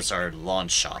that was our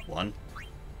launch shot one.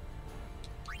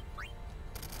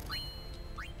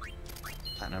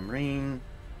 Platinum Ring.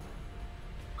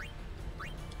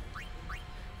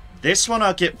 This one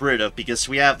I'll get rid of, because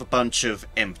we have a bunch of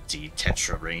empty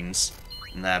Tetra Rings.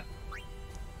 And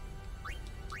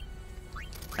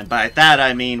by that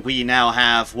I mean we now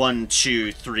have 1,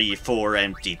 2, 3, 4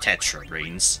 empty Tetra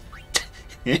Rings.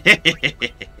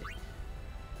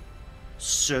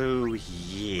 So,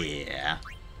 yeah.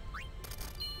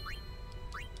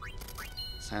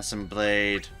 Assassin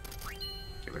Blade.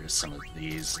 Get rid of some of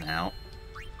these now.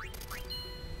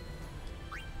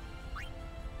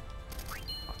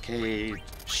 Okay,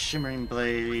 Shimmering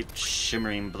Blade,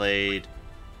 Shimmering Blade.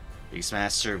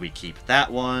 Beastmaster, we keep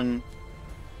that one.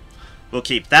 We'll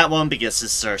keep that one because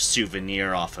this is our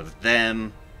souvenir off of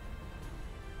them.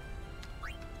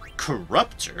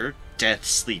 Corruptor, Death,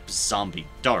 Sleep, Zombie,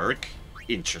 Dark.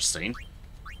 Interesting.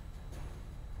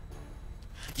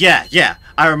 Yeah,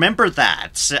 I remember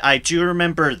that. I do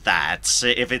remember that.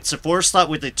 If it's a 4-slot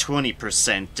with a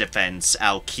 20% defense,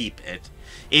 I'll keep it.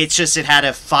 It's just it had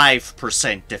a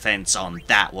 5% defense on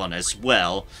that one as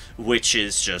well, which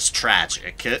is just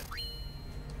tragic.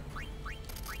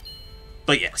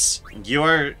 But yes, you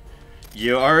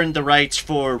are in the right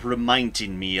for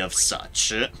reminding me of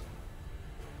such.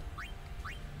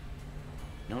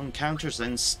 No encounters,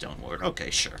 then Stoneward. Okay,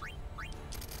 sure.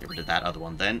 Get rid of that other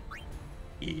one then.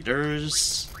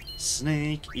 Eaters.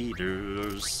 Snake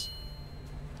Eaters.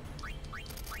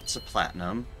 It's a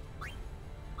platinum.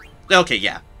 Okay,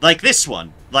 yeah. Like this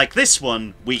one. Like this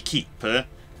one, we keep,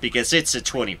 because it's a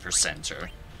 20%er.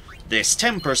 This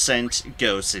 10%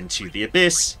 goes into the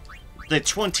Abyss. The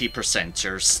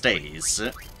 20%er stays.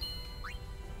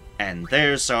 And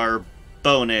there's our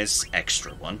bonus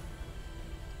extra one.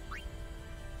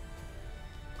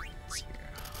 Let's see here.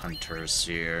 Hunters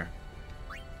here.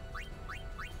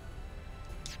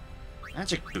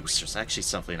 Magic Booster's actually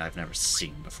something I've never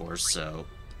seen before, so...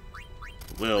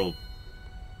 we'll...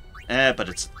 but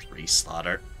it's a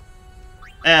 3-slotter.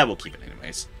 We'll keep it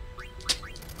anyways.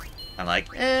 I'm like,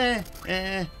 yeah,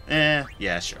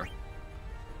 sure.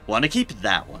 Want to keep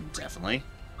that one, definitely.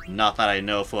 Not that I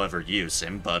know if we'll ever use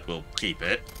him, but we'll keep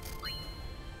it.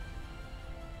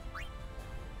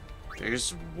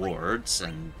 There's wards,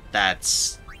 and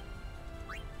that's...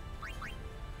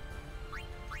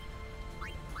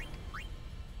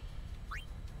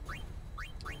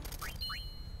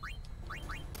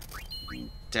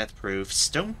 Death-proof,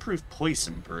 stone-proof,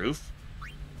 poison-proof.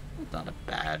 Not a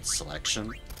bad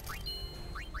selection.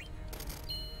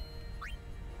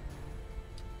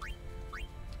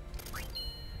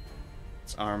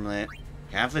 It's armlet.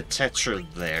 Have a Tetra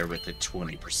there with a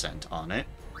 20% on it.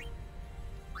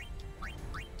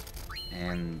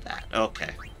 And that. Okay.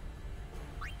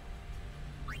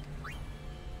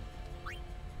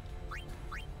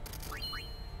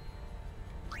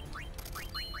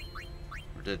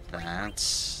 Where did that?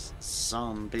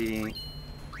 Zombie.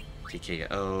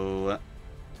 TKO.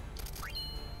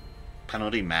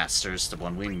 Penalty Master's the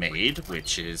one we made,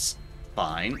 which is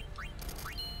fine.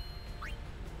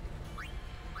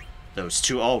 Those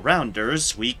two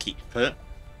all-rounders we keep.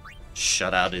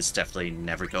 Shutout is definitely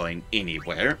never going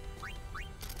anywhere.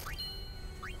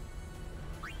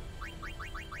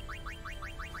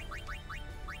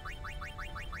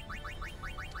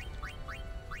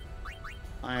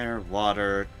 Fire,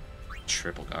 water,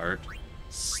 triple guard,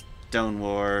 stone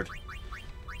ward.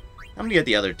 How many of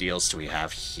the other deals do we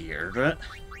have here?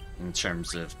 In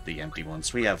terms of the empty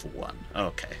ones, we have one.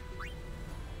 Okay.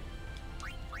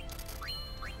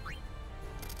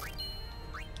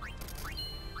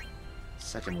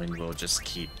 Second wind we'll just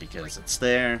keep because it's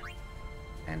there.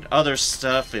 And other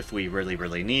stuff, if we really,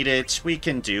 really need it, we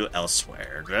can do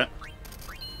elsewhere. Yeah,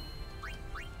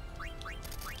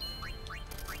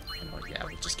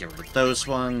 we'll just get rid of those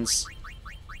ones.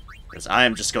 Because I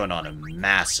am just going on a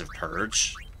massive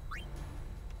purge.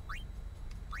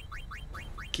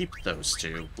 Keep those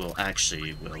two. We'll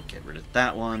get rid of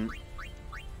that one.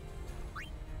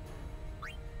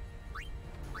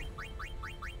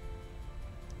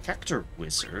 Character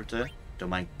Wizard, don't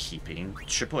mind keeping.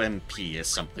 Triple MP is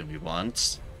something we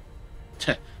want.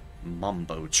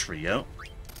 Mumbo Trio.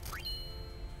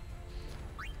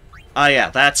 Ah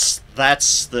yeah,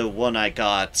 that's the one I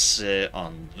got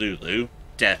on Lulu.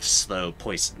 Death, Slow,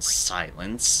 Poison,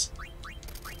 Silence.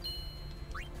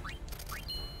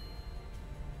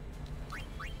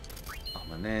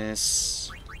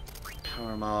 Ominous.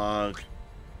 Power Mog.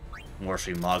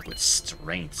 Morphine Mog with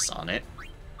Strengths on it.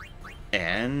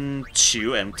 And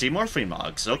 2 empty Morphine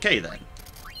Mogs. Okay, then.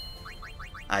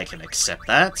 I can accept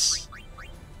that.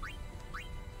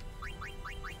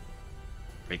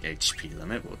 Big HP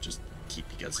limit, we'll just keep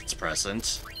because it's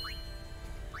present.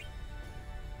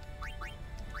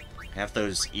 Have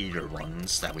those Eater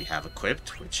ones that we have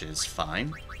equipped, which is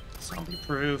fine. Zombie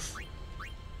Proof.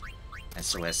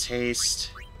 SOS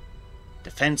Haste.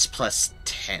 Defense plus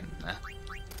 10.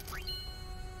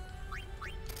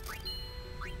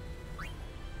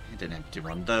 An empty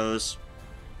one of those.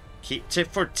 Keep Tit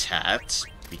for Tat,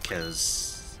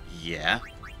 because, yeah.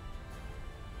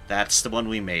 That's the one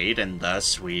we made, and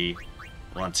thus we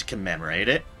want to commemorate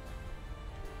it.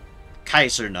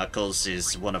 Kaiser Knuckles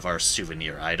is one of our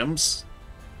souvenir items.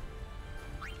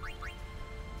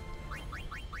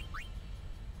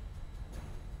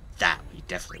 That we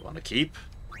definitely want to keep.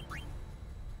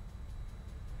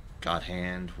 God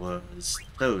Hand was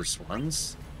those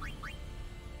ones.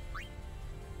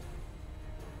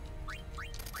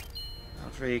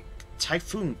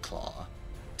 Typhoon Claw.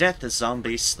 Death is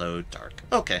zombie, slow, dark.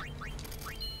 Okay.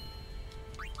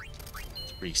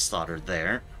 3 slaughter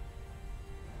there.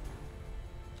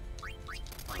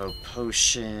 Auto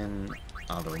Potion.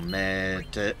 Auto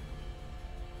Med.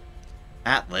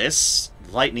 Atlas.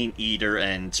 Lightning Eater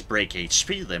and Break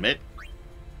HP Limit.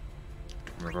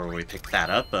 Remember where we picked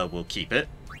that up, but we'll keep it.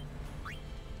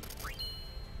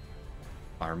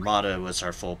 Armada was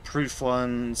our full proof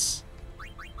ones.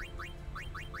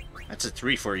 That's a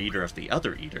 3 for Eater of the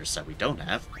other Eaters that we don't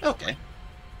have. Okay.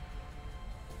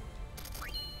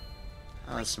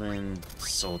 Osman,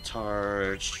 Soul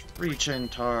Targe, Regen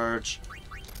Targe,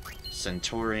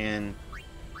 Centaurian.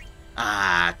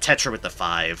 Ah, Tetra with the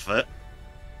 5.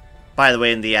 By the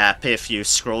way, in the app, if you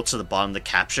scroll to the bottom of the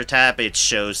capture tab, it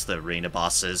shows the arena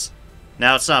bosses.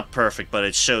 Now, it's not perfect, but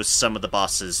it shows some of the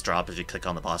bosses drop if you click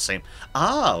on the boss name.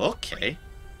 Ah, okay.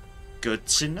 Good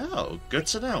to know. Good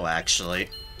to know, actually.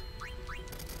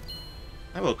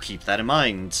 I will keep that in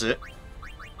mind.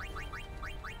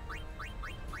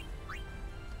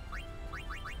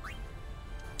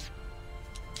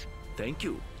 Thank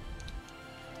you.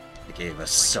 They gave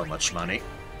us so much money.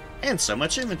 And so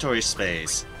much inventory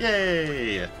space.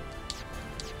 Yay!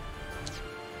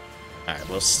 Alright,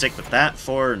 we'll stick with that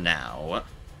for now.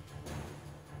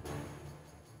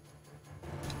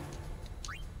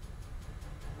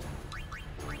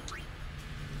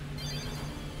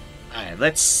 Alright,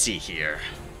 let's see here.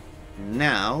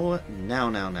 Now.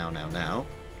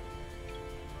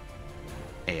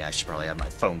 Hey, I should probably have my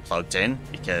phone plugged in,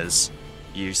 because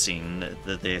using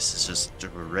this is just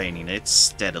draining it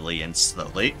steadily and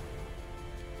slowly.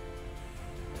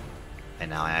 And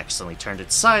now I accidentally turned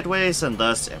it sideways, and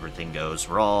thus everything goes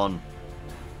wrong.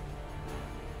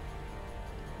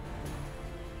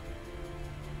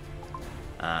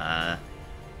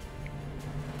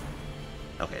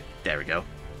 Okay, there we go.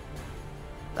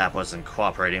 That wasn't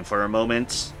cooperating for a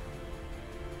moment.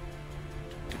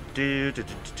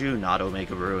 Not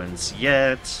Omega Ruins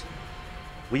yet.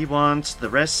 We want the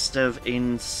rest of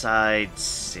Inside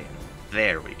Sin.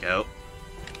 There we go.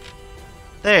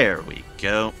 There we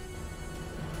go.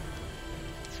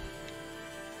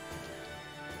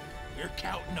 You're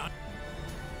counting on.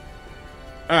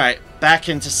 Alright, back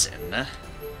into Sin.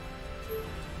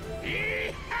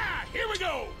 Here we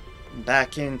go!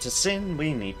 Back into Sin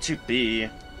we need to be.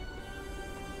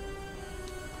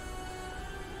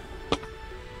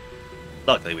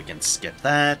 Luckily we can skip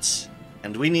that.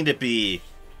 And we need to be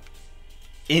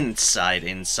inside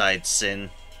Sin.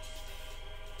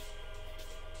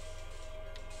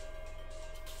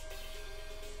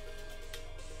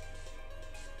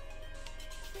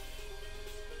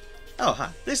 Oh, huh.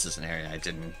 This is an area I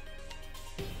didn't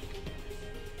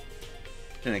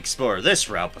explore this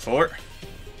route before.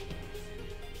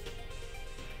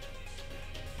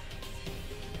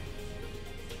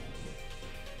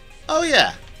 Oh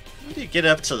yeah, how do you get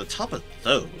up to the top of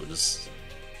those?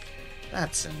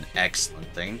 That's an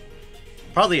excellent thing.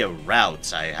 Probably a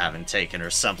route I haven't taken or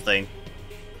something.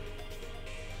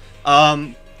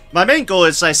 My main goal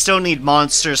is I still need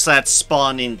monsters that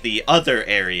spawn in the other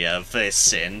area of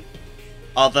Sin.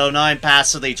 Although now I'm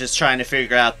passively just trying to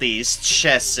figure out these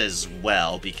chests as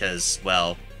well, because,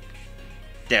 well,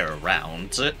 they're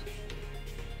around.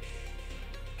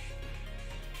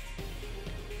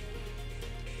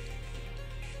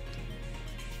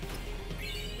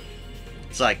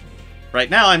 It's like, right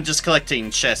now I'm just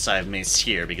collecting chests I've missed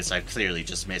here, because I've clearly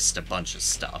just missed a bunch of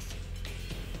stuff.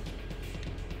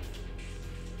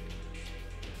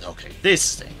 Okay,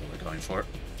 this thing we're going for.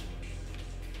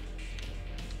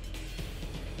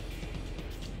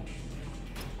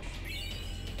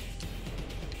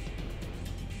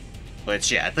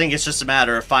 Which, yeah, I think it's just a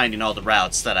matter of finding all the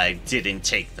routes that I didn't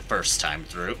take the first time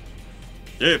through.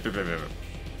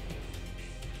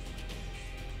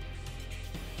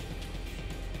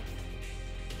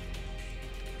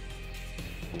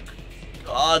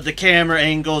 God, the camera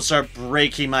angles are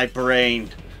breaking my brain.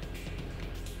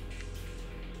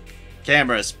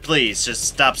 Cameras, please, just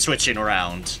stop switching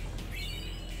around.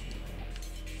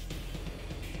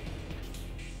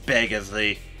 Beg of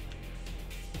thee.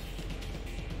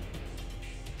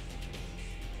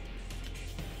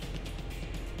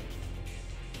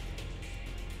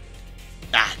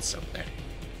 Ah, it's over there.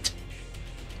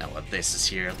 Now what this is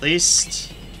here at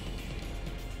least.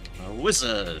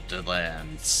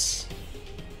 Wizardlands.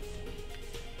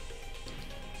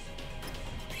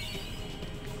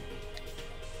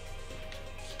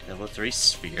 Level 3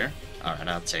 sphere. Alright,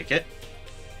 I'll take it.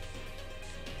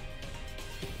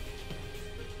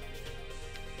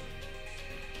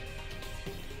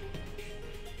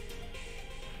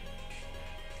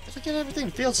 Did I get everything?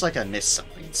 Feels like I missed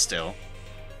something still.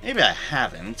 Maybe I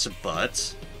haven't,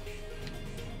 but...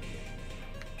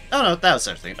 Oh no, that was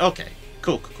everything. Okay,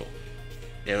 cool, cool, cool.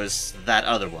 It was that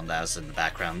other one that was in the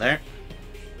background there.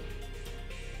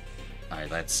 Alright,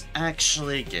 let's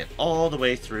actually get all the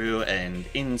way through and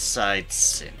inside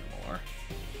Sin more.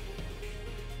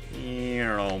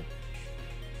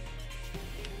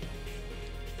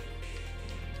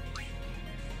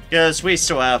 Because we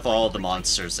still have all the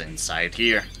monsters inside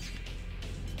here.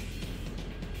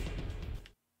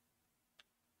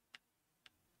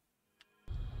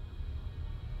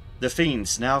 The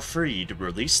Fiend's now free to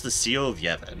release the Seal of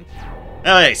Yevon.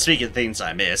 Oh hey, speaking of things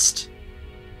I missed.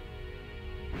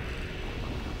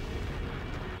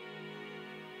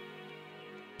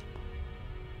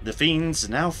 The Fiend's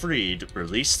now free to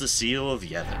release the Seal of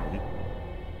Yevon.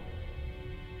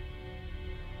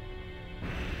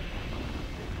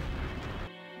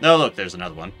 Oh look, there's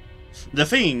another one. The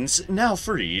Fiend's now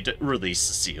free to release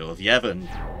the Seal of Yevon.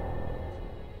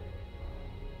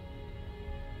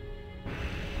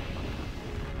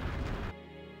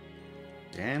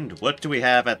 And what do we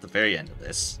have at the very end of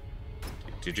this?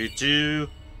 Ooh,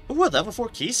 a level 4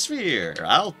 key sphere!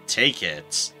 I'll take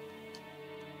it.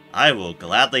 I will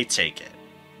gladly take it.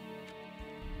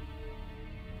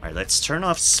 Alright, let's turn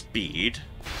off speed,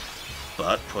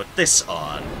 but put this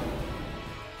on.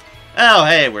 Oh,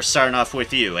 hey, we're starting off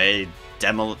with you, eh,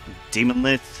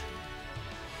 Demonlith?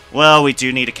 Well, we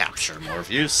do need to capture more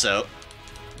of you, so...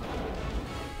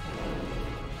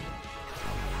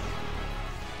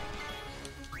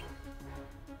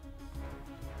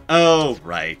 Oh,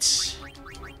 right.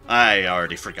 I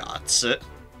already forgot.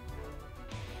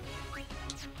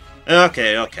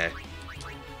 Okay, okay.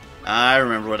 I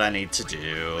remember what I need to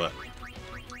do.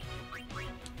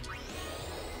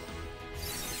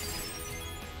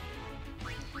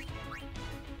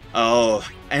 Oh,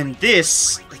 and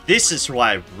this is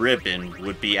why Ribbon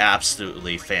would be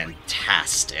absolutely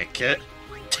fantastic.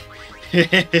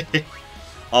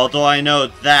 Although I know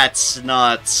that's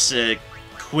not a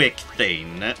quick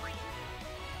thing.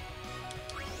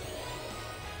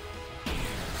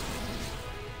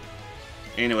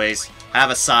 Anyways, have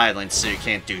a silence so you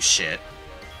can't do shit.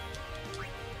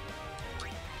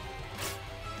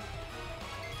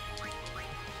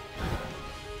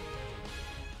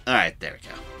 Alright, there we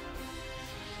go.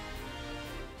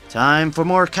 Time for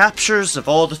more captures of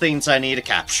all the things I need to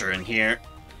capture in here.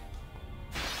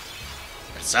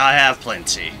 Because I have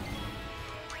plenty.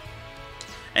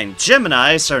 And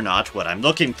Geminis are not what I'm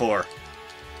looking for.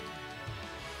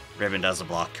 Ribbon doesn't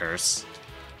block curse.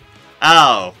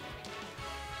 Ow!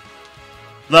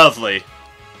 Lovely.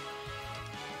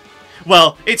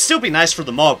 Well, it'd still be nice for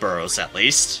the Marlboros at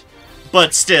least.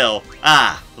 But still,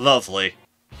 lovely.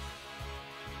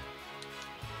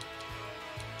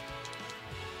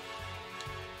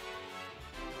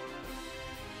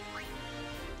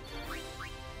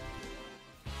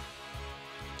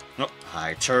 Oh,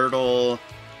 hi, turtle.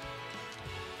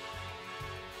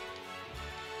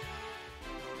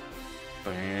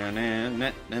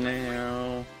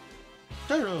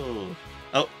 Turtle.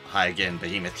 Oh, hi again,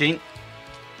 Behemoth King.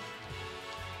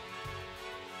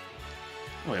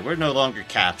 Wait, we're no longer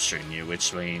capturing you,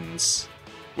 which means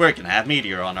we're gonna have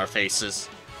meteor on our faces.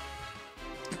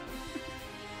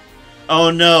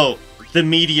 Oh no, the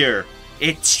meteor.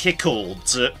 It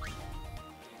tickled.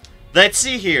 Let's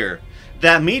see here.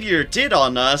 That meteor did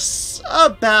on us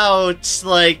about,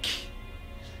 like,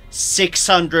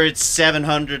 600,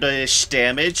 700-ish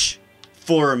damage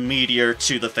for a meteor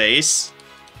to the face.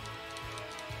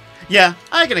 Yeah,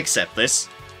 I can accept this.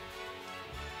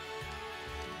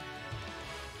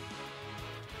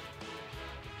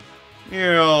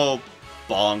 Oh,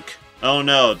 bonk. Oh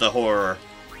no, the horror.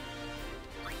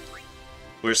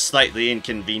 We're slightly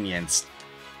inconvenienced.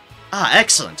 Ah,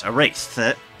 excellent, a wraith.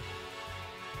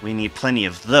 We need plenty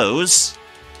of those.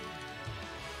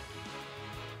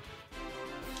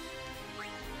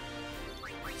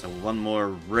 So one more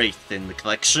wraith in the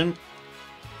collection.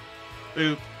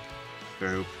 Boop,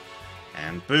 boop,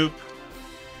 and boop.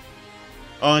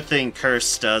 Only thing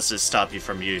Curse does is stop you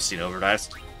from using overdrives.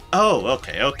 Oh,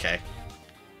 okay, okay.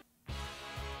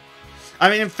 I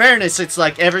mean, in fairness, it's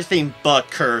like everything but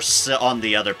Curse on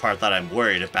the other part that I'm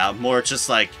worried about. More just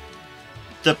like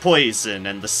the poison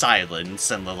and the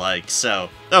silence and the like, so,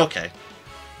 okay.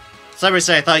 So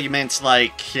I thought you meant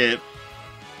like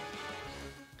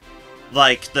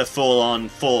the full-on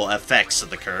full effects of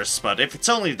the curse, but if it's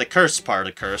only the curse part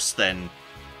of curse, then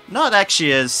not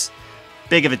actually as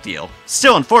big of a deal.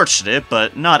 Still unfortunate,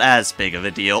 but not as big of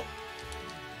a deal.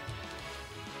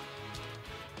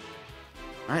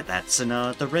 Alright, that's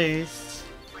another wraith.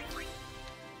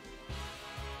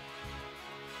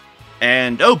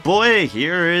 And oh boy,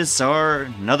 here is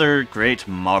another great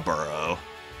Marlboro.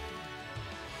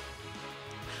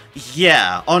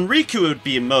 Yeah, on Riku would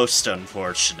be most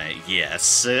unfortunate,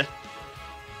 yes.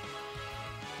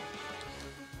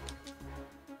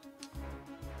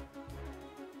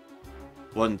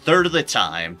 1/3 of the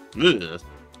time. Ugh.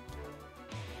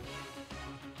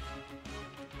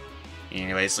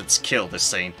 Anyways, let's kill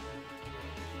this thing.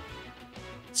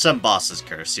 Some bosses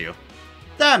curse you.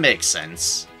 That makes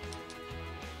sense.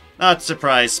 Not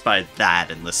surprised by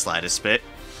that in the slightest bit.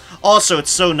 Also,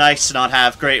 it's so nice to not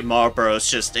have Great Marlboro's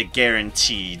just a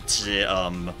guaranteed,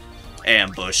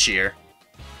 ambush here.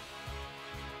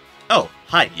 Oh,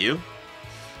 hi, you.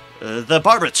 The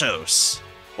Barbatos.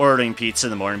 Ordering pizza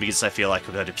in the morning because I feel like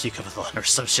I'm going to puke up a lot or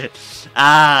some shit.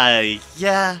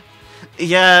 Yeah.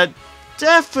 Yeah,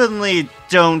 definitely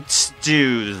don't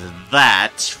do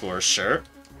that, for sure.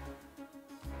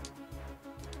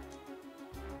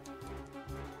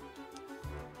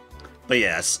 But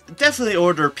yes, definitely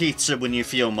order pizza when you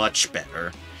feel much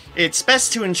better. It's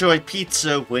best to enjoy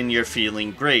pizza when you're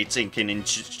feeling great and can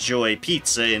enjoy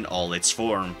pizza in all its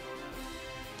form.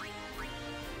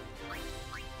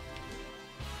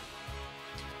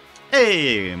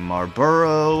 Hey,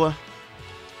 Marlboro.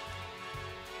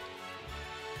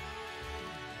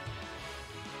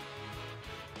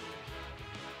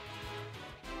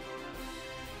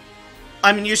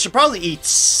 I mean, you should probably eat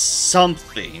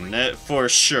something, for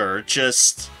sure.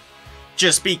 Just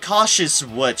be cautious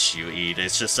what you eat.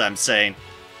 It's just I'm saying,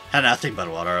 have nothing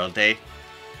but water all day.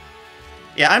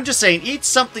 Yeah, I'm just saying, eat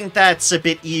something that's a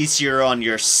bit easier on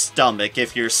your stomach.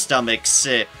 If your stomach's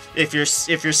if your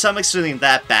stomach's feeling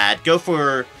that bad, go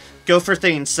for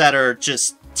things that are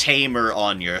just tamer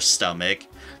on your stomach.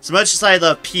 As much as I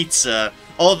love pizza,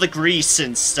 all the grease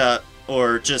and stuff.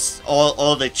 or just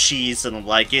all the cheese and the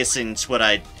like isn't what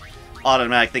I'd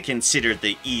automatically consider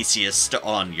the easiest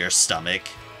on your stomach.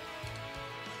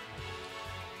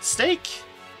 Steak?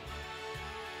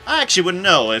 I actually wouldn't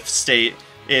know if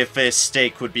a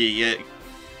steak would be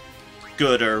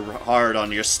good or hard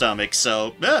on your stomach,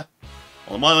 so, well,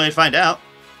 one way to find out.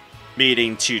 Me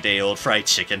eating 2-day-old fried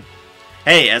chicken.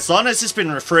 Hey, as long as it's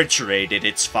been refrigerated,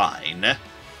 it's fine.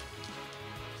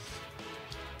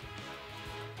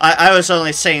 I was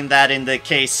only saying that in the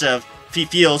case of if he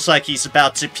feels like he's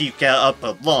about to puke up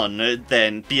a lung,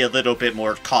 then be a little bit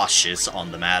more cautious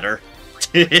on the matter.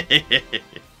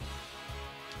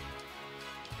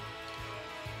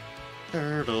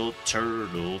 Turtle,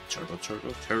 turtle, turtle,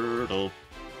 turtle, turtle.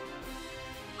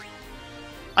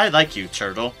 I like you,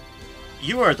 Turtle.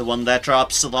 You are the one that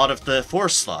drops a lot of the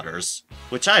force slaughters,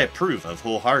 which I approve of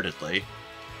wholeheartedly.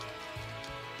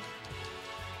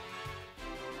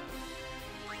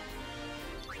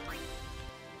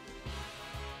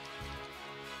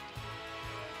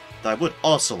 I would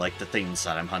also like the things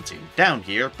that I'm hunting down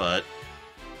here, but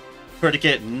for to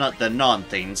get the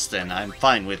non-things, then I'm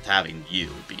fine with having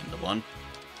you being the one.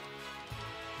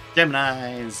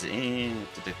 Gemini's in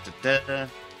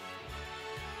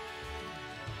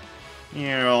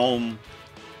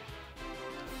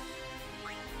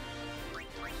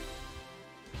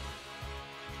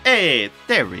Hey,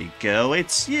 there we go,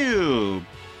 it's you,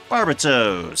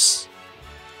 Barbatos.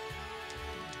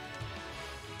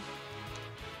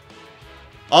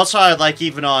 Also, I like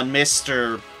even on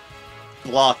Mr.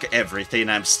 Block Everything,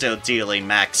 I'm still dealing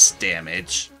max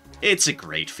damage. It's a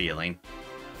great feeling.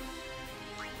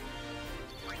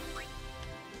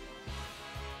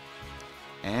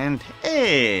 And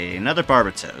hey, another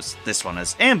Barbatos. This one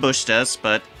has ambushed us,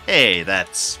 but hey,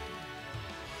 that's...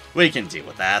 we can deal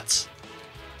with that.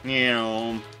 You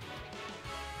know...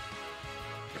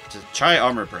 try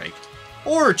Armor Break.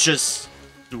 Or just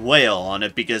wail on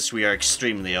it because we are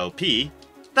extremely OP.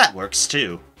 That works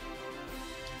too.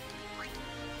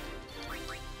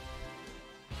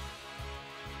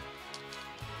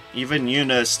 Even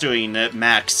Yuna's doing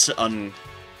max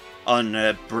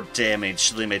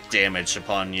damage, limit damage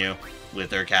upon you with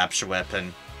her capture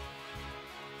weapon.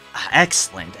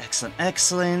 Excellent, excellent,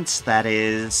 excellent. That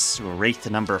is Wraith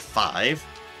number 5.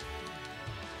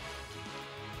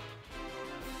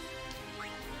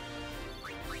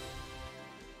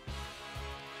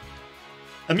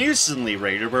 Amusingly,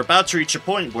 Raider, we're about to reach a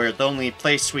point where the only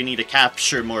place we need to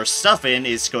capture more stuff in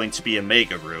is going to be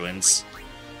Omega Ruins.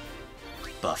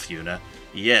 Buff Yuna.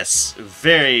 Yes,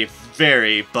 very,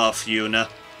 very buff Yuna.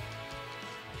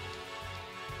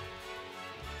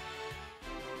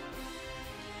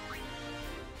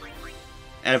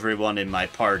 Everyone in my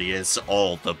party is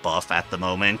all the buff at the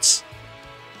moment.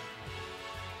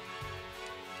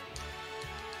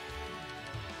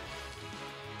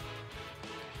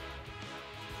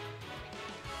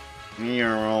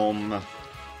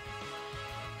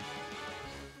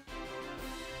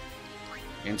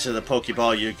 Into the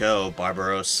Pokeball you go,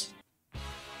 Barbaros.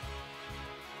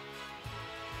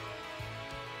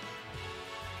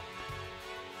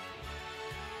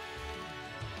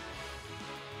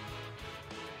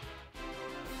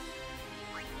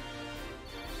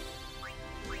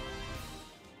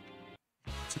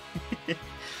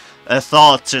 A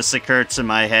thought just occurred to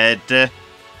my head.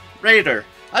 Raider,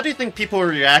 how do you think people would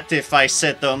react if I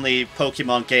said the only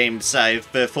Pokemon games I've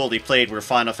fully played were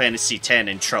Final Fantasy X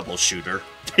and Troubleshooter?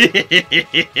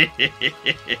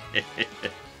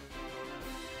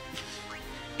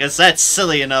 Because that's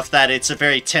silly enough that it's a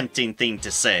very tempting thing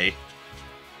to say.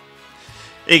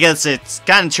 Because it's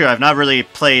kind of true, I've not really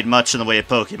played much in the way of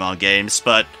Pokemon games,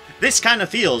 but this kind of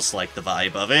feels like the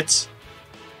vibe of it.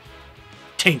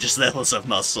 Changes levels of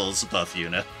muscles, buff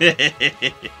Yuna.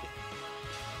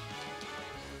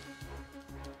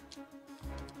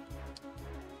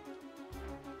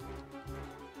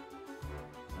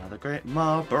 Another great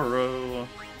Marlboro.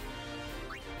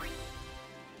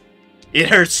 It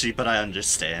hurts me, but I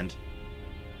understand.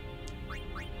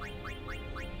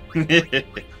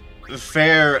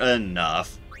 Fair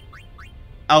enough.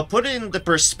 I'll put it in the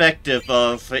perspective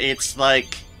of, it's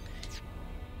like,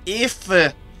 if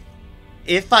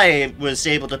I was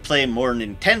able to play more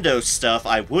Nintendo stuff,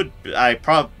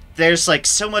 there's like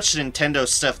so much Nintendo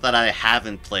stuff that I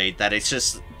haven't played that it's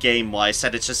just, game-wise,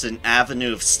 that it's just an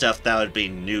avenue of stuff that would be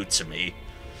new to me.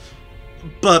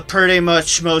 But pretty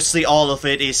much mostly all of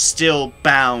it is still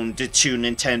bound to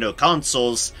Nintendo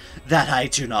consoles that I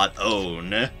do not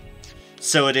own.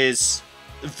 So it is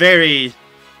very,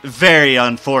 very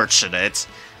unfortunate.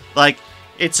 Like,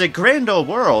 it's a grand old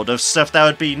world of stuff that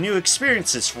would be new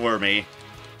experiences for me.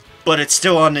 but it's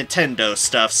still on Nintendo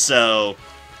stuff, so...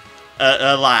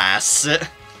 alas.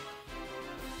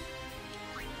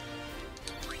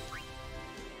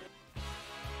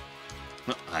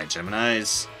 Oh, hi,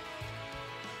 Geminis.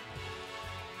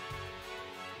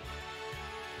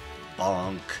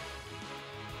 Bonk.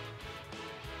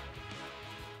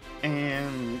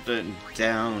 And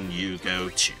down you go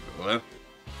too.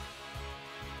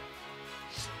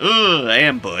 Ooh,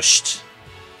 ambushed.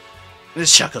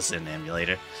 This Chuckles in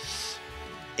emulator.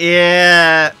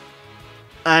 Yeah,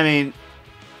 I mean,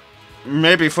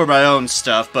 maybe for my own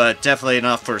stuff, but definitely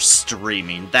not for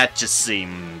streaming. That just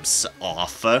seems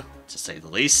off, to say the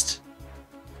least.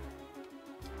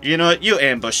 You know what? You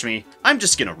ambush me. I'm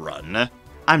just gonna run.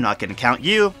 I'm not gonna count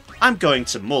you. I'm going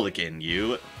to mulligan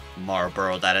you,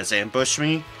 Marlboro that has ambushed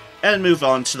me, and move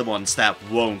on to the ones that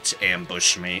won't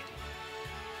ambush me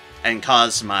and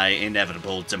cause my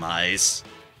inevitable demise.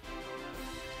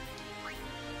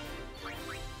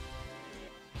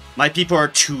 My people are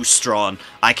too strong.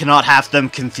 I cannot have them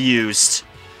confused.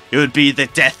 It would be the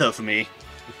death of me.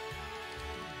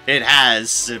 It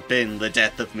has been the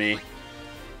death of me.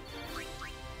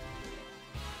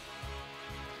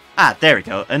 Ah, there we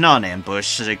go. A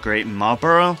non-ambush, a great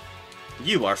Marlboro.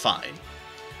 You are fine.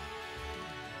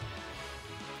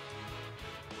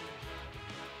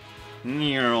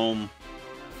 Oh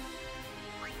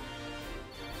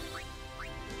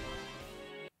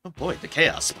boy, the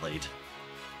Chaos Blade.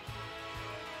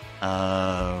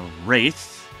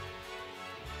 Wraith.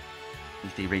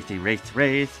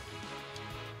 Wraith.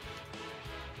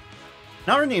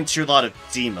 Not running into a lot of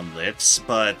demon lifts,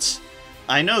 but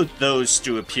I know those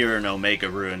do appear in Omega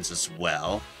Ruins as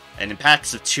well, and in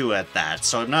packs of 2 at that,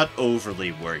 so I'm not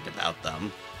overly worried about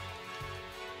them.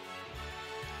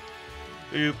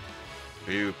 Boop.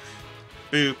 Boop.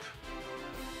 Boop.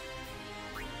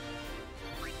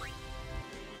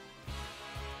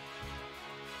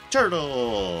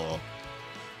 Turtle!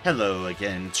 Hello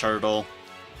again, Turtle.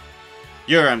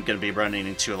 I'm gonna be running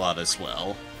into a lot as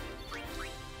well.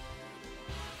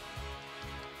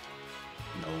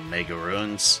 No Mega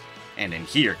Ruins. And in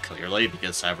here, clearly,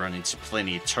 because I've run into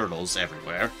plenty of turtles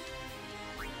everywhere.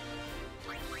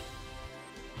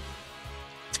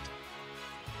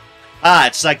 Ah,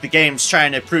 it's like the game's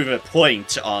trying to prove a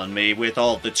point on me with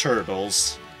all the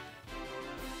turtles.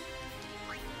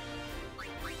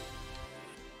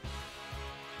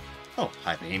 Oh,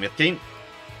 hi, Behemoth King.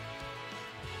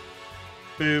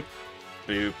 Boop.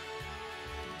 Boop.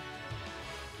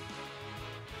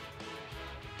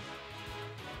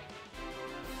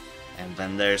 And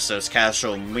then there's those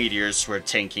casual meteors we're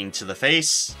tanking to the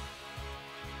face.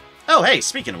 Oh, hey,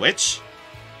 speaking of which.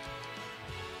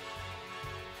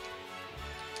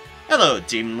 Hello,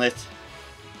 Demon Lith.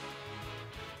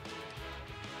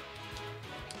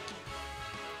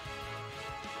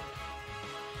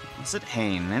 Is it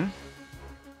Heyman?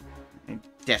 I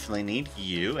definitely need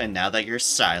you, and now that you're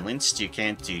silenced, you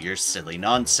can't do your silly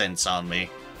nonsense on me.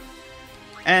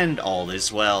 And all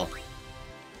is well.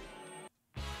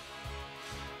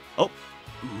 Oh,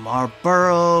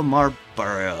 Marlboro.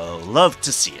 Love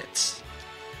to see it.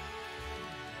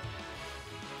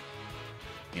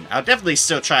 You know, I'm definitely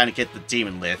still trying to get the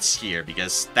Demon Liths here,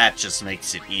 because that just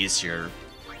makes it easier.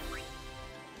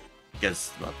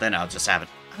 Because, well, then I'll just have it.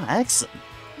 Oh, excellent.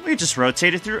 We just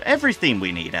rotated through everything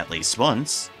we need at least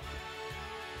once.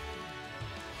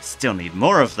 Still need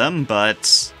more of them,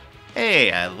 but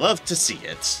hey, I love to see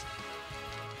it.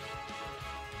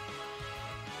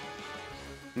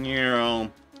 You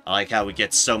know, I like how we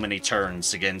get so many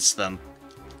turns against them.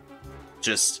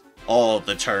 Just all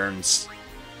the turns.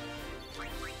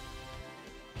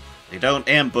 They don't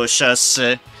ambush us,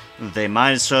 they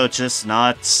might as well just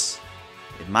not...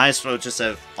 They might as well just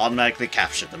have automatically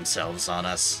captured themselves on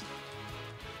us.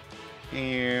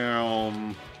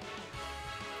 Oh,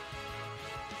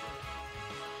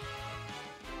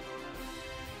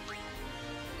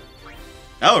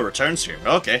 it returns here.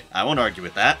 Okay, I won't argue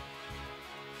with that.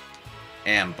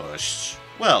 Ambushed.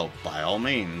 Well, by all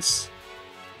means.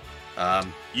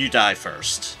 You die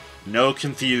first. No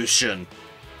confusion.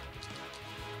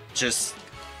 Just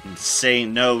say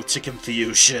no to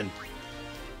confusion.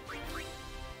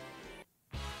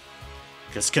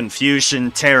 Because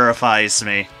confusion terrifies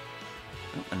me.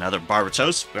 Oh, another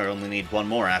Barbatos. We only need one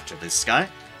more after this guy.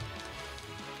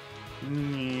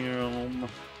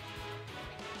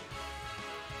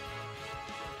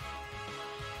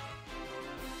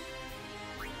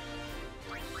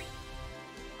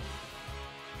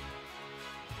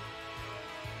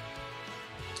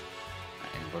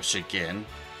 Ambush again.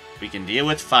 We can deal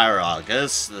with Fire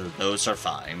Agas. Those are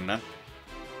fine.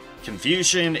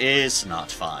 Confusion is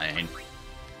not fine.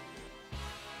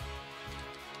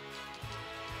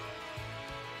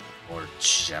 Or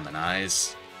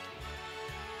Geminis.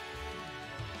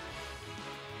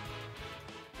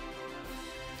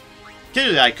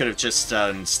 Clearly, I could have just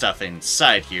done stuff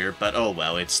inside here, but oh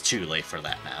well, it's too late for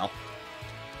that now.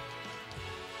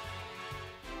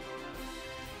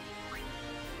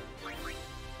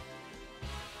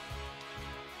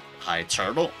 Hi,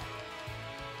 turtle.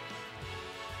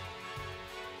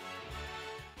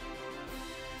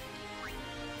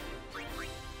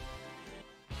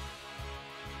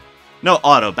 No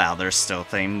auto battle still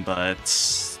thing,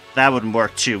 but that wouldn't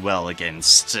work too well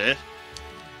against,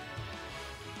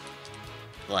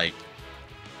 like,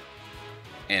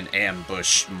 an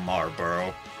ambush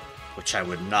Marlboro, which I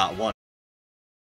would not want.